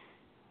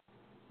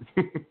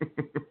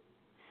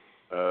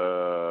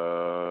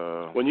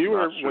 When you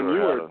were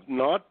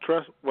not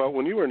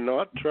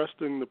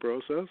trusting the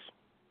process,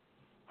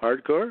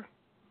 hardcore,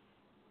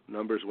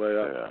 numbers way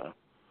up. Yeah.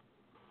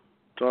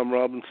 Tom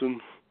Robinson,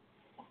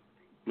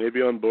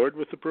 maybe on board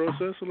with the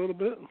process a little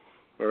bit,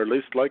 or at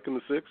least liking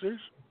the Sixers.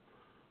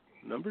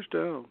 Numbers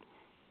down.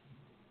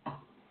 I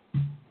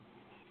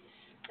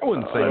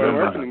wouldn't say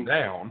numbers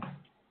down.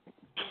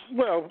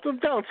 Well, they're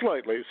down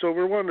slightly. So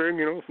we're wondering,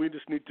 if we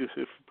just need to,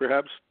 if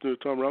perhaps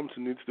Tom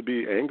Robinson needs to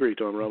be angry,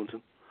 Tom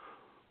Robinson.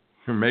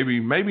 Or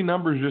maybe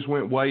numbers just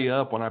went way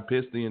up when I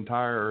pissed the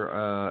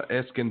entire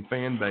Eskin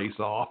fan base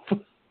off.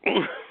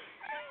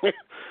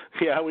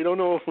 Yeah, we don't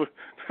know.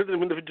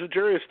 The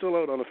jury is still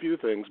out on a few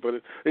things, but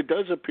it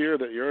does appear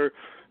that your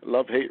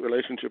love-hate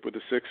relationship with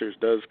the Sixers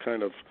does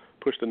kind of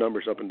push the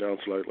numbers up and down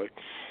slightly.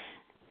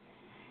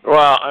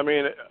 Well, I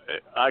mean,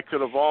 I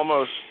could have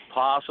almost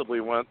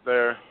possibly went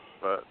there,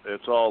 but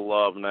it's all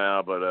love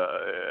now. But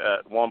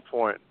at one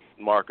point,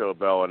 Marco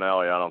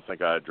Bellinelli, I don't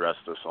think I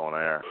addressed this on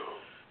air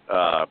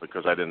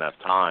because I didn't have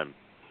time.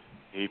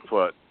 He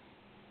put,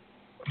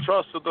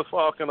 trusted the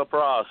fuck in the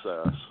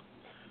process.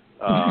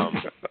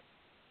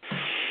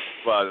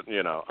 But,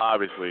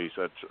 obviously he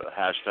said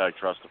hashtag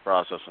trust the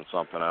process and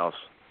something else.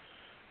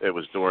 It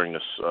was during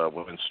this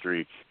win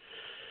streak.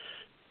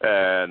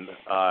 And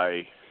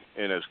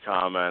in his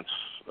comments,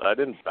 I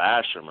didn't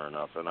bash him or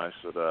nothing. I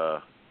said,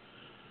 I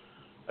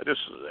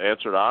just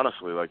answered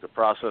honestly, like the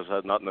process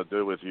had nothing to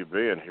do with you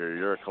being here.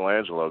 You're a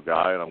Colangelo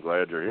guy, and I'm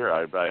glad you're here.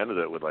 I ended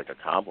it with like a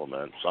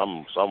compliment,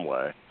 some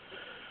way.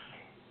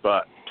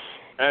 But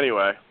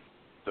anyway,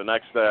 the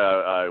next day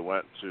I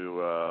went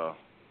to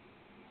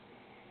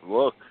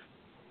look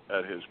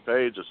at his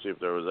page to see if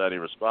there was any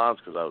response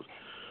because I was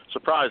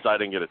surprised I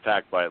didn't get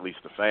attacked by at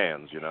least the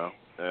fans,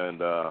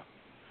 and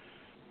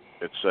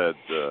it said,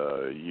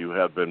 you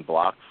have been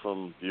blocked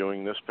from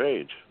viewing this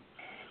page.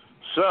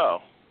 So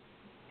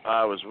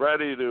I was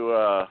ready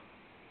to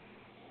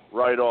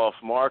write off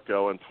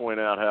Marco and point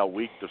out how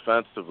weak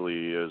defensively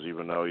he is,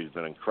 even though he's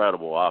been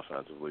incredible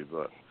offensively.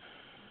 But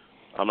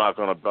I'm not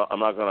going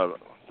to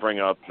bring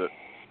up that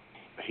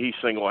he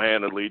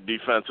single-handedly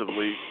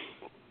defensively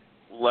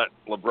let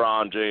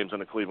LeBron James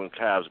and the Cleveland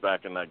Cavs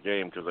back in that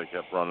game because they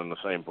kept running the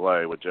same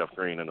play with Jeff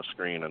Green and a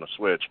screen and a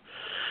switch.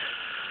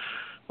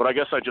 But I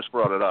guess I just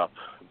brought it up.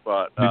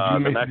 But the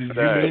next day...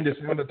 Did you mean to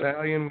sound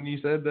Italian when you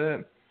said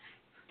that?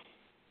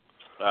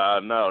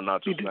 No,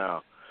 not just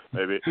now.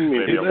 Maybe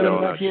I'm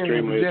going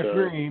extremely Jeff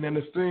Green and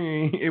the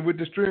screen, with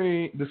the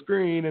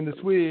screen and the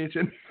switch.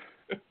 And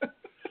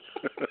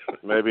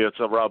maybe it's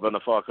a rubbing the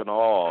fucking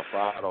off.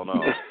 I don't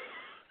know.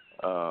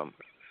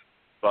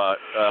 But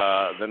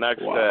the next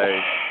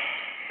day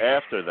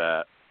after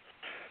that,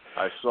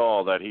 I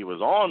saw that he was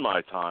on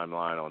my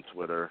timeline on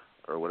Twitter,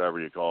 or whatever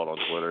you call it on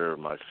Twitter, or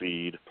my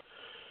feed,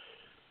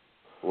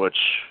 which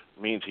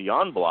means he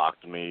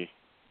unblocked me,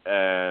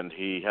 and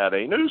he had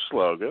a new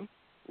slogan,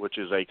 which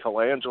is a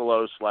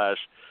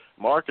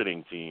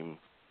Colangelo/marketing team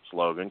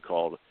slogan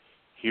called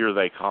 "Here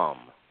They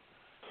Come,"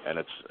 and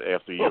it's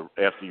after you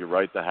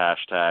write the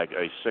hashtag,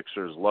 a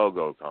Sixers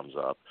logo comes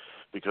up,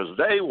 because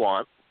they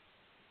want,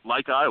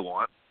 like I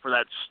want, for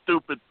that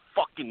stupid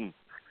fucking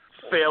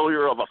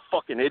failure of a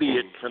fucking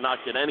idiot to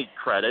not get any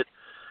credit.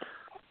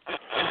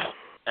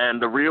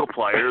 And the real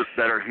players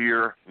that are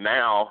here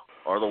now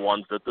are the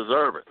ones that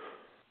deserve it.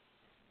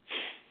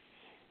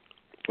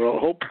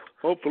 Well,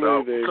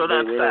 hopefully they that's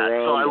win that.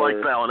 around. So I like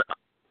Bellinelli.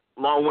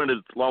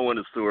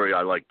 Long-winded story.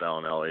 I like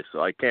Bellinelli.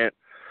 So I can't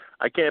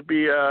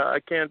be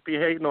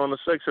hating on the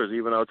Sixers,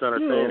 even though it's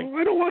entertaining. No,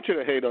 I don't want you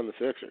to hate on the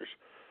Sixers.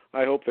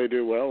 I hope they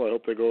do well. I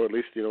hope they go at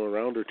least a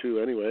round or two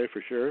anyway,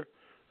 for sure.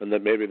 And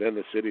then maybe then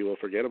the city will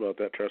forget about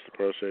that trust the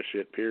process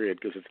shit, period,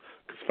 because it's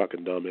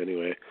fucking dumb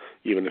anyway.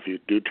 Even if you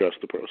do trust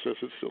the process,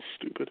 it's still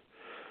stupid.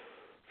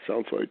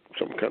 Sounds like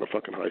some kind of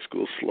fucking high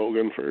school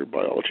slogan for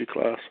biology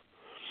class.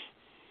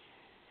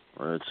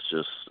 It's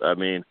just, I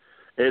mean,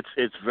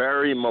 it's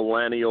very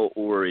millennial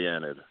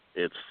oriented.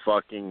 It's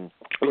fucking.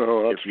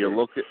 Oh, that's if you true.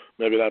 look at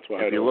maybe that's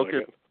why I don't like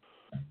it.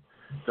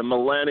 The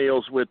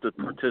millennials with the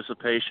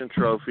participation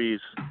trophies,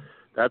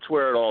 that's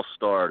where it all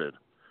started.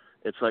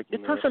 It's like,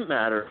 it doesn't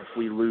matter if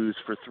we lose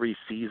for 3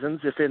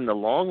 seasons, if in the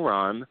long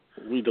run...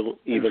 We don't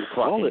even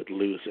call it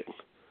losing.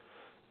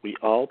 We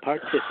all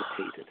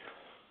participated.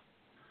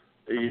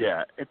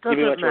 Yeah, it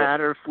doesn't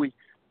matter if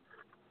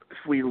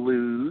we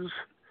lose.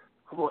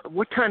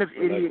 What kind of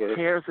idiot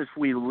cares if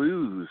we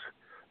lose?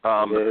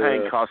 The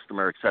paying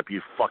customer, except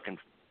you fucking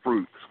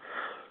fruits.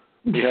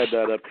 We had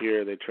that up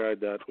here. They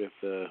tried that with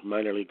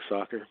minor league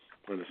soccer,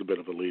 and it's a bit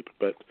of a leap,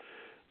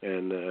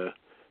 and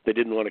they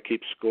didn't want to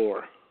keep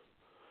score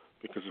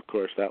because, of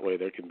course, that way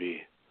there can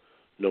be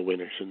no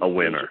winners and no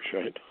losers,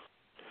 right?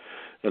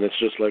 And it's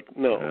just like,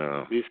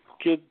 no, these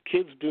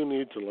kids do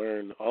need to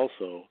learn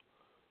also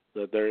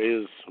that there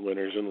is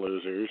winners and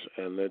losers,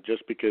 and that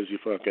just because you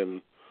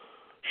fucking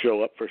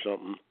show up for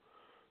something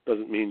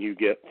doesn't mean you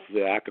get the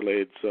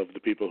accolades of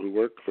the people who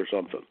work for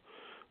something.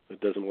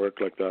 It doesn't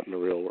work like that in the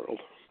real world.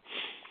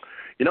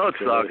 You know what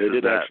sucks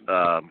is that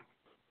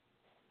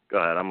Go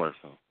ahead, I'm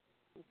listening.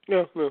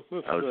 No,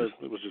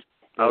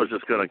 I was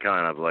just going to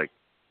kind of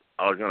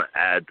I was going to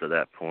add to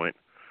that point.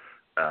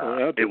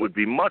 It would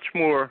be much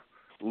more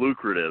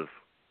lucrative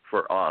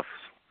for us.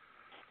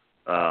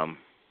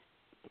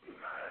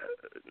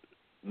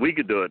 We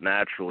could do it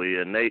naturally,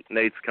 and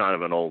Nate's kind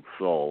of an old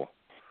soul.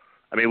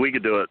 I mean, we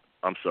could do it.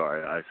 I'm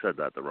sorry, I said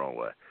that the wrong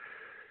way.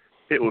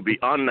 It would be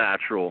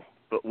unnatural,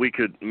 but we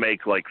could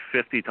make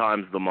 50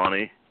 times the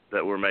money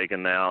that we're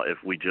making now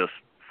if we just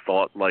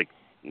thought like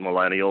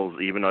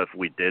millennials, even if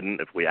we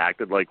didn't, if we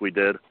acted like we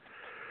did.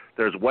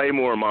 There's way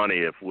more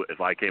money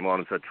if I came on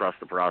and said, trust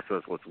the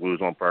process, let's lose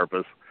on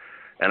purpose.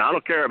 And I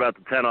don't care about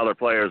the 10 other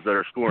players that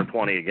are scoring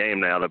 20 a game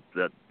now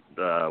that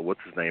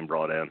what's his name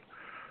brought in.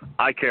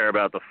 I care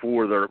about the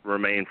 4 that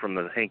remain from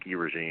the Hinkie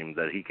regime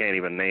that he can't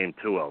even name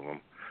 2 of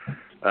them.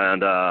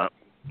 And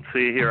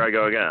see, here I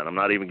go again. I'm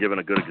not even giving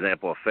a good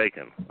example of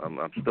faking. I'm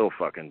still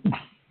fucking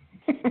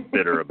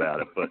bitter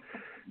about it. But,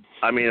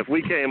 I mean, if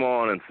we came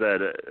on and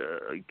said,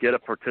 get a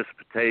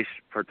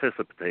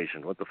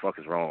participation, what the fuck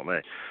is wrong with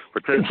me?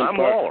 I'm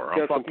Lawler.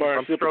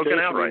 I'm stroking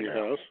out right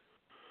now.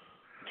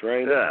 It's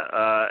right.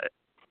 Yeah.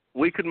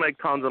 We could make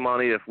tons of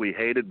money if we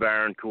hated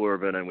Baron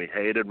Corbin and we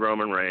hated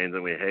Roman Reigns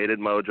and we hated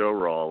Mojo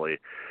Rawley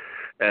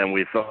and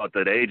we thought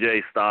that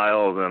AJ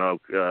Styles and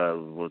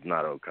was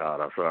not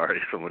Okada, sorry,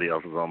 somebody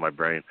else is on my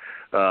brain.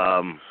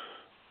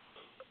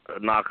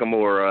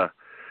 Nakamura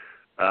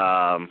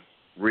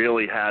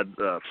really had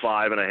a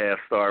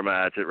 5.5-star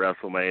match at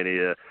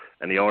WrestleMania,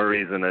 and the only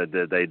reason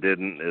that they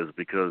didn't is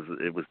because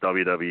it was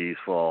WWE's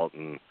fault.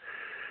 And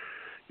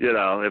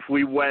if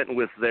we went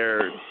with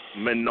their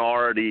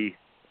minority,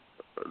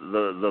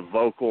 the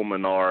vocal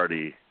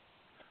minority,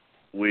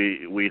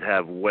 we'd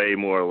have way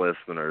more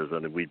listeners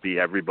and we'd be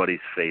everybody's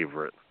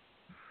favorite.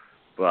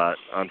 But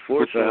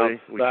unfortunately,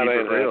 we keep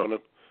it real. Happening.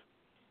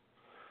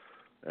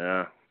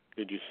 Yeah.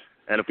 Did you?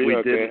 And if we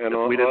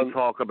didn't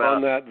talk about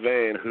on that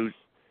vein,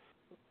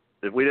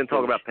 if we didn't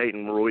talk about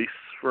Peyton Royce,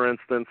 for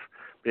instance,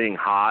 being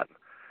hot,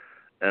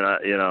 and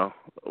Nate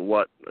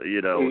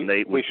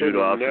would do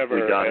to us if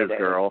we got his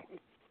girl.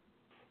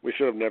 We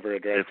should have never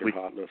addressed her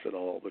hotness at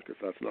all because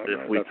that's not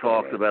right. If we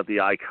talked about the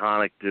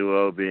iconic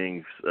duo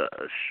being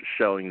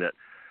showing that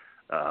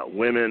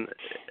women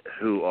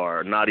who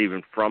are not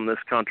even from this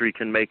country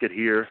can make it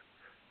here,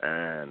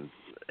 and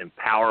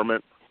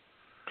empowerment,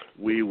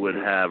 we would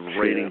have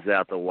ratings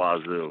out the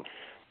wazoo.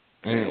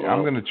 And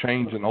I'm going to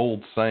change an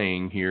old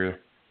saying here.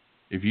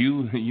 If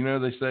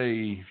they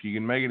say if you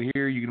can make it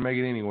here, you can make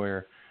it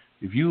anywhere.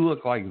 If you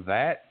look like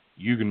that,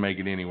 you can make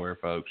it anywhere,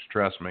 folks.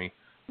 Trust me.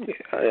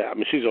 Yeah, I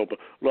mean, she's open.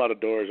 A lot of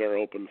doors are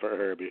open for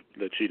her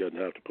that she doesn't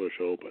have to push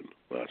open.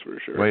 That's for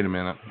sure. Wait a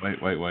minute.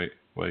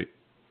 Wait.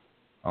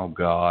 Oh,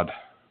 God.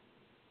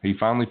 He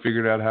finally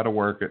figured out how to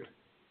work it.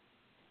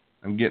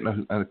 I'm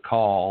getting a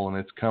call, and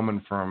it's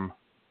coming from...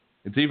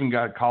 It's even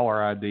got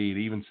caller ID. It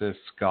even says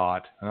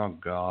Scott. Oh,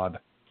 God.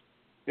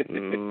 Let me...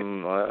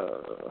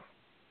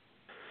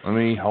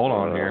 Hold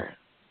on here.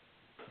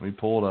 Let me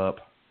pull it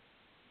up.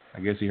 I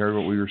guess he heard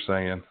what we were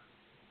saying.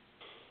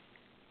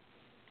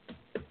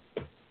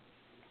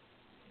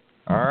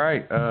 All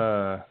right,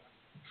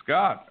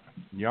 Scott,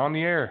 you on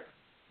the air?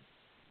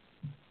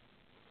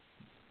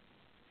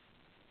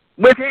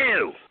 With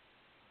who?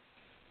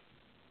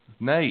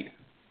 Nate.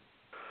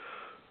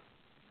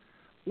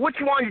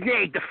 Which one's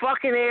Nate? The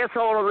fucking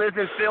asshole who lives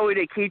in Philly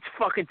that keeps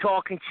fucking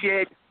talking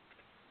shit?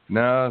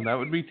 No, that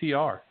would be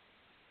TR.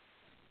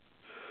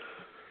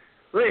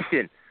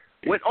 Listen,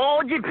 when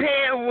All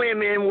Japan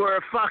Women were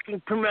a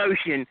fucking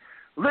promotion,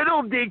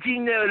 little did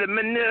you know that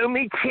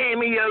Minomi,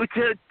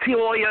 Tamiyota,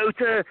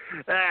 Toyota,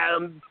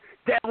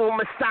 Devil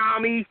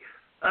Masami,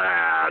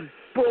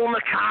 Bull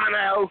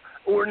Nakano,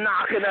 or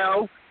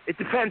Nakano, it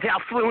depends how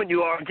fluent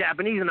you are in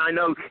Japanese, and I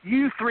know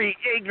you 3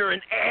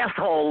 ignorant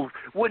assholes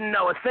wouldn't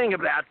know a thing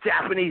about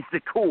Japanese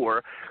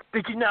decor.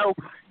 Did you know,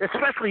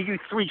 especially you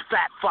 3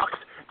 fat fucks,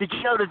 did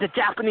you know that the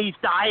Japanese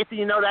diet, do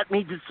you know that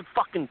means it's a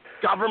fucking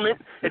government?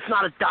 It's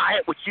not a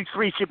diet which you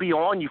 3 should be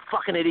on, you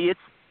fucking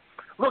idiots.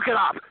 Look it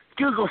up.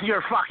 Google's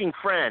your fucking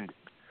friend.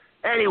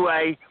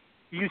 Anyway,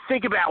 you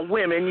think about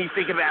women, you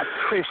think about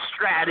Trish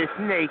Stratus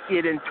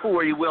naked and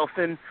Tori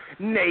Wilson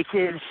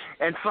naked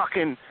and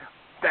fucking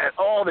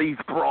all these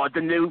broad,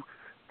 the new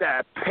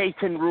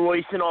Peyton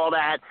Royce and all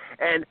that,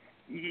 and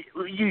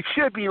you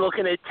should be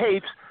looking at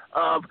tapes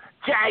of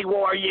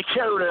Jaguar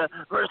Yokota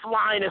versus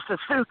Linus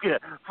Asuka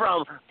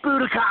from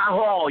Budokan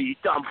Hall, you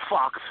dumb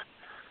fucks.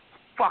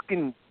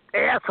 Fucking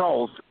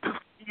assholes.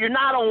 You're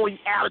not only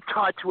out of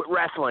touch with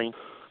wrestling,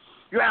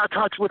 you're out of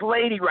touch with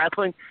lady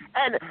wrestling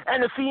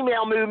and the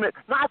female movement.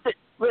 Not that,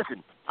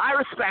 listen, I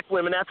respect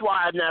women. That's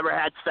why I've never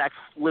had sex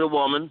with a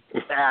woman.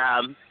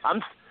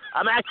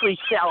 I'm actually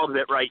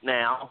celibate right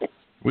now.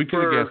 We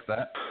could have guessed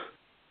that.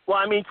 Well,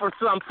 I mean, for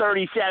some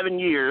 37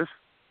 years.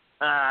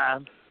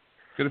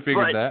 Could have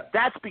figured that.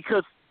 That's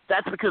because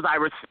I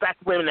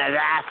respect women as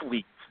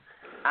athletes.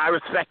 I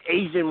respect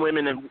Asian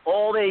women and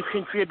all they've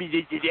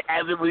contributed to the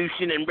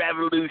evolution and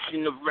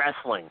revolution of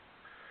wrestling.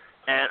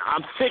 And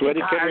I'm sick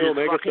and tired of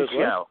this fucking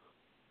show.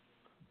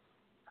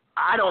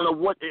 I don't know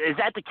what is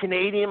that the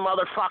Canadian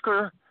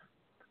motherfucker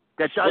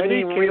that doesn't Sweaty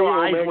even Kenny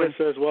realize Omega when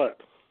says what?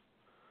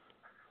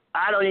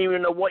 I don't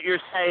even know what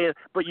you're saying,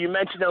 but you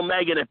mentioned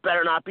Omega, and it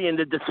better not be in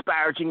the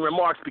disparaging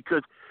remarks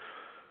because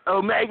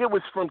Omega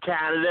was from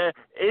Canada,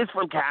 is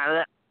from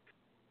Canada,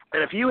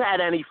 and if you had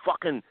any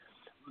fucking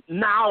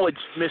knowledge,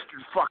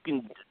 Mr.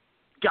 fucking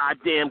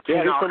goddamn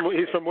Canuck,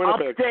 he's from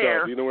Winnipeg. up there,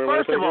 Scott. Do you know where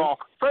first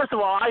Winnipeg of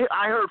all,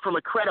 I heard from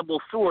a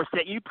credible source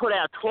that you put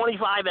out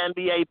 25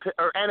 NBA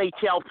or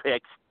NHL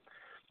picks,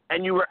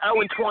 and you were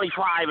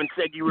 0-25 and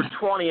said you were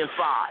 20-5,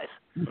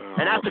 and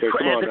that's the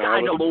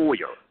guy's a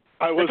lawyer.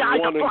 I was the guy's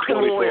a fucking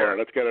 1-24. lawyer.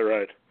 Let's get it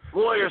right.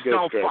 Lawyers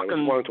don't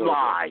fucking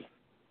lie.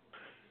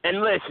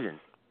 And listen,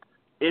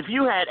 if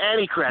you had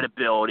any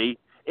credibility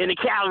in the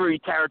Calgary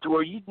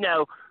territory, you'd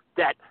know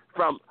that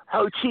from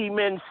Ho Chi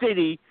Minh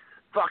City,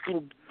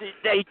 fucking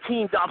they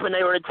teamed up and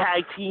they were the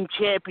tag team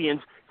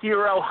champions.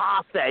 Hiro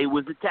Hase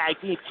was the tag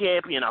team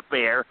champion up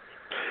there.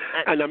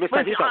 And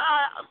listen,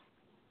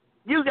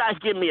 you guys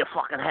give me a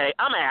fucking headache.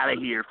 I'm out of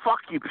here. Fuck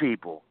you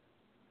people.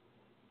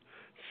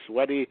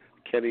 Sweaty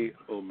Kenny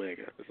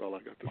Omega is all I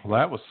got to say. Well,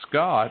 that was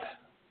Scott.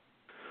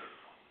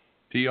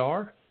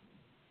 TR?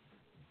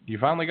 You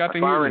finally got to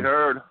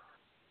hear him.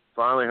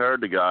 Finally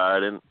heard the guy.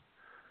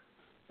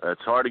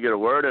 It's hard to get a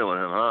word in with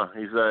him, huh?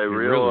 He's a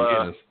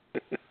real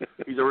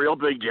he's a real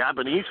big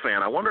Japanese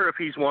fan. I wonder if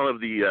he's one of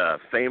the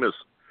famous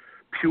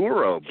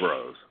Puro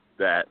Bros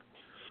that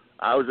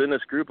I was in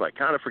this group. I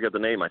kind of forget the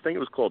name. I think it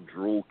was called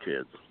Drool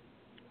Kids,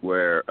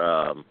 where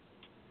it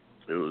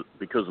was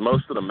because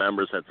most of the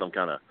members had some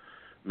kind of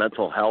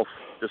mental health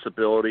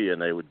disability, and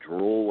they would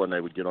drool when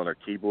they would get on their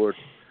keyboard.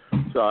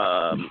 So,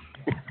 I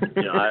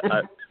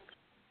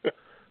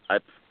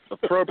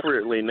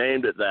appropriately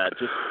named it that.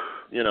 Just,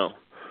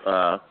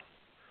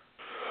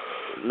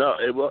 no,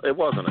 it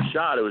wasn't a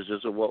shot. It was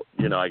just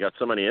I got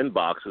so many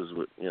inboxes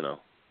with,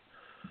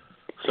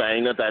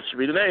 saying that should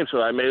be the name.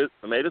 So I made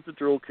it the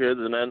Drool Kids,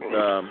 and then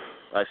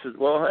I said,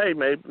 well, hey,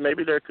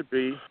 maybe there could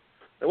be.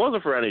 It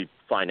wasn't for any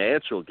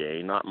financial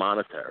gain, not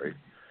monetary.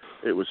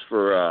 It was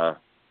for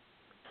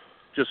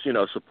just,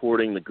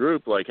 supporting the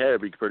group. Like, hey,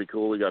 it'd be pretty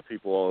cool. We got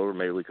people all over.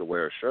 Maybe we could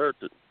wear a shirt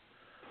that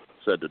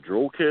said the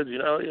Drool Kids.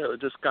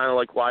 Just kind of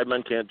like Wide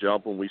Men Can't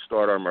Jump. When we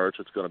start our merch,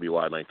 it's going to be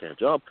Wide Men Can't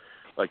Jump.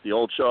 Like the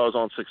old show I was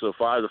on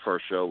 605. The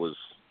first show was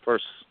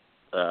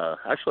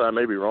actually, I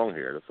may be wrong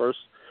here. Was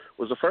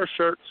the first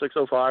shirt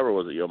 605 or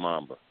was it Yo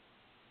Mamba?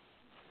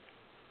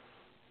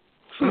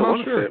 I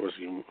want to say it was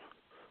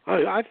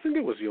I think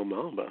it was Yo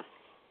Mamba.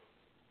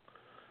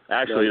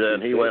 Actually,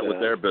 then he went with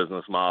their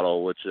business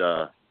model, which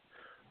I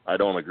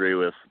don't agree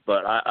with.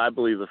 But I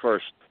believe the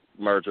first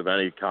merch of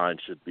any kind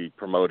should be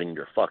promoting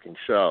your fucking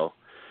show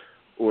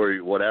or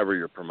whatever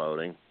you're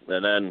promoting,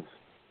 and then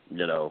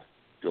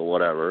do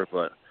whatever.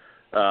 But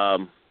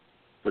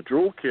the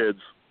Drool Kids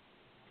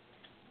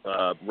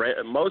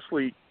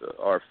mostly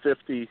are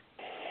 50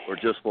 or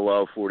just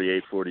below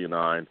 48,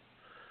 49,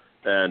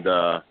 and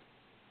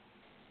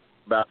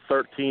about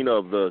 13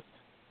 of the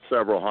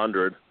several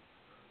hundred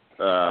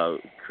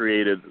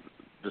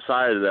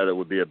decided that it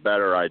would be a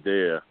better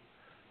idea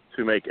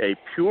to make a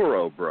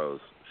Puro Bros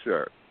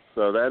shirt.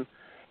 So then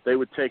they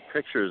would take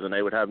pictures and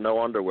they would have no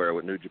underwear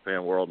with New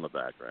Japan World in the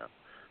background.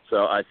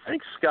 So I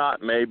think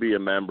Scott may be a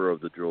member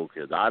of the Drool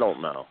Kids. I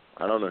don't know.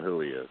 I don't know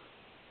who he is.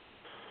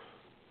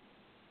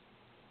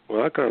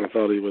 Well, I kind of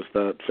thought he was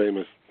that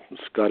famous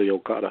Scotty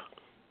Okada.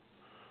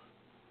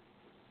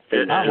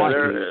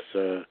 Famous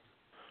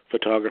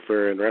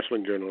photographer and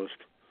wrestling journalist.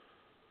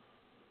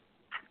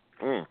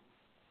 I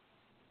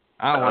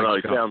don't know.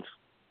 He sounds...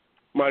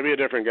 Might be a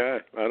different guy.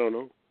 I don't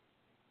know.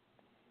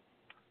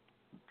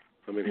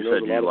 I mean, he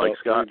knows a lot about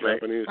Scott,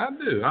 Japanese. I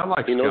do. I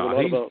like he knows Scott. A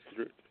lot about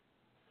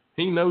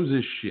he knows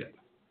his shit.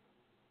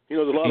 He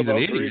knows a lot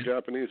about three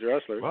Japanese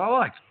wrestlers. Well, I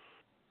like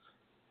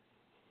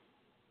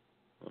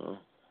him.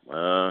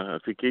 Well,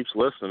 if he keeps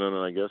listening, then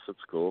I guess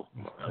it's cool.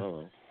 I don't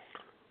know.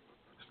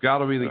 It's got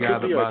to be the guy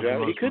that buys the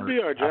most. He could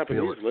be our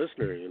Japanese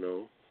listener,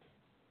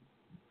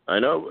 I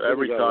know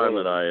every time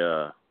that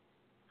I'm,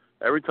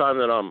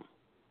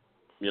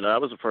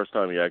 that was the first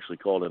time he actually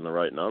called in the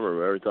right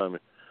number. Every time,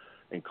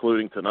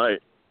 including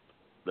tonight,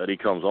 that he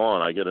comes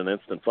on, I get an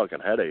instant fucking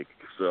headache.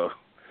 So,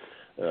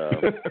 I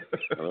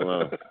don't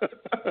know.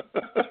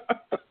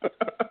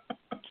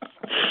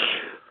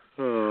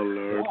 Oh,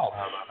 Lord. Wow,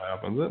 how that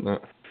happens, isn't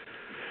it?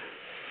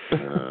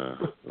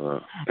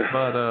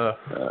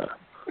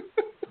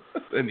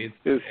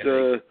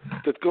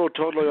 Let's go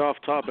totally off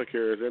topic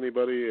here. Is any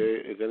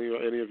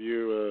of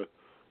you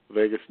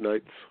Vegas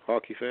Knights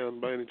hockey fan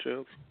by any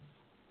chance?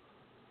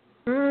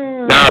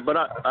 No, but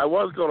I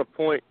was going to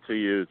point to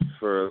you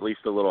for at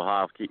least a little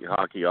hockey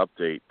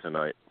update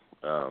tonight.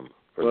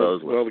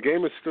 The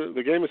game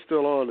is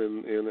still on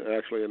in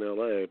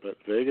LA, but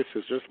Vegas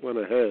has just went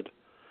ahead,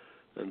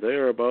 and they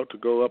are about to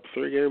go up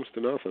 3-0.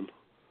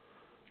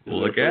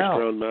 Look their out!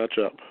 First round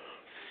matchup.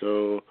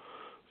 So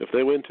if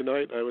they win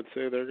tonight, I would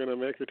say they're going to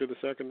make it to the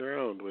second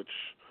round, which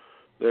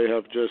they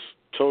have just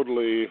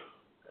totally.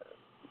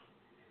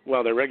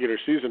 Well, their regular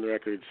season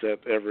record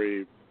set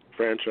every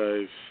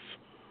franchise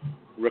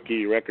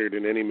rookie record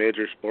in any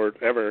major sport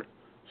ever.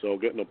 So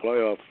getting a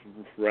playoff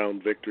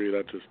round victory,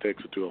 that just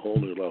takes it to a whole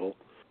new level.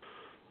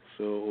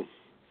 So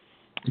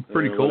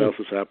pretty cool. What else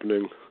is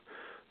happening?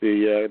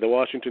 The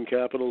Washington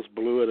Capitals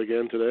blew it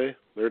again today.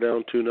 They're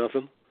down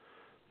 2-0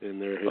 in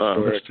their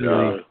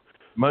historic.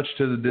 Much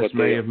to the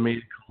dismay of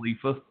Mia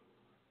Khalifa,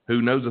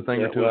 who knows a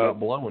thing or two about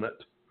blowing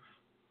it.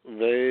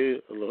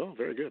 Very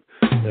good.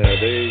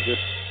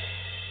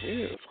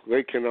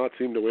 They cannot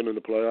seem to win in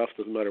the playoffs.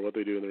 Doesn't matter what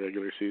they do in the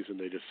regular season,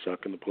 they just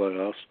suck in the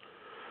playoffs.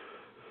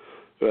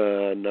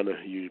 None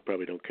of you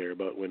probably don't care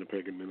about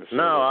Winnipeg and Minnesota.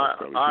 No,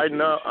 I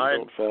know. I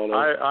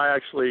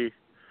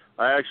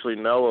actually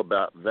know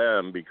about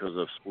them because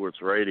of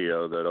sports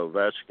radio. That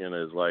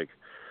Ovechkin is like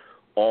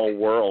all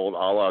world, a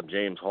la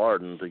James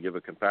Harden, to give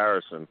a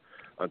comparison.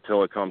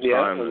 Until it comes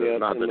time,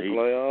 not that he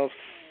playoffs,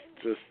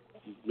 just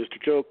Mr.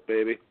 Choke,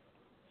 baby.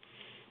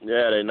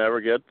 Yeah, they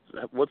never get.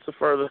 What's the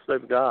furthest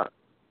they've got?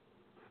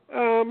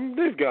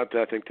 They've got,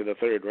 I think, to the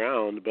third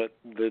round, but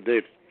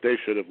they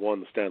should have won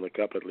the Stanley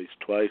Cup at least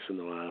twice in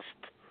the last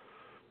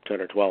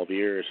 10 or 12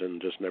 years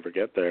and just never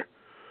get there.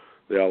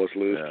 They always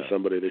lose to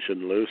somebody they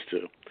shouldn't lose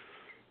to.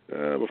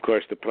 Of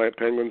course, the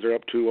Penguins are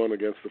up 2-1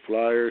 against the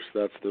Flyers.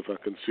 That's the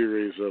fucking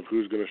series of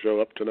who's going to show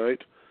up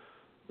tonight.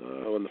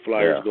 When the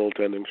Flyers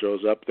goaltending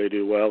shows up, they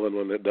do well, and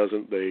when it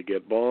doesn't, they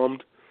get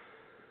bombed.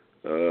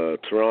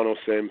 Toronto,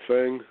 same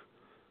thing.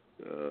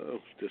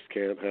 Just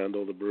can't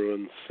handle the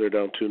Bruins. They're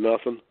down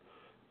 2-0.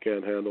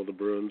 Can't handle the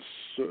Bruins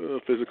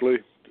physically.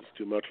 It's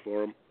too much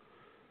for them.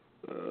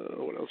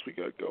 What else we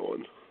got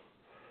going?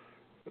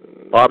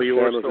 Bobby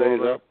Orr's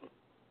still up.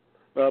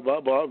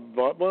 Bob,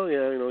 well,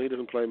 yeah, he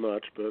doesn't play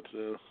much, but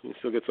he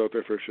still gets out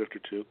there for a shift or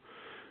two.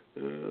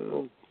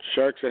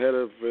 Sharks ahead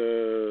of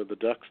the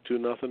Ducks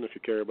 2-0. If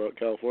you care about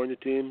California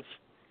teams.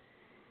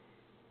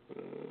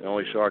 The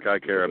only Shark I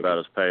care about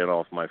is paying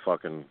off my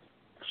fucking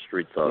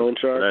street thugs. Lone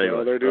Shark,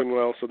 anyway, they're doing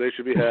well, so they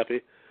should be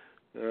happy.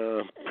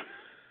 I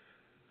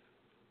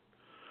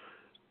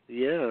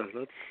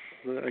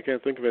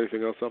can't think of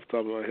anything else off the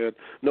top of my head.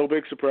 No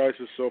big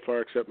surprises so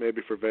far, except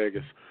maybe for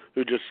Vegas,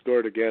 who just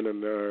scored again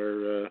and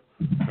are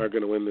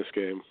going to win this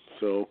game.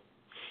 So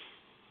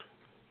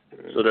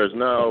there's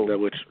no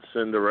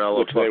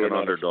Cinderella fucking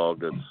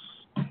underdog that's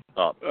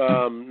up.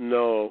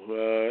 No.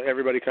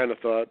 Everybody kind of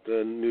thought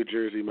New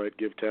Jersey might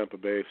give Tampa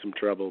Bay some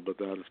trouble, but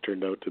that has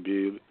turned out to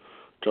be the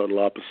total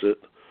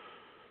opposite.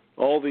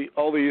 All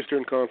the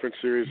Eastern Conference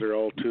series are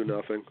all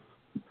 2-0.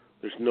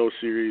 There's no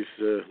series.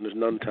 There's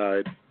none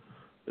tied.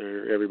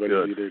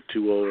 Everybody's either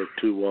 2-0 or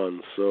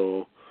 2-1.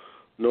 So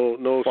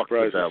no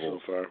surprises so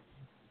far.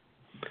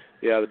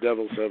 Yeah, the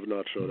Devils have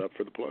not showed up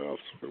for the playoffs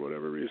for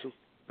whatever reason.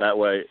 That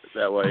way,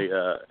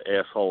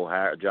 asshole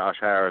Josh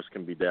Harris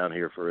can be down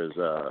here for his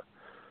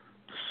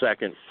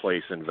second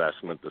place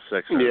investment, the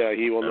Sixers. Yeah,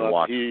 he will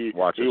not. He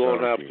won't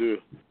have team.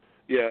 to.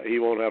 Yeah, he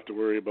won't have to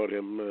worry about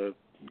him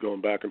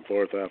going back and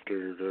forth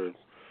after.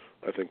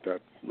 I think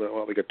that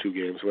they got 2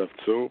 games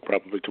left, so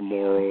probably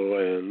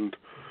tomorrow and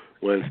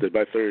Wednesday.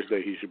 By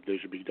Thursday, they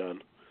should be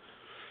done,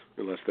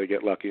 unless they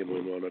get lucky and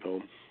win one at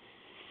home.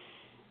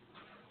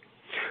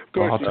 Of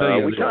course,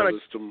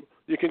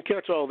 you can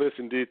catch all this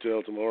in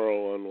detail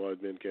tomorrow on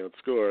Wide Men Can't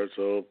Score.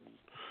 So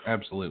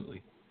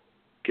absolutely,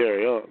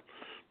 carry on.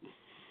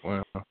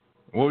 Well,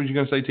 what was you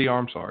going to say, TR?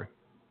 I'm sorry.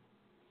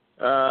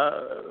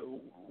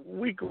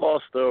 We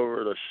glossed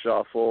over the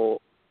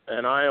shuffle,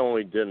 and I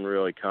only didn't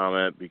really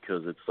comment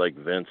because it's like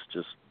Vince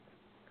just.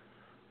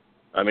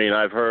 I mean,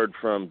 I've heard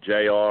from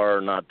JR,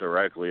 not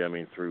directly. I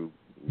mean, through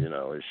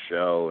his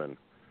show and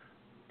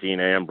Dean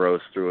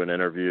Ambrose through an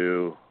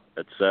interview,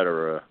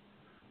 etc.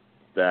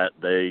 That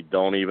they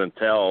don't even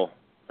tell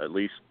at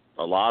least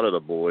a lot of the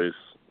boys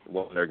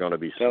when they're going to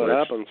be switched. That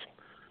happens.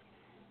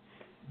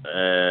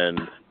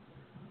 And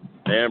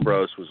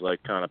Ambrose was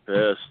like kind of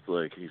pissed.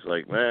 Like he's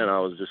like, man, I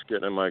was just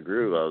getting in my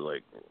groove. I was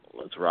like,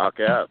 let's rock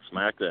out,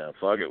 SmackDown.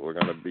 Fuck it, we're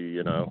gonna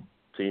be,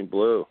 Team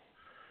Blue.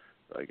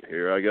 Like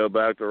here I go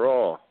back to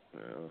Raw.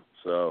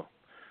 So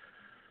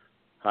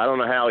I don't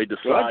know how he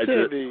decides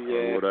or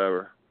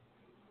whatever.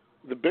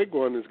 The big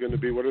one is going to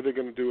be what are they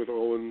going to do with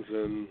Owens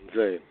and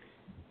Zayn?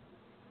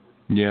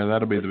 Yeah,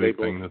 that'll be the big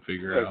thing to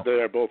figure out. They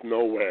are both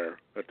nowhere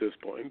at this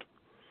point.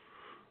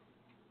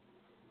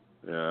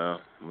 Yeah.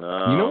 You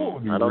know what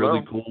would be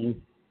really cool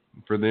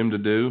for them to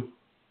do?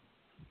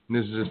 And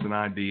this is just an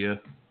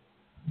idea.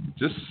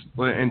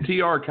 And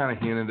TR kind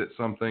of hinted at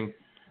something,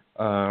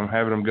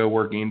 having them go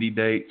work indie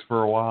dates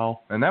for a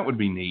while, and that would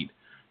be neat.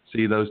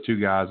 See those 2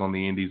 guys on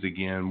the indies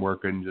again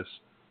working just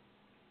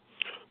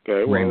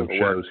random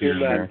shows here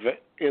and there.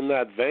 In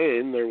that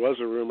vein, there was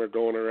a rumor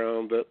going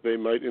around that they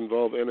might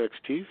involve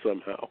NXT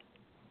somehow.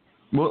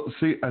 Well,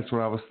 see, that's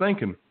what I was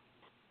thinking.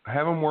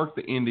 Have them work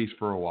the indies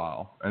for a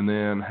while, and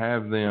then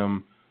have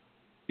them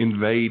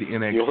invade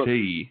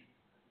NXT.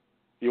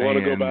 You want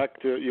to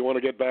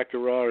get back to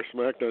Raw or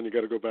SmackDown? You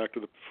got to go back to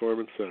the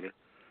Performance Center.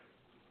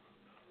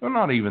 Well,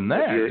 not even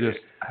that. Just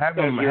have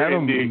them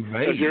invade.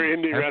 Because your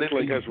indie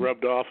wrestling has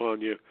rubbed off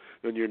on you.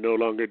 when you're no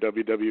longer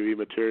WWE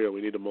material.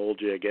 We need to mold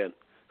you again.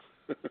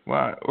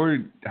 Well, or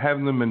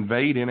having them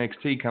invade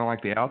NXT, kind of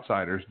like the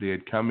Outsiders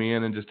did, come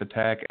in and just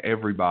attack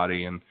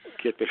everybody and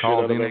kick the shit call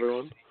out of NXT,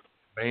 everyone.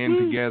 Band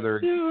together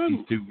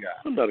these two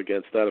guys. I'm not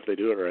against that if they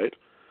do it right.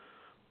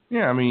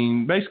 Yeah, I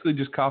mean, basically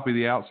just copy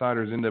the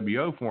Outsiders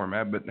NWO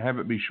format, but have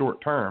it be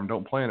short term.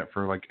 Don't plan it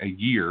for like a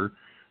year.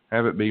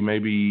 Have it be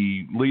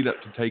maybe lead up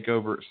to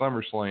TakeOver at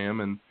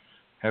SummerSlam and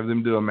have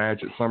them do a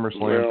match at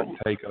SummerSlam for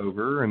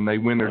TakeOver, and they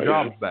win their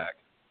jobs back.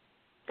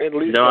 At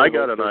least I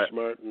got an idea.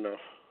 Smart enough.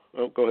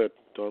 Oh, go ahead,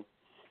 Tom.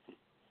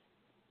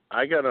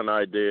 I got an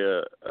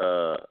idea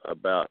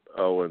about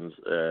Owens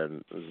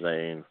and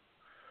Zayn.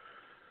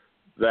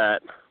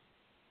 That,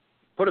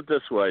 put it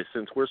this way,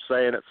 since we're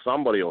saying it,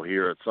 somebody will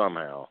hear it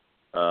somehow,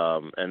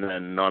 and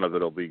then none of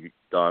it will be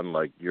done.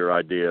 Like your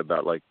idea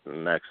about like the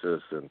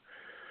Nexus and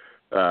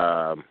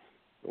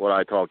what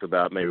I talked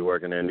about, maybe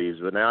working indies.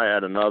 But now I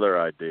had another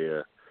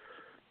idea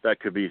that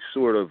could be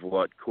sort of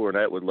what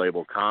Cornette would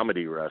label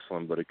comedy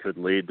wrestling, but it could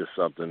lead to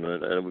something,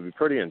 and it would be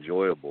pretty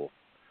enjoyable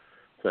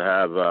to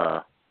have,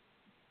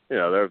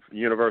 their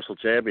Universal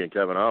Champion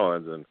Kevin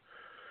Owens, and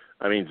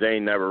I mean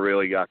Zayn never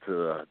really got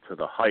to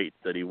the height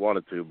that he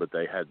wanted to, but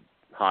they had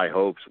high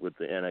hopes with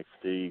the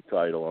NXT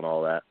title and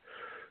all that.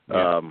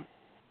 Yeah.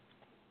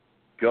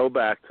 Go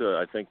back to,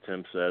 I think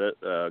Tim said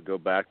it, go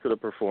back to the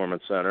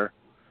Performance Center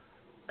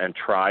and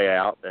try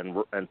out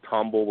and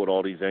tumble with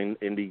all these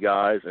indie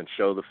guys and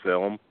show the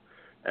film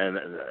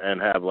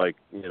and have like,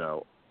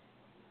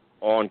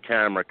 on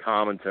camera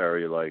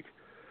commentary like,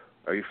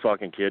 are you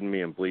fucking kidding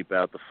me, and bleep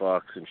out the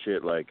fucks and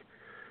shit like,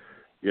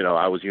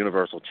 I was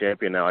Universal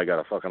Champion, now I got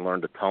to fucking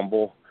learn to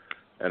tumble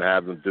and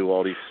have them do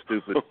all these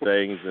stupid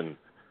things and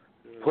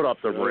put up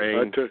the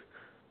ring.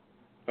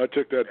 I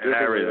took that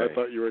differently.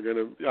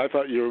 Everything. I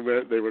thought you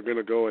meant they were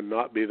gonna go and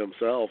not be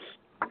themselves.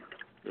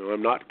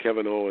 I'm not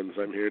Kevin Owens.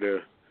 I'm here to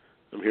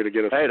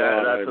get a spot. Hey,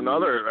 that's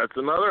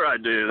another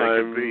idea.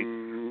 I'm could be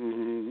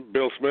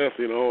Bill Smith,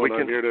 and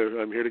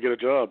I'm here to get a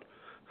job.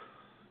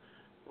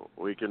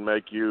 We can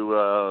make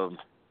you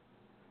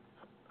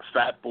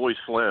Fat Boy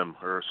Slim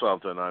or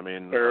something. I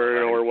mean,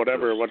 or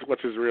whatever.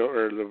 What's his real,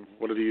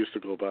 what did he used to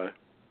go by?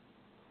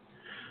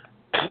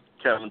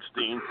 Kevin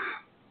Steen.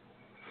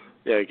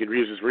 Yeah, he could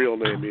use his real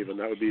name even.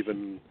 That would be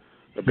even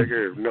a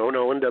bigger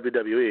no-no in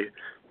WWE.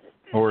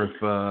 Or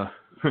if,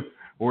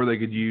 or they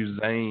could use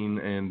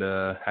Zayn and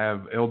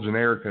have El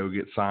Generico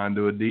get signed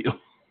to a deal.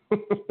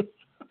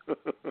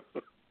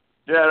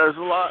 Yeah, there's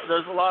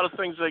a lot of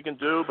things they can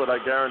do, but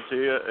I guarantee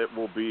you it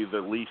will be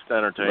the least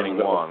entertaining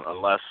one,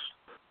 unless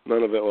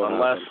none of it will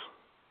happen.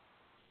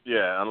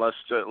 Yeah, unless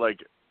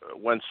like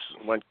when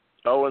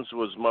Owens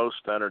was most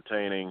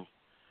entertaining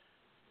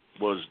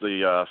was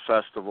the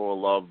Festival of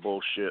Love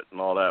bullshit and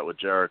all that with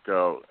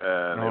Jericho,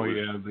 and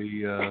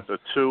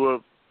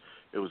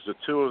it was the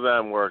two of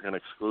them working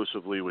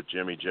exclusively with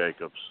Jimmy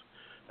Jacobs,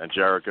 and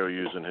Jericho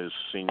using his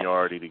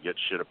seniority to get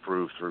shit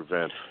approved through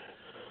Vince.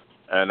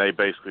 And they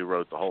basically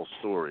wrote the whole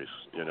stories,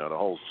 the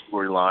whole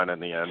storyline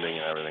and the ending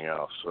and everything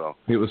else. So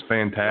it was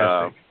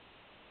fantastic.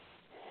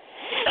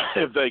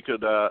 If they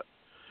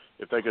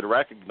could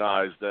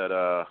recognize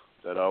that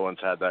Owens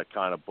had that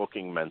kind of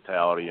booking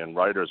mentality in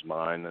writer's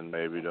mind, then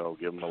maybe they'll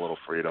give him a little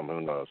freedom.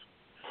 Who knows?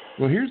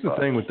 Well, here's the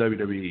thing with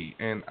WWE,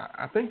 and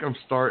I think I'm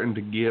starting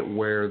to get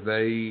where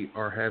they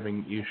are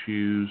having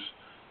issues.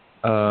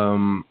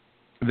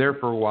 There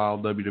for a while,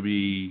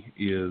 WWE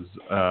is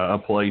a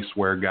place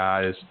where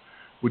guys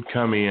would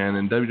come in,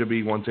 and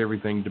WWE wants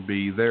everything to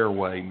be their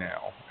way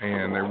now,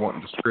 and they're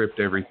wanting to script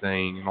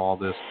everything and all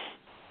this.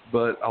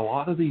 But a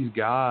lot of these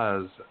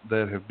guys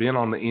that have been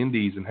on the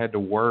indies and had to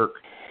work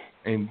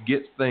and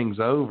get things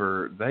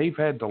over, they've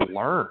had to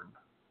learn.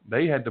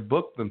 They had to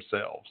book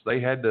themselves.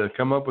 They had to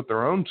come up with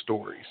their own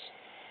stories.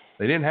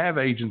 They didn't have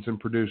agents and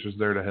producers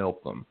there to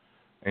help them.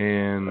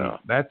 And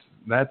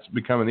that's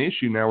become an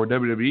issue now where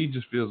WWE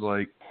just feels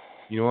like,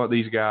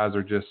 these guys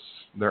are just,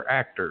 they're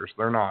actors.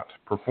 They're not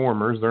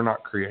performers. They're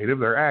not creative.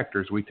 They're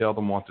actors. We tell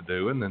them what to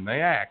do, and then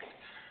they act.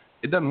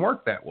 It doesn't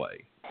work that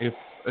way.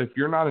 If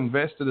you're not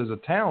invested as a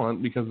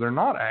talent, because they're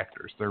not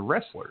actors, they're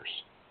wrestlers.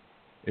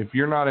 If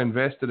you're not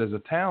invested as a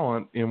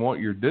talent in what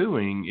you're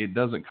doing, it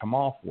doesn't come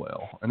off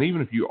well. And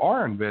even if you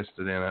are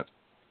invested in it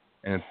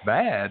and it's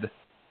bad,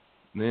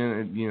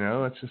 then,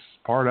 it's just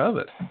part of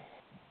it.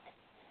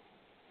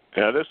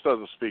 Yeah, this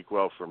doesn't speak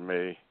well for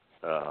me.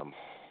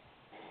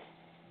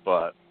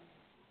 But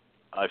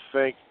I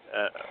think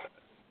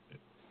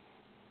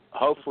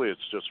hopefully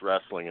it's just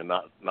wrestling and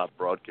not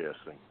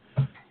broadcasting.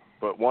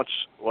 But once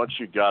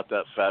you got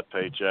that fat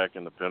paycheck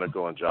and the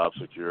pinnacle and job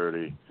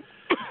security,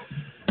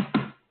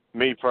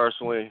 me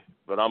personally,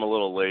 but I'm a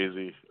little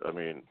lazy. I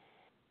mean,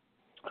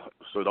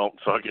 so don't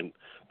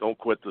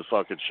quit the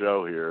fucking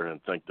show here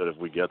and think that if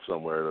we get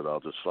somewhere that I'll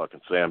just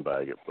fucking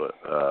sandbag it. But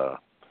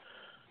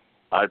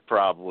I'd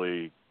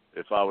probably,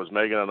 if I was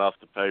making enough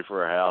to pay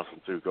for a house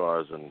and 2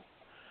 cars and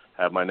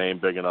have my name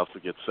big enough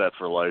to get set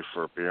for life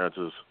for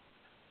appearances,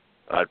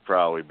 I'd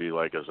probably be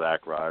like a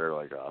Zack Ryder,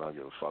 like, I don't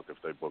give a fuck if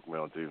they book me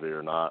on TV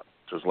or not.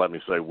 just let me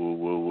say woo,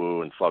 woo,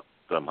 woo, and fuck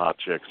them hot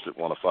chicks that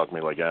want to fuck me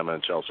like Emma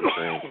and Chelsea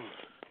Green.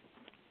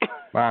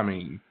 I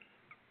mean,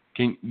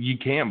 you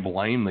can't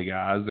blame the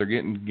guys. They're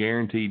getting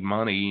guaranteed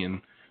money,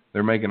 and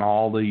they're making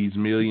all these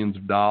millions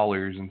of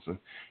dollars. And so,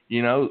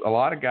 you know, a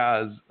lot of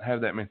guys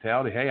have that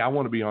mentality, hey, I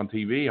want to be on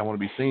TV. I want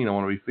to be seen. I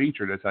want to be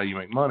featured. That's how you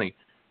make money.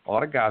 A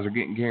lot of guys are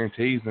getting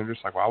guarantees, and they're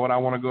just like, why would I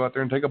want to go out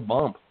there and take a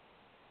bump?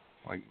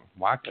 Like,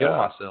 why kill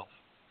myself?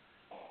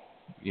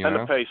 You know? And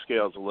the pay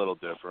scale is a little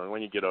different.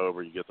 When you get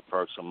over, you get the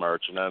perks of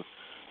merch, and then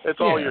it's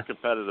all your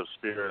competitive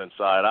spirit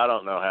inside. I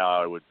don't know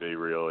how I would be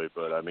really,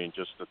 but I mean,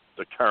 just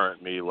the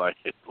current me, like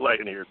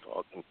laying here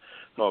talking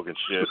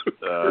shit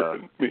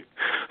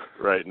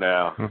right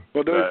now.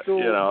 Well, do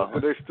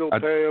but, they still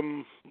pay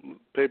them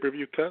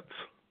pay-per-view cuts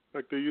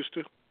like they used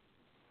to?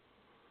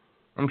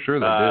 I'm sure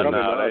they Probably did.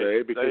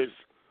 not, because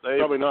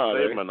probably not.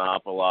 They've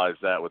monopolized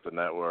that with the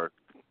network.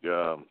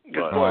 But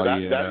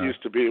that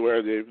used to be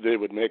where they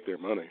would make their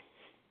money.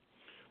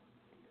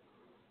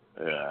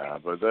 Yeah,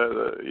 but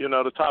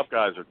the top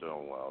guys are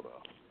doing well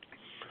though.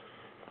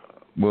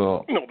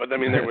 Well, no, but I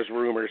mean, there was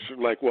rumors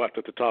like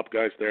that the top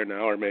guys there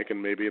now are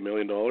making maybe $1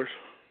 million,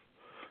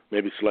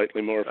 maybe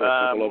slightly more for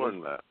a couple more of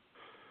them. than that.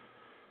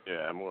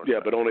 Yeah, more. Yeah,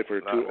 but only for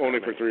only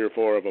for 3 or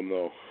 4 of them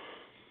though.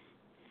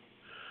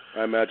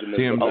 I imagine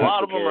a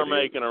lot of them are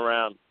making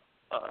around.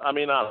 I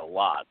mean, not a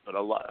lot, but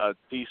a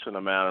decent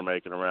amount are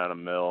making around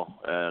 $1 million,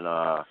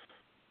 and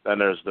then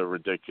there's the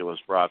ridiculous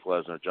Brock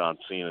Lesnar, John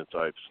Cena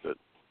types that,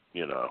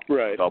 you know,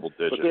 double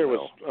digit. But there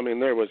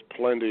was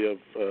plenty of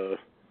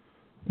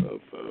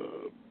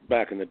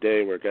back in the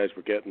day where guys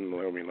were getting.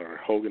 I mean,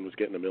 Hogan was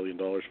getting $1 million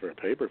for a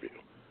pay-per-view.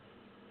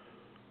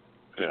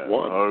 Yeah,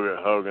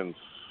 Hogan's.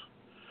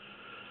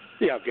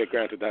 Yeah, okay,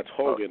 granted that's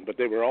Hogan, but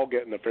they were all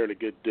getting a fairly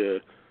good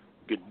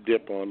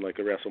dip on like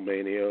a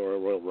WrestleMania or a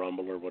Royal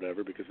Rumble or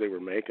whatever because they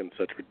were making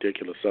such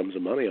ridiculous sums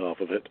of money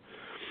off of it.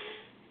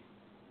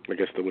 I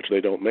guess which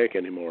they don't make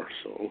anymore.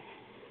 So.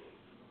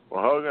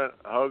 Well,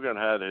 Hogan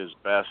had his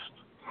best,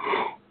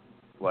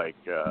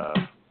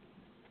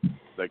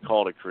 they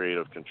called it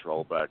creative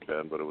control back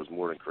then, but it was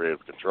more than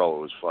creative control.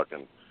 It was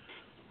fucking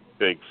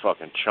big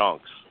fucking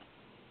chunks.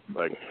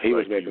 Like he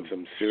was making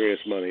some serious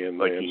money in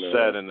like you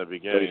said in the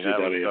beginning.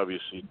 WCW. That was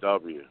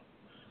WCW.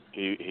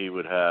 He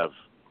would have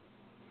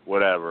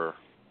whatever.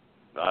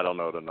 I don't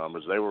know the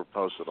numbers. They were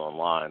posted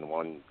online.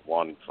 One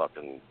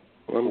fucking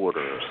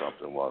quarter or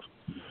something was.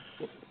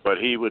 But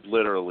he would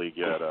literally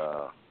get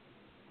a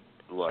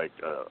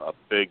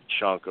big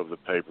chunk of the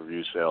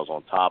pay-per-view sales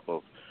on top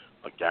of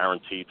a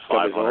guaranteed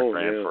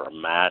 $500,000 for a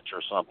match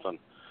or something.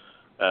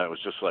 And it was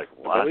just like,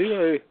 what?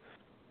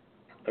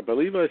 I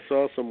believe I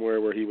saw somewhere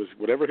where he was,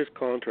 whatever his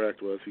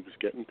contract was, he was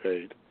getting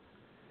paid.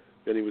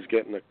 Then he was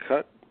getting a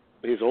cut,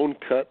 his own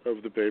cut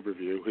of the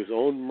pay-per-view, his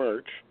own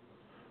merch,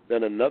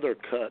 then another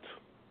cut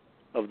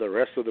of the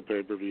rest of the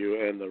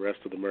pay-per-view and the rest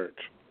of the merch.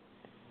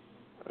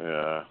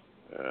 Yeah.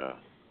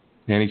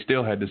 And he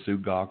still had to sue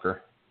Gawker.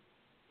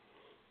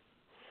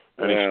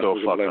 And he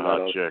still fucked a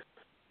hot chick.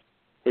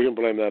 We can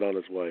blame that on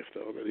his wife,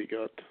 though,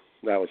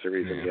 that was the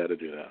reason he had to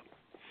do that.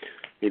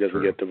 He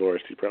doesn't get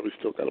divorced. He probably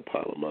still got a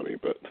pile of money,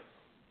 but...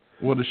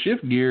 Well, to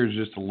shift gears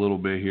just a little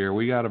bit here,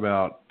 we got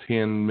about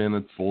 10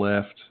 minutes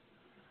left.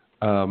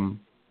 I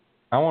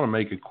want to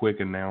make a quick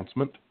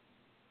announcement.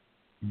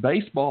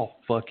 Baseball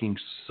fucking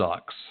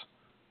sucks.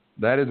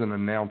 That is an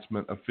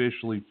announcement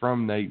officially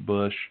from Nate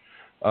Bush,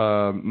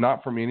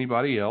 not from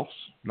anybody else,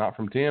 not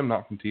from Tim,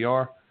 not from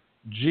TR.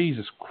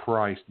 Jesus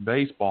Christ,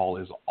 baseball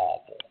is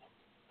awful.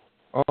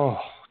 Oh,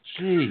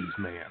 jeez,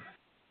 man.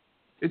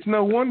 It's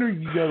no wonder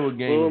you go to a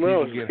game and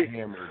people get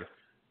hammered.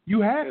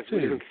 You have to.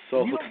 You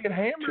don't get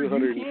hammered.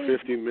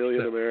 250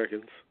 million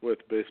Americans with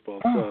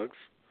baseball sucks.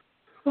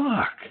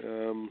 Fuck.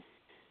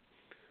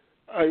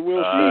 I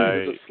will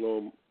say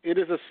it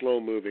is a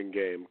slow-moving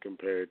game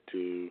compared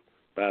to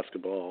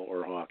basketball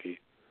or hockey.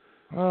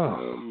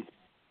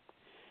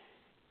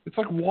 It's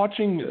like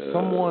watching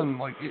someone,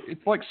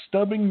 it's like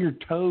stubbing your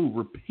toe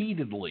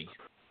repeatedly.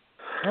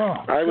 Oh,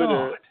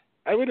 God.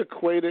 I would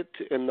equate it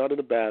to, and not in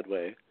a bad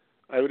way,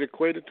 I would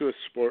equate it to a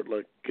sport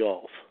like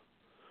golf,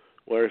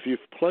 where if you've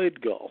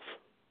played golf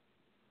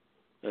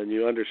and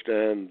you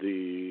understand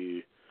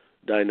the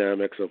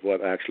dynamics of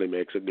what actually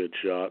makes a good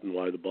shot and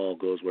why the ball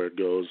goes where it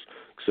goes,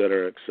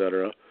 et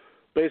cetera,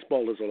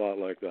 baseball is a lot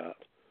like that.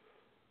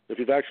 If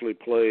you've actually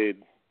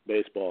played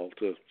baseball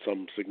to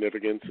some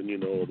significance and you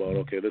know about,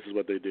 okay, this is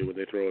what they do when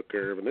they throw a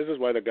curve, and this is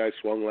why the guy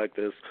swung like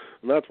this,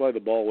 and that's why the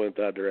ball went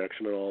that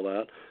direction and all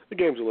that, the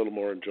game's a little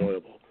more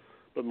enjoyable.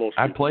 But most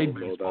people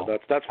don't know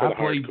that. That's for the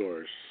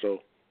hardcores. So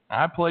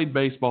I played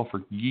baseball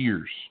for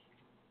years.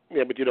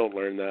 Yeah, but you don't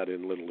learn that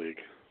in Little League.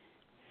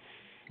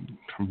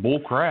 Bull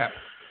crap.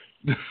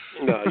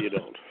 No, you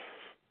don't.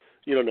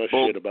 You don't know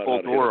shit about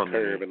how to hit a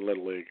curve in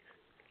Little League.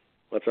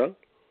 What's that?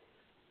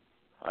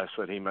 I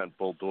said he meant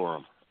Bull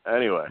Durham.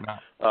 Anyway.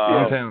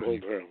 I'm telling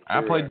you,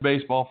 I played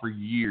baseball for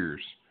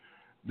years.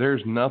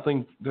 There's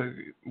nothing,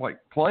 like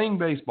playing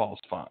baseball is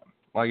fine.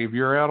 Like if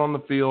you're out on the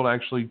field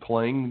actually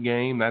playing the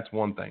game, that's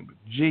one thing. But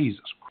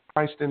Jesus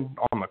Christ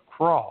on the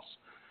cross,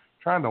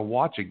 trying to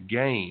watch a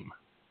game.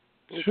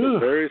 It's a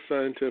very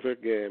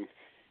scientific game.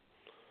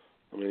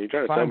 I mean, you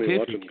trying to tell me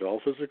watching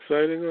golf is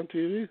exciting on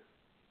TV?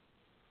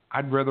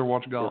 I'd rather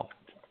watch golf.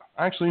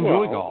 I actually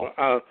enjoy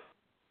golf.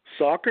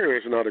 Soccer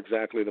is not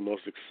exactly the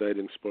most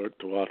exciting sport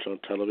to watch on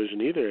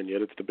television either, and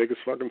yet it's the biggest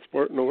fucking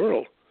sport in the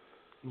world.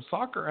 Well,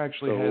 soccer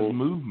actually has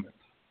movement.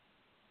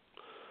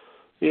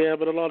 Yeah,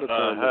 but a lot of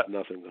times there's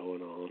nothing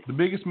going on. The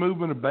biggest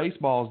movement of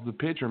baseball is the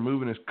pitcher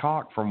moving his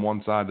cock from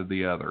one side to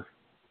the other.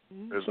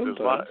 Is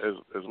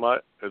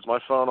my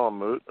phone on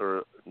mute or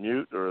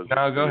is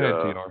no? Go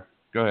ahead, TR.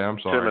 Go ahead. I'm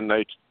sorry.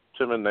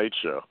 Tim and Nate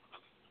show.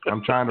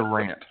 I'm trying to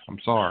rant. I'm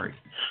sorry.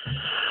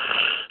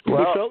 Well,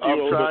 we felt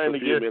you owed us a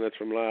few minutes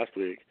from last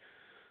week.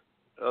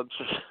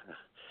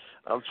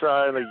 I'm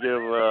trying to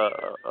give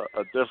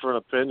a different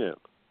opinion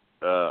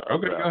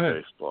about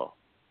baseball.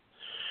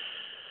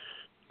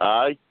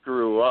 I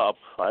grew up.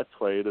 I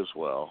played as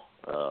well.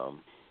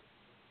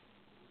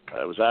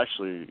 It was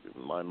actually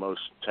my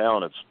most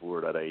talented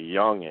sport at a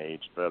young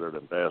age, better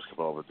than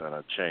basketball, but then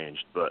it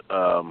changed. But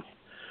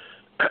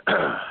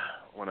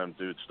when them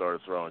dudes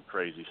started throwing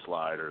crazy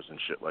sliders and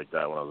shit like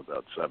that when I was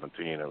about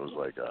 17, it was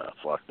like,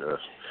 fuck this.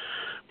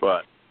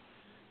 But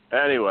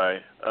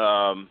anyway,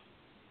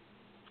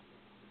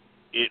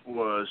 it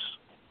was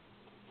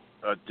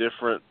a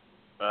different,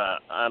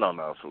 I don't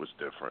know if it was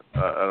different.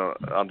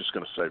 I'm just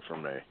going to say for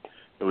me.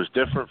 It was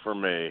different for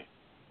me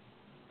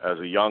as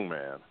a young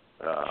man.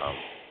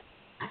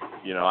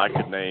 I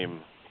could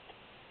name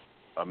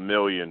a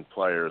million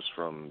players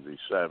from the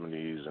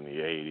 70s and the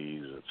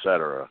 80s, et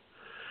cetera,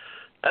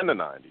 and the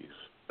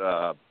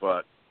 90s.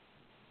 But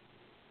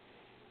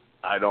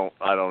I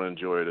don't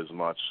enjoy it as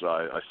much. So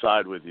I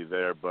side with you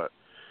there. But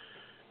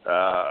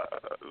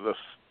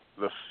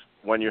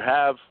when you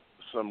have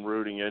some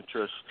rooting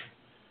interest,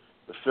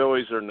 the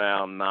Phillies are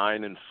now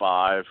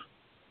 9-5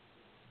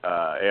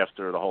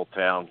 after the whole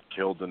town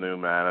killed the new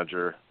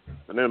manager.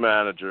 The new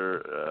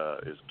manager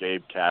is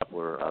Gabe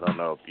Kapler. I don't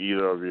know if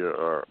either of you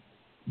are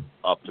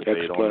up to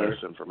date on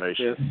this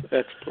information.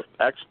 Yes,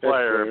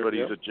 ex-player, but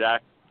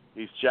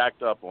he's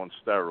jacked up on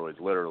steroids.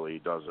 Literally, he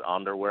does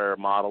underwear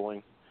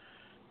modeling,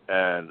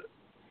 and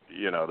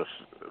the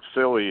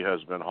Philly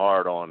has been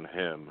hard on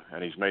him,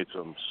 and he's made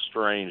some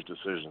strange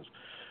decisions.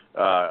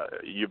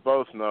 You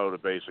both know the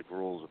basic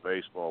rules of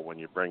baseball. When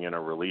you bring in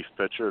a relief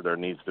pitcher, there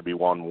needs to be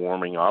one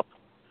warming up.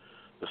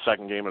 The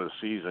second game of the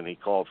season, he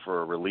called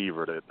for a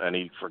reliever, and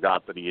he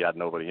forgot that he had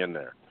nobody in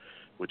there,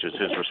 which is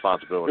his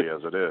responsibility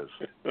as it is.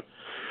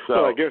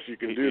 So well, I guess you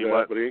can do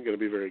that, but he ain't going to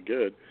be very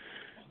good.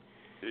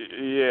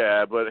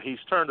 Yeah, but he's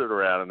turned it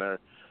around, and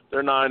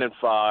they're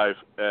 9-5,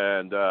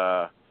 and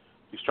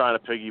he's trying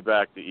to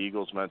piggyback the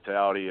Eagles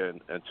mentality.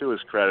 And to his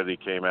credit, he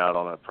came out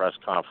on a press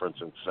conference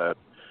and said,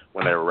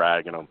 when they were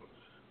ragging him,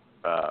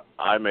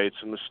 I made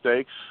some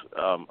mistakes.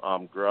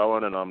 I'm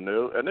growing and I'm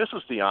new, and this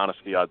is the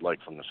honesty I'd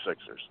like from the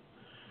Sixers.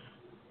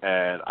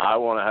 And I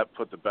want to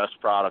put the best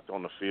product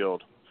on the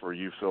field for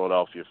you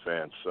Philadelphia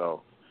fans.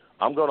 So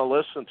I'm going to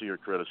listen to your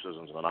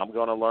criticisms, and I'm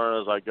going to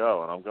learn as I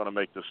go, and I'm going to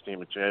make this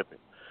team a champion.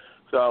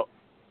 So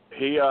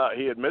he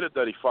admitted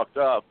that he fucked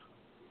up,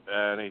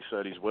 and he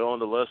said he's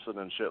willing to listen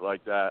and shit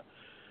like that.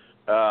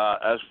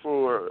 As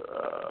for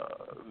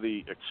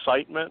the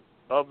excitement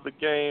of the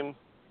game,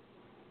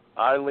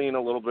 I lean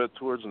a little bit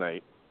towards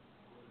Nate.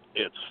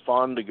 It's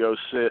fun to go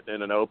sit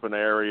in an open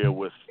area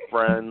with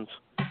friends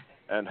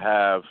and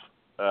have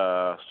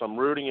some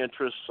rooting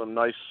interest, some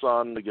nice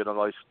sun to get a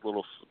nice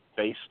little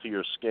base to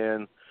your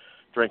skin,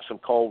 drink some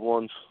cold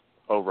ones,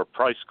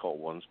 overpriced cold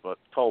ones, but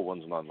cold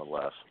ones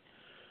nonetheless.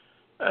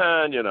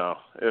 And,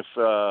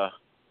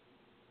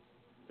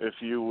 if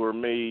you were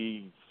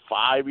me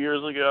 5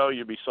 years ago,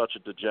 you'd be such a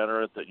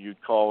degenerate that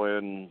you'd call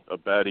in a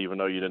bet even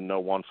though you didn't know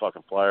one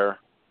fucking player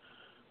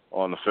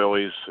on the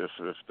Phillies if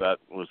that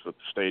was the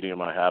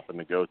stadium I happened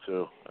to go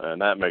to. And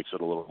that makes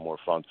it a little more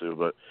fun, too.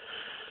 But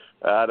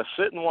to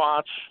sit and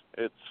watch,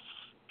 it's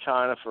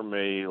kind of for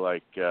me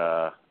like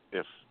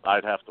if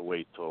I'd have to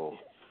wait till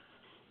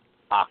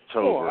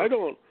October. Oh, I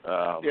don't.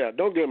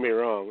 Don't get me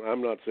wrong.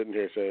 I'm not sitting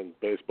here saying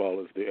baseball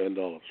is the end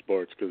all of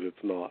sports, because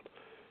it's not.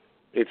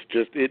 It's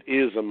just it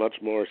is a much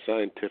more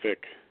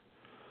scientific,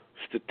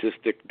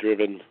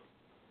 statistic-driven.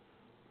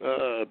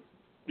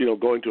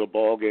 Going to a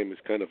ball game is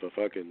kind of a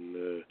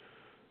fucking.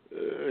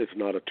 It's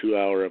not a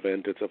 2-hour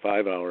event. It's a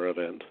 5-hour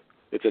event.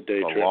 It's a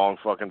day trip. A long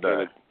fucking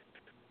day.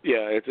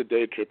 Yeah, it's a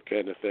day trip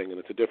kind of thing, and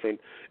it's a different,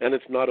 and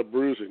it's not a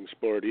bruising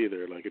sport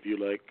either. Like if you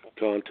like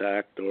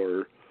contact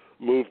or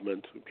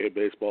movement, okay,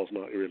 baseball's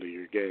not really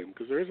your game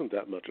because there isn't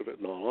that much of it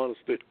in all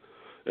honesty.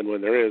 And when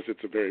there is,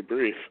 it's a very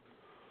brief.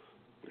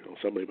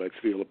 Somebody might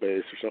steal a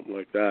base or something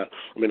like that.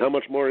 I mean, how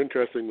much more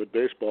interesting would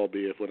baseball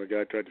be if when a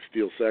guy tried to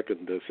steal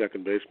second, the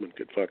second baseman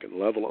could fucking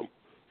level him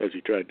as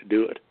he tried to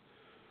do it?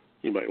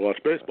 You might watch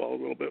baseball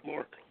a little bit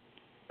more.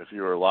 If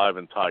you were alive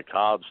in Ty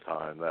Cobb's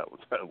time, that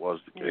was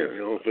the case.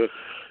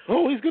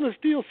 Yeah, he's going to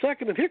steal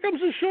second, and here comes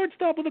the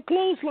shortstop with a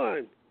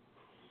clothesline.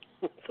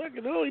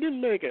 Fucking hell, he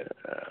didn't make it.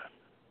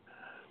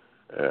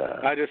 Yeah.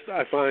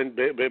 I find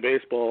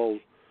baseball.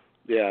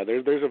 Yeah,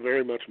 there's a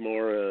very much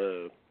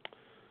more.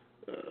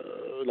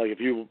 Like if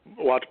you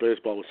watch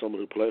baseball with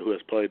someone who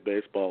has played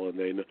baseball,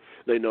 and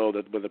they know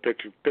that when the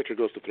pitcher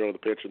goes to throw the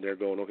pitch, and they're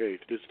going, okay,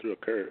 he just threw a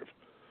curve.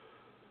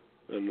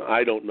 And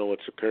I don't know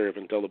it's a curve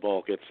until the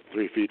ball gets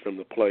 3 feet from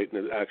the plate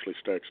and it actually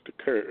starts to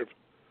curve.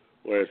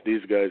 Whereas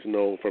these guys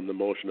know from the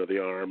motion of the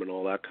arm and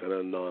all that kind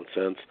of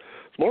nonsense.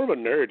 It's more of a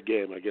nerd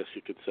game, I guess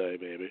you could say,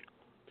 maybe,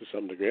 to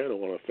some degree. I don't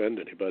want to offend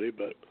anybody,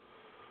 but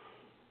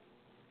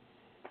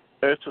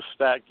it's a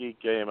stat geek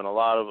game, and a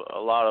lot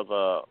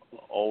of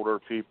older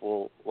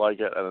people like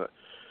it, and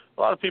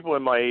a lot of people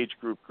in my age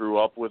group grew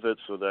up with it,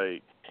 so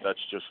that's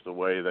just the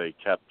way they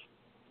kept.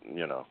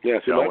 Yeah,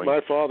 see,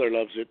 my father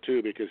loves it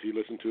too because he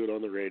listened to it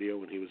on the radio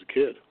when he was a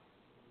kid.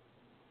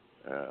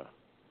 Yeah.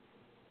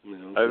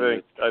 I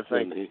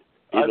think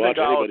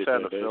I'll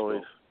attend the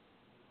Phillies.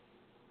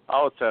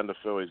 I'll attend a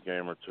Phillies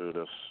game or two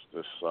this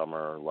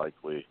summer,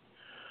 likely.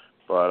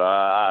 But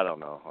I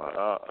don't know.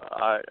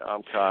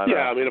 I'm kind of.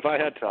 Yeah, I mean, if I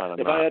had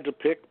to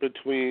pick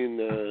between,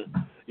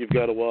 you've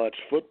got to watch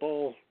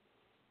football,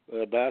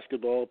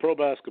 basketball, pro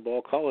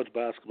basketball, college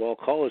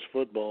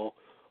football,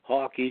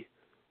 hockey.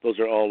 Those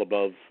are all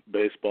above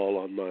baseball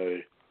on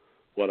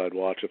what I'd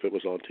watch if it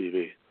was on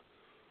TV.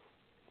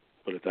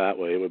 Put it that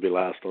way, it would be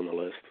last on the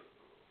list.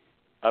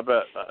 I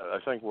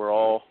think we're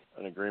all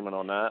in agreement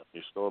on that.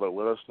 You still there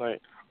with us, Nate?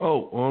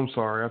 Oh, well, I'm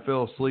sorry. I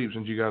fell asleep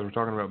since you guys were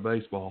talking about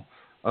baseball.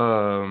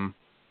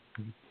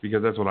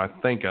 Because that's what I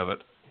think of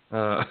it.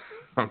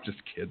 I'm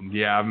just kidding.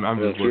 Yeah, I'm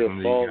just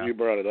listening to you guys. You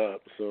brought it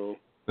up, so.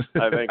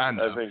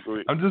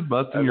 I'm just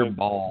busting your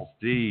balls.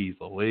 Jeez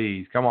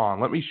Louise. Come on,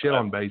 let me shit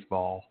on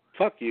baseball.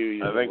 Fuck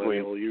you, I think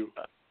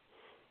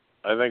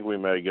we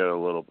may get a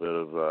little bit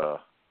of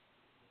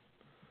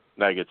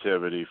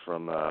negativity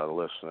from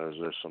listeners.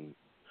 There's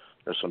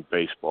some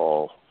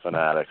baseball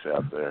fanatics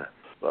out there,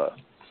 but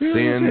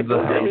don't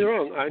get me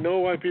wrong. I know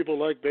why people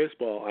like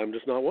baseball. I'm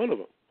just not one of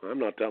them. I'm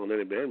not telling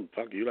anybody,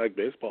 fuck, you like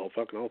baseball,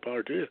 fucking all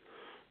power to you.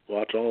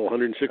 Watch all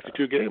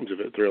 162 games if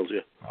it thrills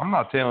you. I'm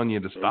not telling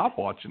you to stop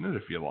watching it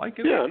if you like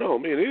it. Yeah, no,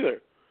 me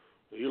neither.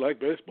 You like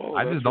baseball?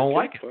 I just don't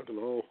like it. Fucking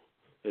all.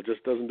 It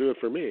just doesn't do it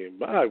for me.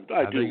 But I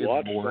do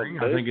watch it's boring. some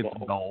baseball. I think it's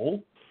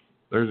dull.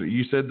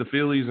 You said the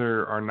Phillies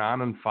are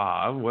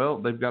 9-5. Well,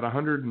 they've got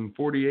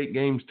 148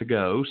 games to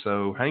go,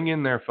 so hang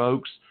in there,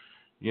 folks.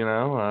 Do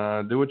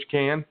what you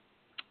can.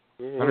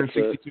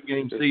 162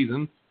 game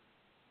season.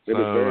 It is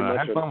very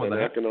much an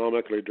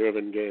economically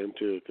driven game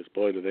too, because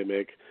boy, do they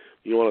make.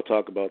 You want to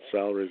talk about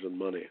salaries and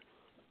money?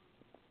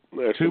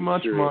 There's too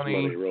much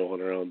money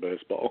rolling around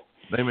baseball.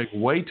 They make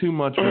way too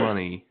much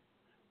money,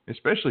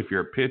 especially if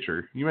you're a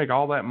pitcher. You make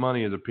all that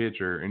money as a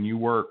pitcher, and you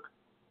work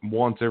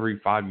once every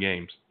 5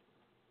 games.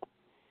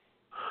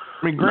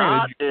 I mean,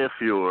 granted, not if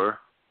you're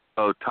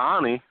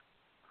Ohtani,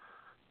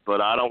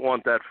 but I don't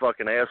want that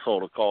fucking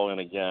asshole to call in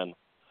again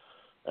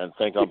and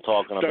think I'm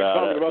talking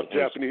about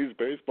Japanese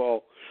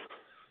baseball.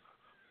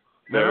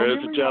 There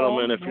is a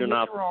gentleman. If you're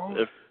not,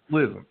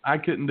 listen, I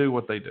couldn't do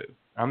what they do.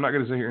 I'm not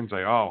going to sit here and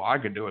say, "Oh, I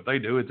could do what they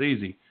do. It's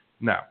easy."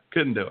 No,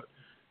 couldn't do it.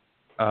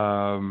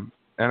 And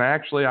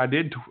actually, I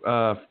did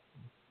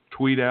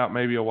tweet out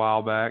maybe a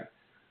while back.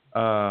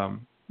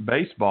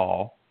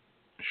 Baseball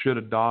should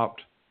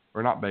adopt.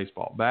 Or not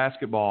baseball,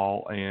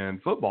 basketball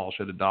and football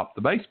should adopt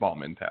the baseball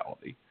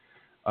mentality.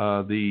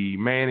 The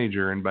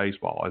manager in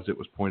baseball, as it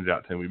was pointed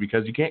out to me,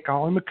 because you can't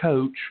call him a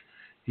coach.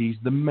 He's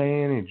the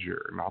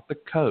manager, not the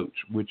coach,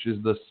 which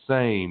is the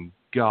same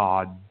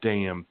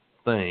goddamn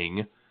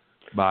thing,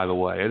 by the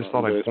way. I just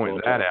thought I'd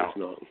point that out.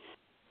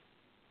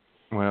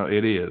 Well,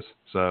 it is.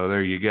 So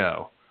there you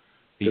go.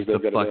 He's the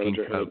fucking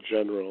coach.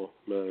 General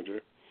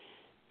manager.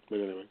 But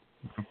anyway.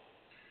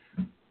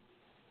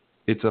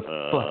 It's a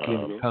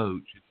fucking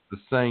coach. It's the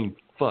same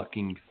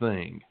fucking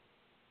thing.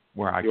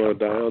 Where I you want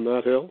to die on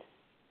that hill?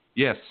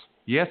 Yes,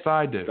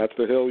 I do. That is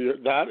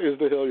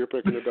the hill you're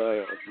picking to die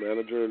on,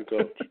 manager and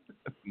coach.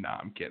 No,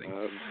 I'm kidding.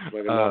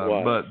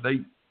 But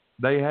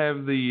they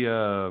have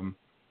the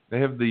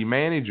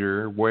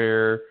manager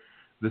wear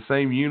the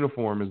same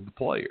uniform as the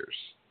players,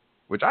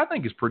 which I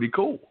think is pretty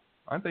cool.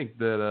 I think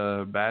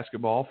that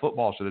basketball,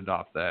 football should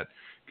adopt that.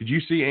 Could you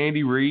see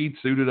Andy Reid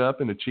suited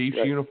up in a Chiefs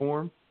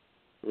uniform?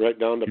 Right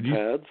down to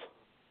pads?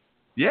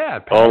 Yeah,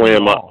 only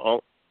in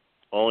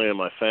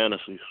my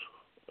fantasies.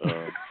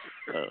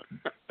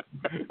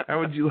 How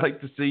would you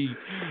like to see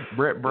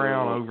Brett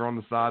Brown over on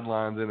the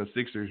sidelines in a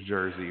Sixers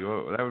jersey?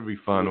 Well, that would be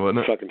fun,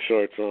 wouldn't it? Fucking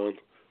shorts on.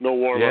 No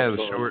warm-ups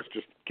on. Shorts.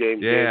 Just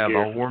game gear.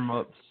 The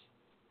warm-ups.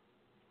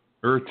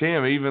 Or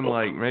Tim, even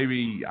like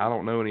maybe, I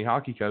don't know any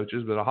hockey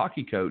coaches, but a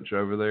hockey coach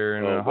over there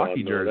in a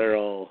hockey jersey.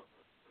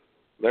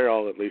 They're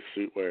all at least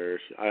suit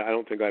wearers. I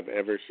don't think I've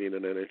ever seen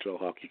an NHL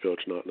hockey coach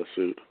not in a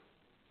suit.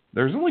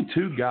 There's only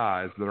 2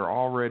 guys that are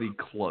already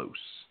close.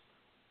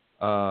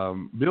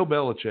 Bill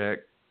Belichick,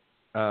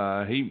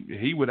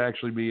 he would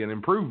actually be an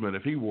improvement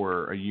if he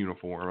wore a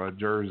uniform, a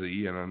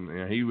jersey, and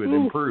he would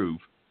improve.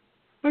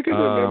 I can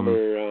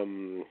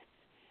remember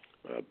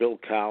Bill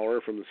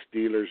Cowher from the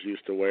Steelers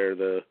used to wear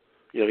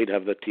he'd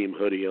have the team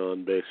hoodie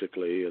on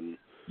basically, and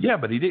yeah,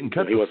 but he didn't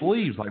cut the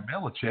sleeves like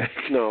Belichick.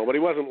 No, but he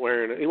wasn't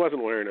wearing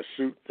a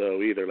suit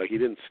though either. Like he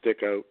didn't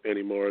stick out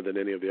any more than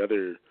any of the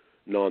other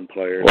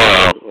non-players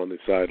on the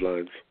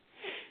sidelines.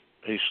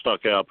 He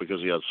stuck out because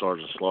he had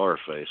Sergeant Slaughter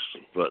face.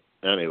 But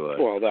anyway.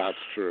 Well, that's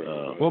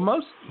true. Well,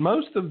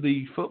 most of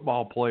the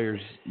football players,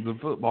 the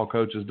football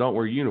coaches, don't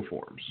wear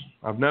uniforms.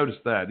 I've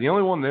noticed that. The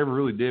only one that ever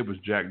really did was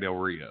Jack Del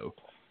Rio.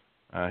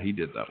 He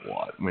did that a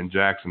lot when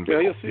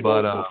Jacksonville. Yeah, you see,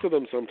 but most of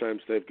them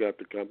sometimes they've got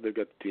the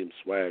team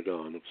swag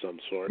on of some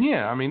sort.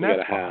 Yeah, I mean that's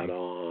got a hat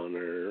on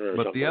or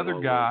but the other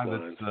guy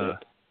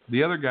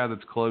the other guy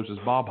that's close is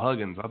Bob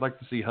Huggins. I'd like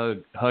to see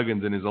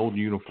Huggins in his old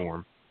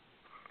uniform.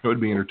 It would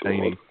be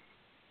entertaining.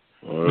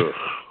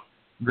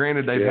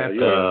 Granted, they've had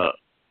to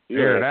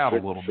air it out a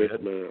little bit.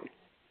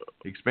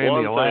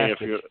 Expand the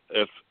elastic.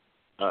 If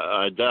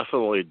I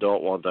definitely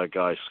don't want that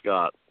guy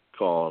Scott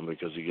calling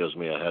because he gives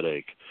me a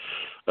headache.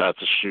 That's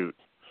a shoot.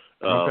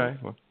 Okay.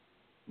 Well,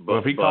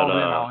 if he calls in,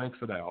 I'll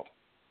exit out.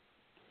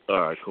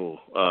 All right, cool.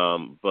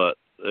 But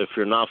if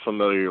you're not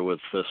familiar with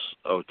this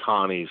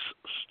Ohtani's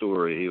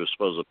story, he was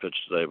supposed to pitch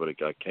today, but it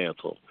got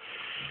canceled.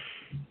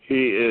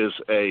 He is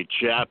a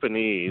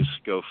Japanese,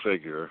 go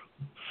figure,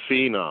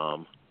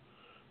 phenom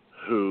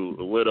who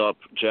lit up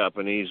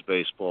Japanese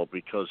baseball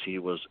because he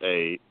was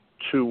a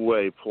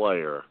two-way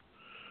player,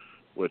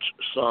 which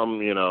some,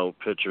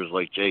 pitchers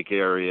like Jake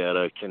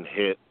Arrieta can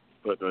hit,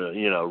 but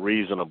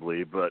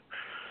reasonably. But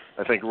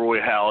I think Roy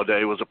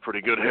Halladay was a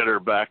pretty good hitter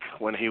back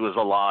when he was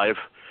alive.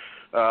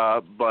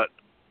 But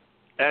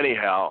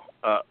anyhow,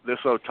 this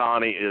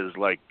Ohtani is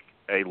like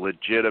a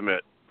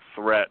legitimate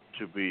threat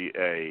to be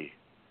a,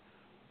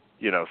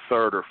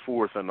 third or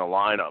fourth in the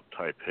lineup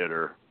type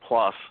hitter.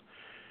 Plus,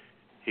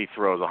 he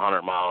throws a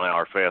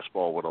 100-mile-an-hour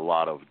fastball with a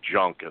lot of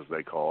junk, as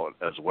they call it,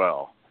 as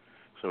well.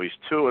 So he's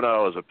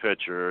 2-0 as a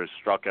pitcher. He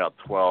struck out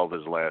 12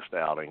 his last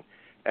outing.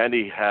 And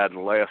he had,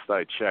 last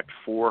I checked,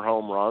 4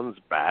 home runs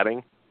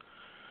batting.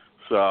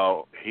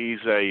 So he's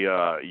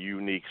a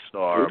unique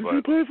star. Who did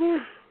he play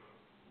for?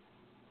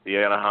 The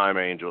Anaheim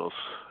Angels.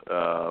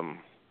 I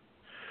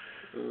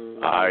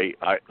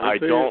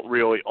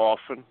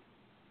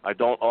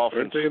don't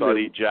often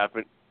study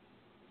Japan.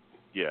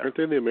 Yeah. Aren't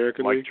they in the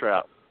American League?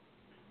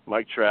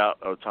 Mike Trout,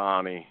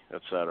 Ohtani,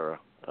 etc.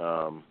 But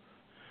aren't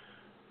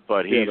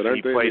they in the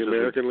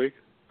American League?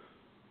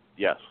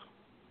 Yes.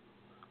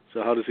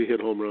 So how does he hit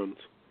home runs?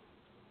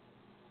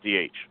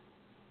 DH.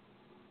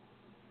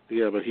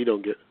 Yeah, but he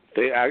don't get.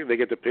 They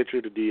get the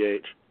pitcher to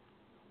DH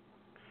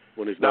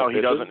when he's not. No,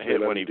 he doesn't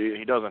hit when he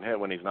doesn't hit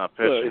when he's not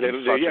pitching. They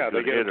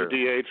get him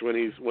to DH when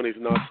he's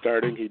not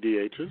starting. He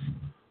DHs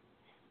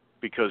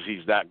because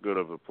he's that good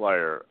of a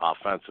player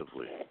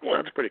offensively. Well,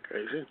 that's pretty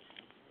crazy.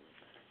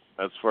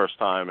 That's the first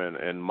time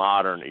in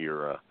modern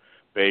era.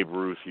 Babe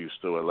Ruth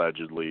used to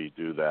allegedly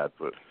do that,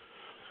 but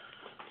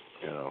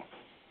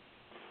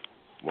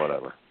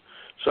whatever.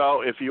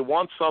 So if you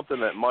want something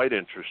that might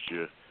interest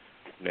you,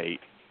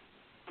 Nate.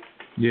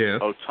 Yeah.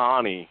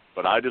 Ohtani,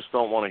 but I just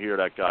don't want to hear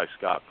that guy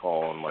Scott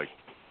calling like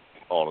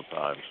all the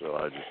time. So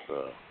I just,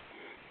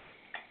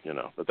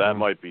 but that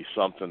might be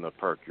something to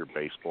perk your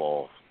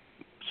baseball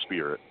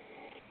spirit.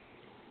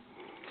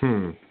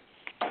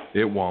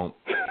 It won't.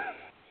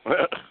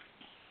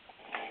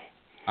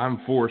 I'm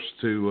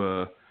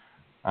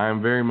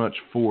very much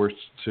forced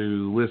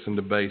to listen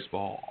to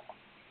baseball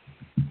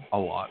a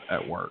lot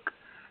at work.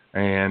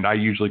 And I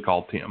usually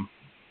call Tim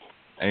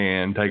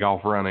and take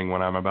off running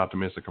when I'm about to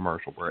miss a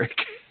commercial break.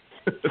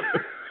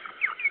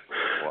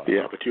 Wow.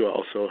 Yeah, but you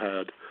also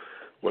had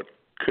what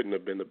couldn't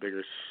have been the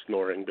biggest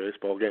snoring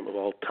baseball game of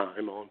all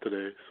time on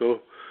today.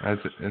 So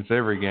it's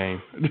every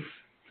game.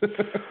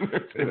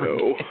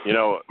 No.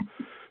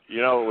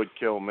 What would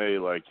kill me,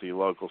 like the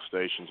local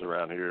stations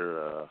around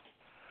here,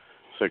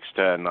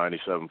 610,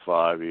 97.5,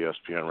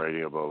 ESPN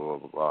Radio, blah, blah,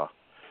 blah, blah.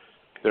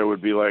 There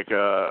would be like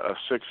a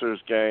Sixers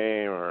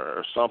game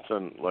or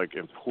something like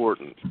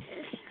important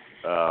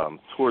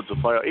towards the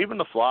play. Even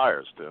the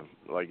Flyers, Tim.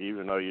 Like,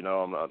 even though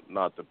I'm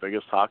not the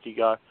biggest hockey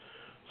guy,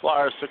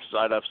 Flyers, Sixers,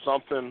 I'd have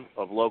something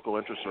of local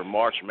interest or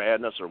March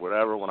Madness or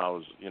whatever when I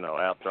was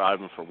out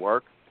driving for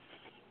work,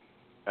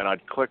 and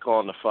I'd click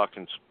on the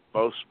fucking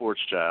both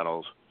sports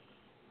channels,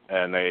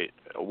 and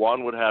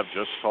one would have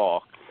just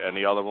talk, and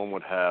the other one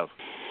would have.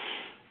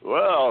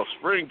 Well,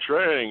 spring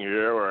training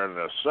here. We're in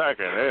the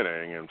second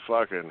inning, and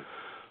fucking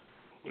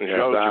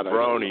Joe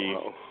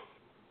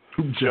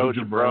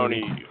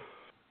Jabroni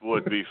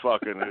would be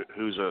fucking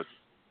who's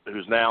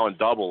now in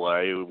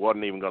Double-A, who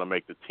wasn't even going to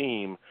make the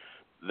team.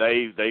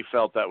 They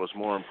felt that was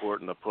more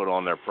important to put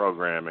on their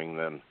programming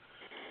than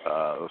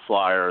the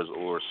Flyers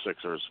or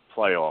Sixers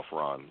playoff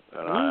run.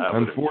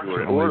 And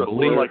unfortunately, we're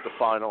like the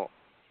final.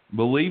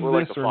 Believe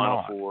this or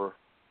not.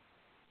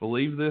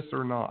 Believe this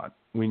or not.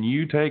 When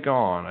you take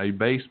on a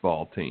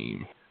baseball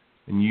team,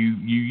 and you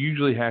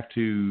usually have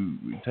to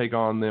take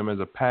on them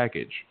as a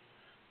package,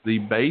 the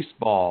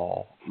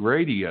baseball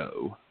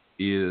radio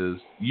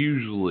is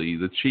usually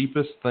the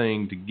cheapest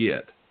thing to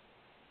get.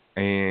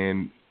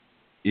 And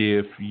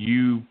if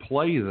you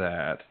play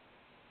that,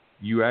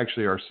 you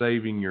actually are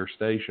saving your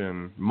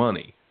station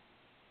money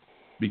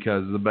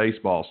because the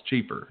baseball's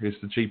cheaper. It's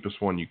the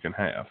cheapest one you can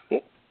have.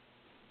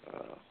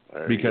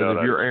 Because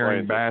if you're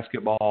airing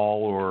basketball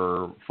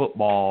or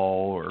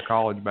football or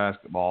college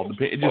basketball,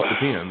 it just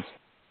depends.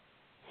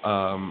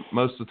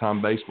 Most of the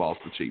time, baseball's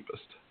the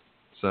cheapest.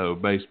 So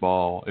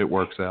baseball, it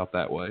works out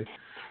that way.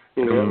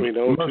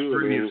 Most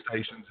radio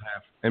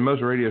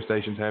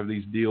stations have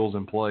these deals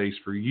in place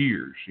for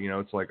years.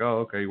 It's like,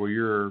 oh, okay,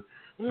 well,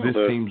 this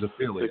team's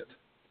affiliate.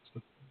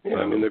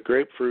 The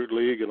Grapefruit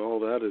League and all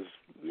that is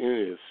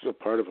it's a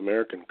part of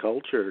American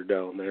culture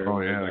down there.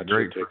 Oh yeah, the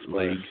Grapefruit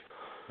League.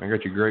 I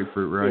got your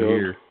grapefruit right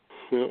here.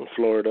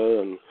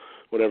 Florida and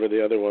whatever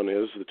the other one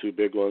is, the two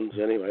big ones.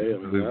 Anyway,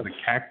 the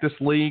Cactus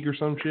League or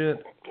some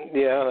shit.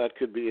 Yeah, that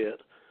could be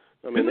it.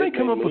 Couldn't they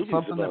come up with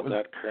something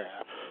that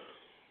crap?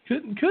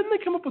 Couldn't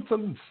they come up with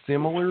something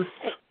similar,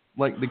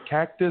 like the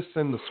Cactus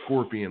and the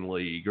Scorpion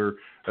League, or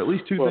at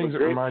least two things that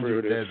remind you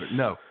of the desert?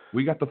 No,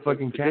 we got the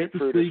fucking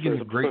Cactus League and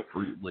the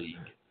Grapefruit League.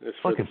 It's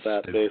for the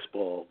fat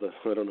baseball.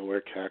 I don't know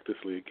where Cactus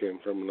League came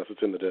from unless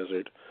it's in the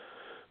desert.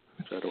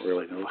 I don't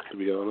really know, to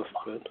be honest.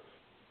 But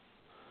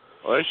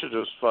well, they should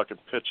just fucking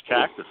pitch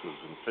cactuses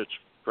and pitch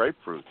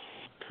grapefruits.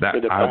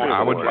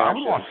 I would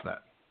watch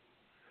that.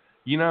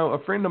 A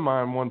friend of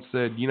mine once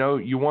said,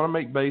 you want to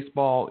make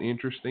baseball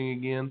interesting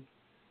again?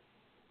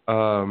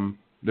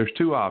 There's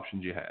two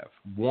options you have.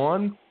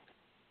 One,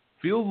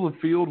 fill the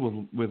field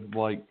with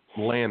like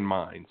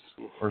landmines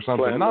or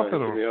something. Not that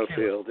it'll kill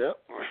outfield,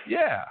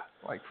 Yeah,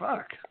 like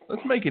fuck.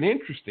 Let's make it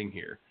interesting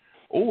here.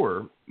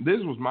 Or this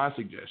was my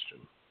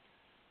suggestion.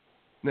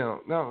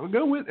 Now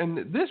go with, and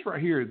this right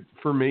here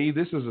for me,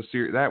 this is a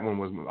serious. That one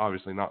was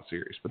obviously not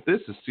serious, but this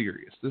is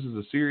serious. This is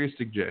a serious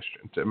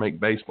suggestion to make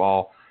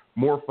baseball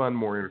more fun,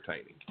 more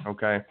entertaining.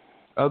 Okay,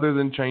 other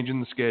than changing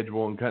the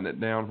schedule and cutting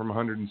it down from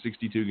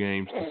 162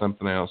 games to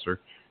something else or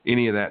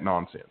any of that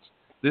nonsense.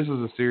 This is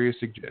a serious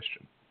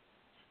suggestion.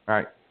 All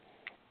right.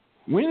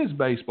 When is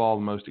baseball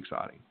the most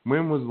exciting?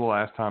 When was the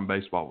last time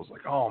baseball was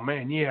like, oh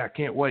man, yeah, I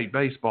can't wait,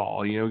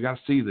 baseball. We got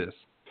to see this.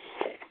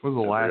 When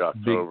was the last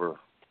October. big?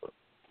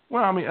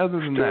 Well, I mean, other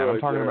than that,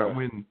 I'm talking about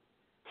when,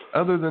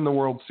 other than the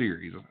World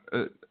Series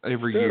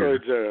every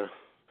year.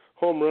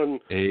 Home run.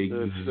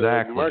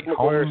 Exactly. Mark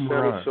McGwire,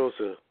 Sammy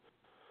Sosa.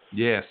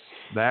 Yes,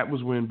 that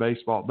was when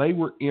baseball. They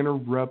were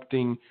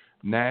interrupting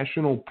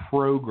national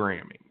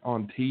programming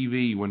on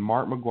TV when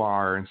Mark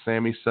McGwire and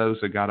Sammy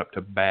Sosa got up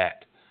to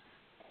bat,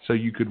 so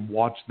you could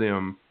watch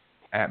them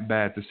at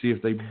bat to see if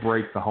they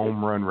break the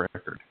home run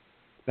record.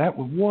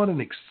 What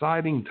an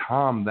exciting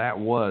time that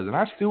was. And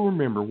I still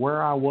remember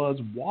where I was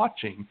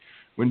watching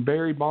when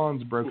Barry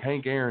Bonds broke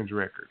Hank Aaron's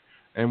record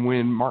and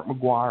when Mark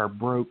McGwire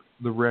broke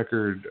the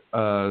record.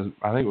 I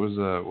think it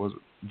was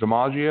it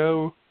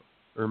DiMaggio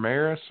or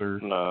Maris or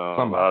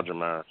somebody. Roger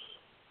Maris.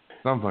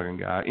 Some fucking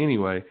guy.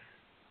 Anyway,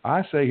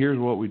 I say here's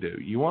what we do.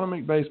 You want to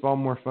make baseball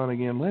more fun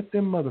again? Let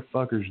them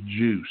motherfuckers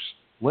juice.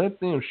 Let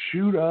them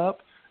shoot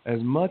up as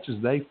much as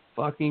they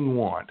fucking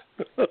want.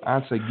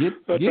 I say get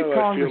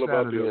Congress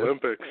out of this.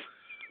 Olympics.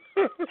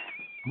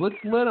 Let's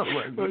let them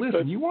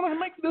listen. You want to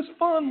make this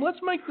fun? Let's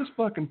make this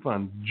fucking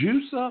fun.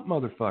 Juice up,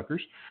 motherfuckers.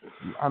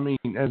 I mean,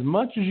 as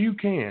much as you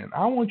can.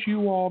 I want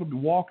you all to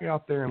walk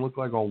out there and look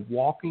like a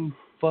walking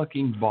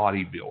fucking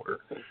bodybuilder.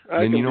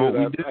 I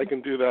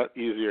can do that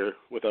easier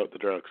without the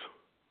drugs.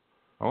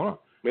 Hold on.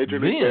 Major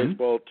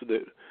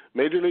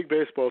League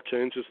Baseball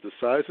changes the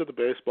size of the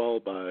baseball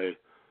by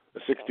a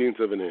 1/16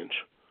 of an inch.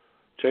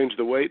 Change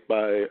the weight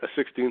by a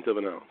 1/16 of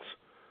an ounce.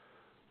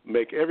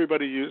 Make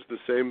everybody use the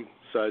same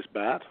size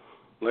bat,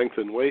 length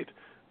and weight,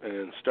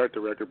 and start the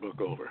record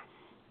book over.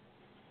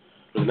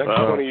 For the next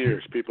 20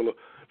 years,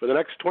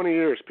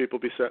 people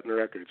be setting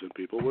records, and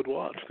people would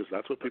watch because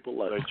that's what people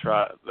like.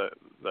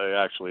 They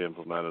actually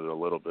implemented a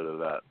little bit of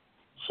that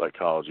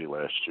psychology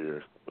last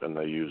year, and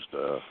they used.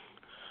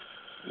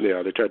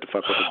 Yeah, they tried to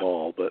fuck with the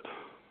ball, but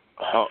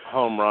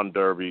home run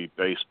derby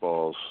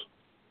baseballs.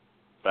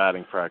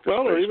 Batting practice.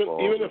 Well, or even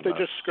if they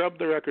just scrubbed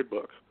the record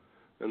book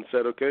and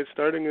said, okay,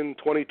 starting in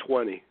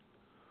 2020,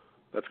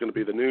 that's going to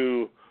be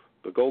the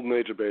golden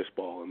age of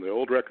baseball, and the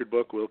old record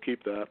book, we'll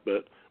keep that,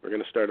 but we're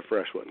going to start a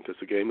fresh one because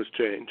the game has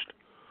changed.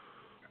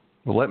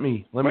 Well, let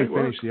me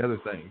finish the other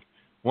thing.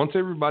 Once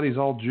everybody's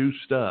all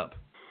juiced up,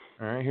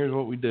 all right, here's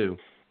what we do.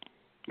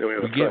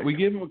 We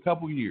give them a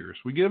couple years.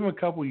 We give them a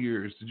couple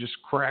years to just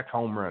crack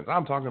home runs.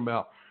 I'm talking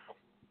about,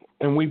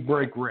 and we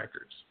break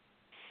records,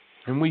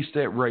 and we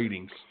set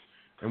ratings.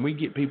 And we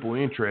get people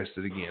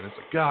interested again. It's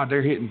like, God,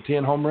 they're hitting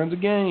 10 home runs a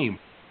game.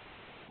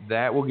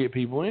 That will get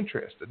people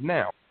interested.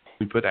 Now,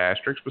 we put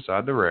asterisks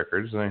beside the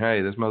records saying,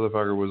 hey, this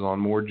motherfucker was on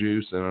more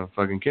juice than a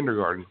fucking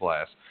kindergarten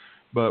class.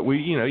 But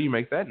you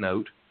make that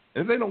note.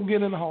 And if they don't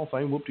get in the Hall of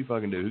Fame,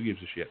 whoop-de-fucking-do. Who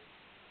gives a shit?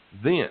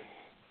 Then,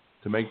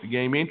 to make the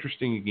game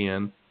interesting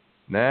again,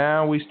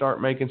 now we start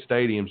making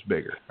stadiums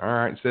bigger. All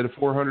right, instead of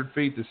 400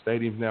 feet, the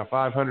stadium's now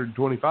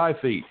 525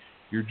 feet.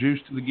 You're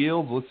juiced to the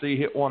gills. Let's see you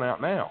hit one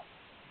out now.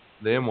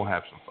 Then we'll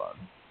have some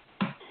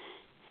fun.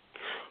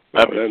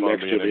 That'd be fun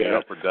being in the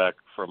upper deck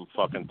from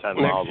fucking 10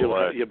 miles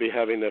away. You'll be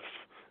having to,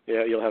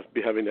 you'll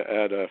be having to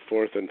add a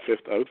fourth and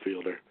fifth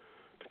outfielder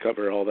to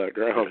cover all that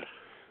ground.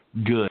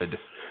 Good.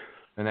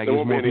 And that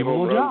gives more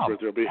people a job.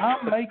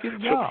 I'm making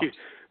jobs.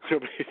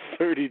 There'll be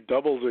 30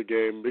 doubles a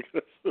game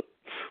because the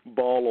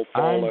ball will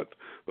fall at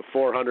the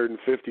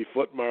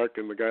 450-foot mark,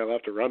 and the guy will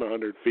have to run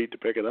 100 feet to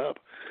pick it up.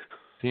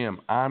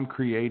 Tim, I'm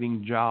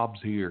creating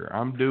jobs here.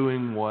 I'm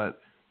doing what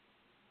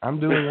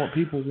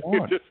people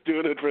want. You're just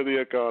doing it for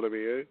the economy,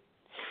 eh?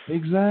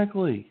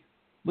 Exactly.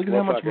 Look at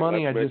how much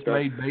money I just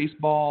made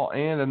baseball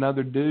and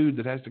another dude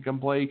that has to come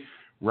play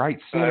right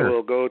center. I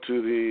will go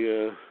to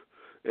the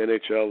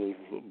NHL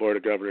Board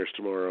of Governors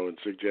tomorrow and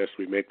suggest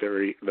we make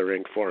the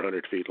rink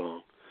 400 feet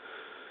long.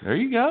 There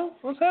you go.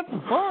 Let's have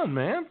some fun,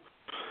 man.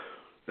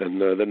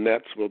 And the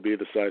nets will be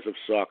the size of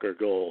soccer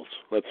goals.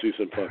 Let's see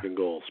some fucking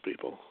goals,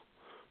 people.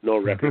 No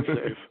record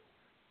save.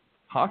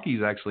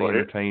 Hockey's actually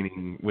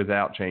entertaining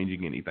without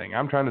changing anything.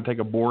 I'm trying to take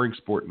a boring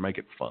sport and make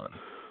it fun.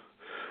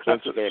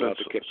 Since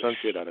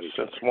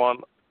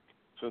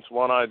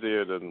one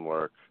idea didn't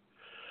work,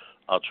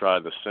 I'll try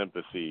the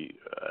sympathy,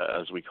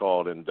 as we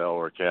call it in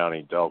Delaware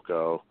County,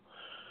 Delco,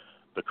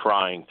 the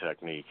crying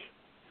technique.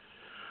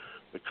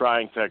 The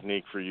crying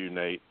technique for you,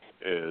 Nate,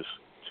 is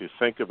to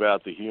think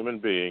about the human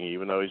being,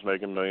 even though he's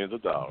making millions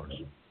of dollars,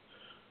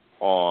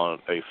 on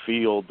a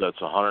field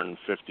that's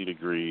 150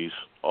 degrees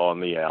on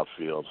the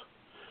outfield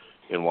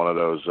in one of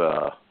those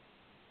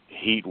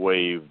heat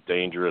wave,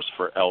 dangerous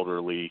for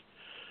elderly.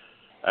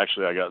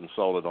 Actually, I got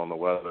insulted on the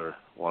weather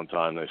one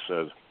time. They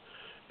said,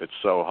 it's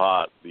so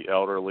hot, the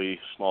elderly,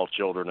 small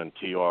children, and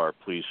TR,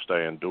 please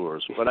stay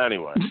indoors. But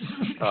anyway,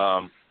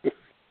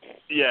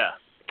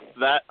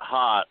 that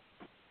hot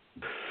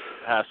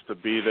has to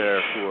be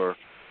there for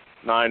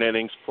 9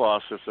 innings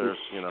plus if there's,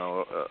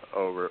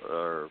 over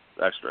or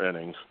extra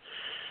innings.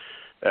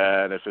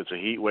 And if it's a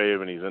heat wave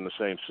and he's in the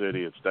same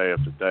city, it's day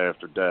after day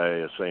after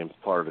day, the same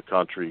part of the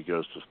country, he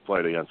goes to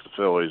play against the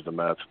Phillies, the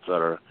Mets,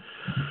 etc.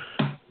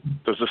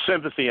 Does the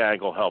sympathy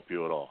angle help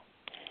you at all?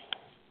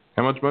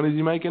 How much money is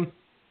he making?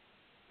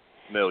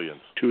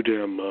 Millions. Too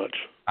damn much.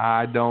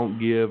 I don't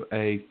give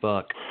a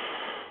fuck.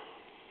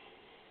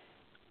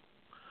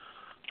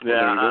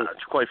 Yeah,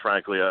 quite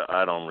frankly,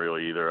 I don't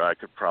really either. I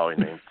could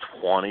probably name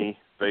 20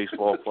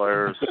 baseball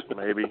players,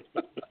 maybe.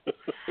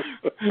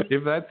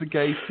 If that's the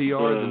case,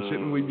 TR, then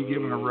shouldn't we be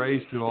giving a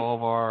raise to all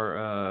of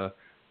our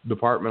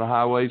Department of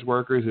Highways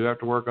workers who have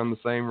to work on the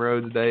same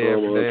roads day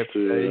after day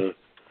after day?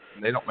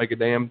 And they don't make a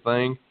damn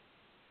thing.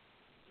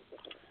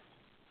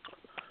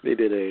 They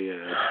did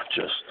a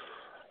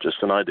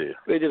just an idea.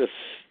 They did a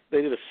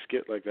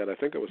skit like that. I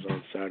think it was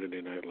on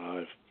Saturday Night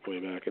Live way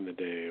back in the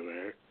day,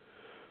 where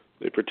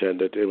they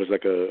pretended it was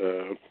like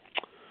a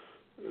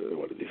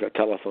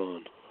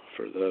telethon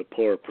for the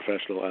poor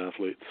professional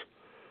athletes.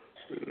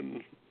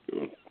 And,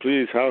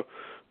 please,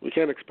 we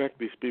can't expect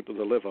these people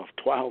to live off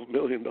 $12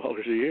 million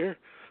a year.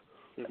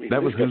 I mean,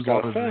 that was who's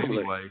on his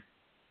anyway.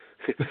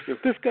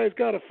 If this guy's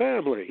got a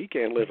family, he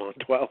can't live on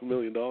 $12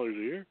 million a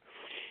year.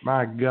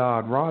 My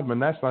God, Rodman,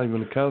 that's not even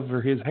to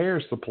cover his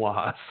hair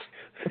supplies.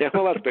 Yeah,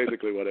 well, that's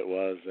basically what it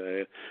was.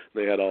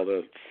 They had all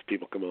the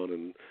people come on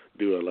and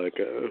do a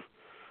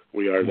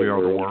We Are the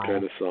World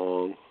kind of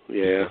song.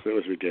 Yeah, it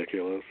was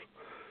ridiculous.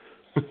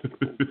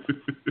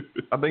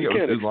 I think it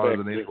was his line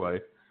anyway.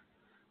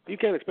 You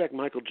can't expect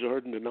Michael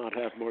Jordan to not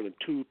have more than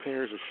 2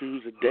 pairs of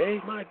shoes a day?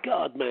 My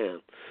God,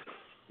 man.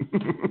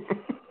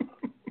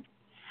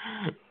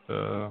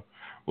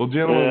 Well,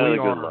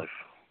 gentlemen,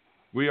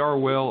 we are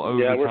well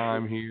over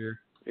time here.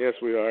 Yes,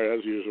 we are,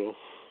 as usual.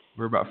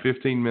 We're about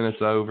 15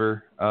 minutes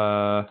over.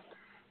 So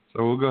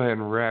we'll go ahead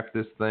and wrap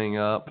this thing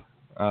up.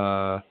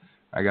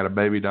 I got a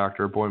baby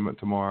doctor appointment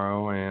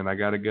tomorrow, and I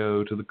got to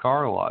go to the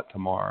car lot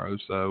tomorrow.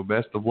 So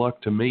best of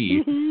luck to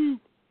me.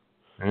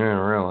 Yeah,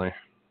 really.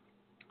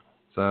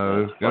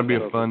 So it's going to be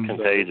a fun day.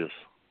 Contagious.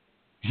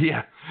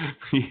 Yeah,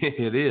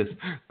 it is.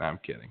 No, I'm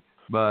kidding.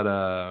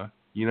 But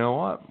you know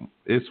what?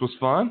 This was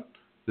fun.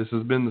 This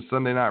has been the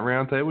Sunday Night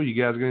Roundtable. You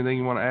guys got anything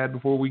you want to add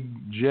before we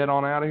jet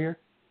on out of here?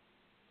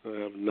 I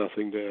have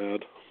nothing to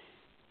add.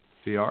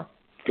 TR?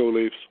 Go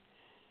Leafs.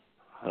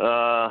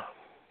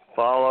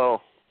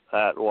 Follow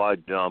at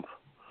Wide Jump.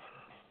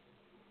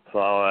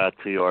 Follow at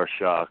TR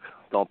Shock.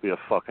 Don't be a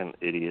fucking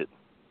idiot.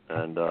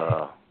 And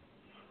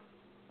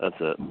that's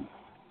it.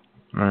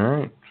 All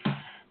right.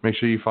 Make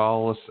sure you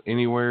follow us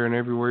anywhere and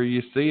everywhere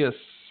you see us.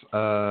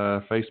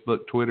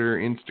 Facebook, Twitter,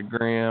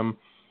 Instagram,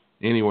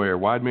 anywhere.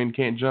 Wide Men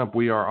Can't Jump.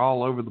 We are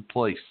all over the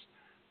place.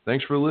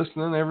 Thanks for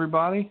listening,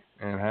 everybody,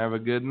 and have a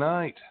good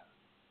night.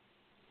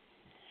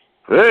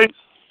 Peace.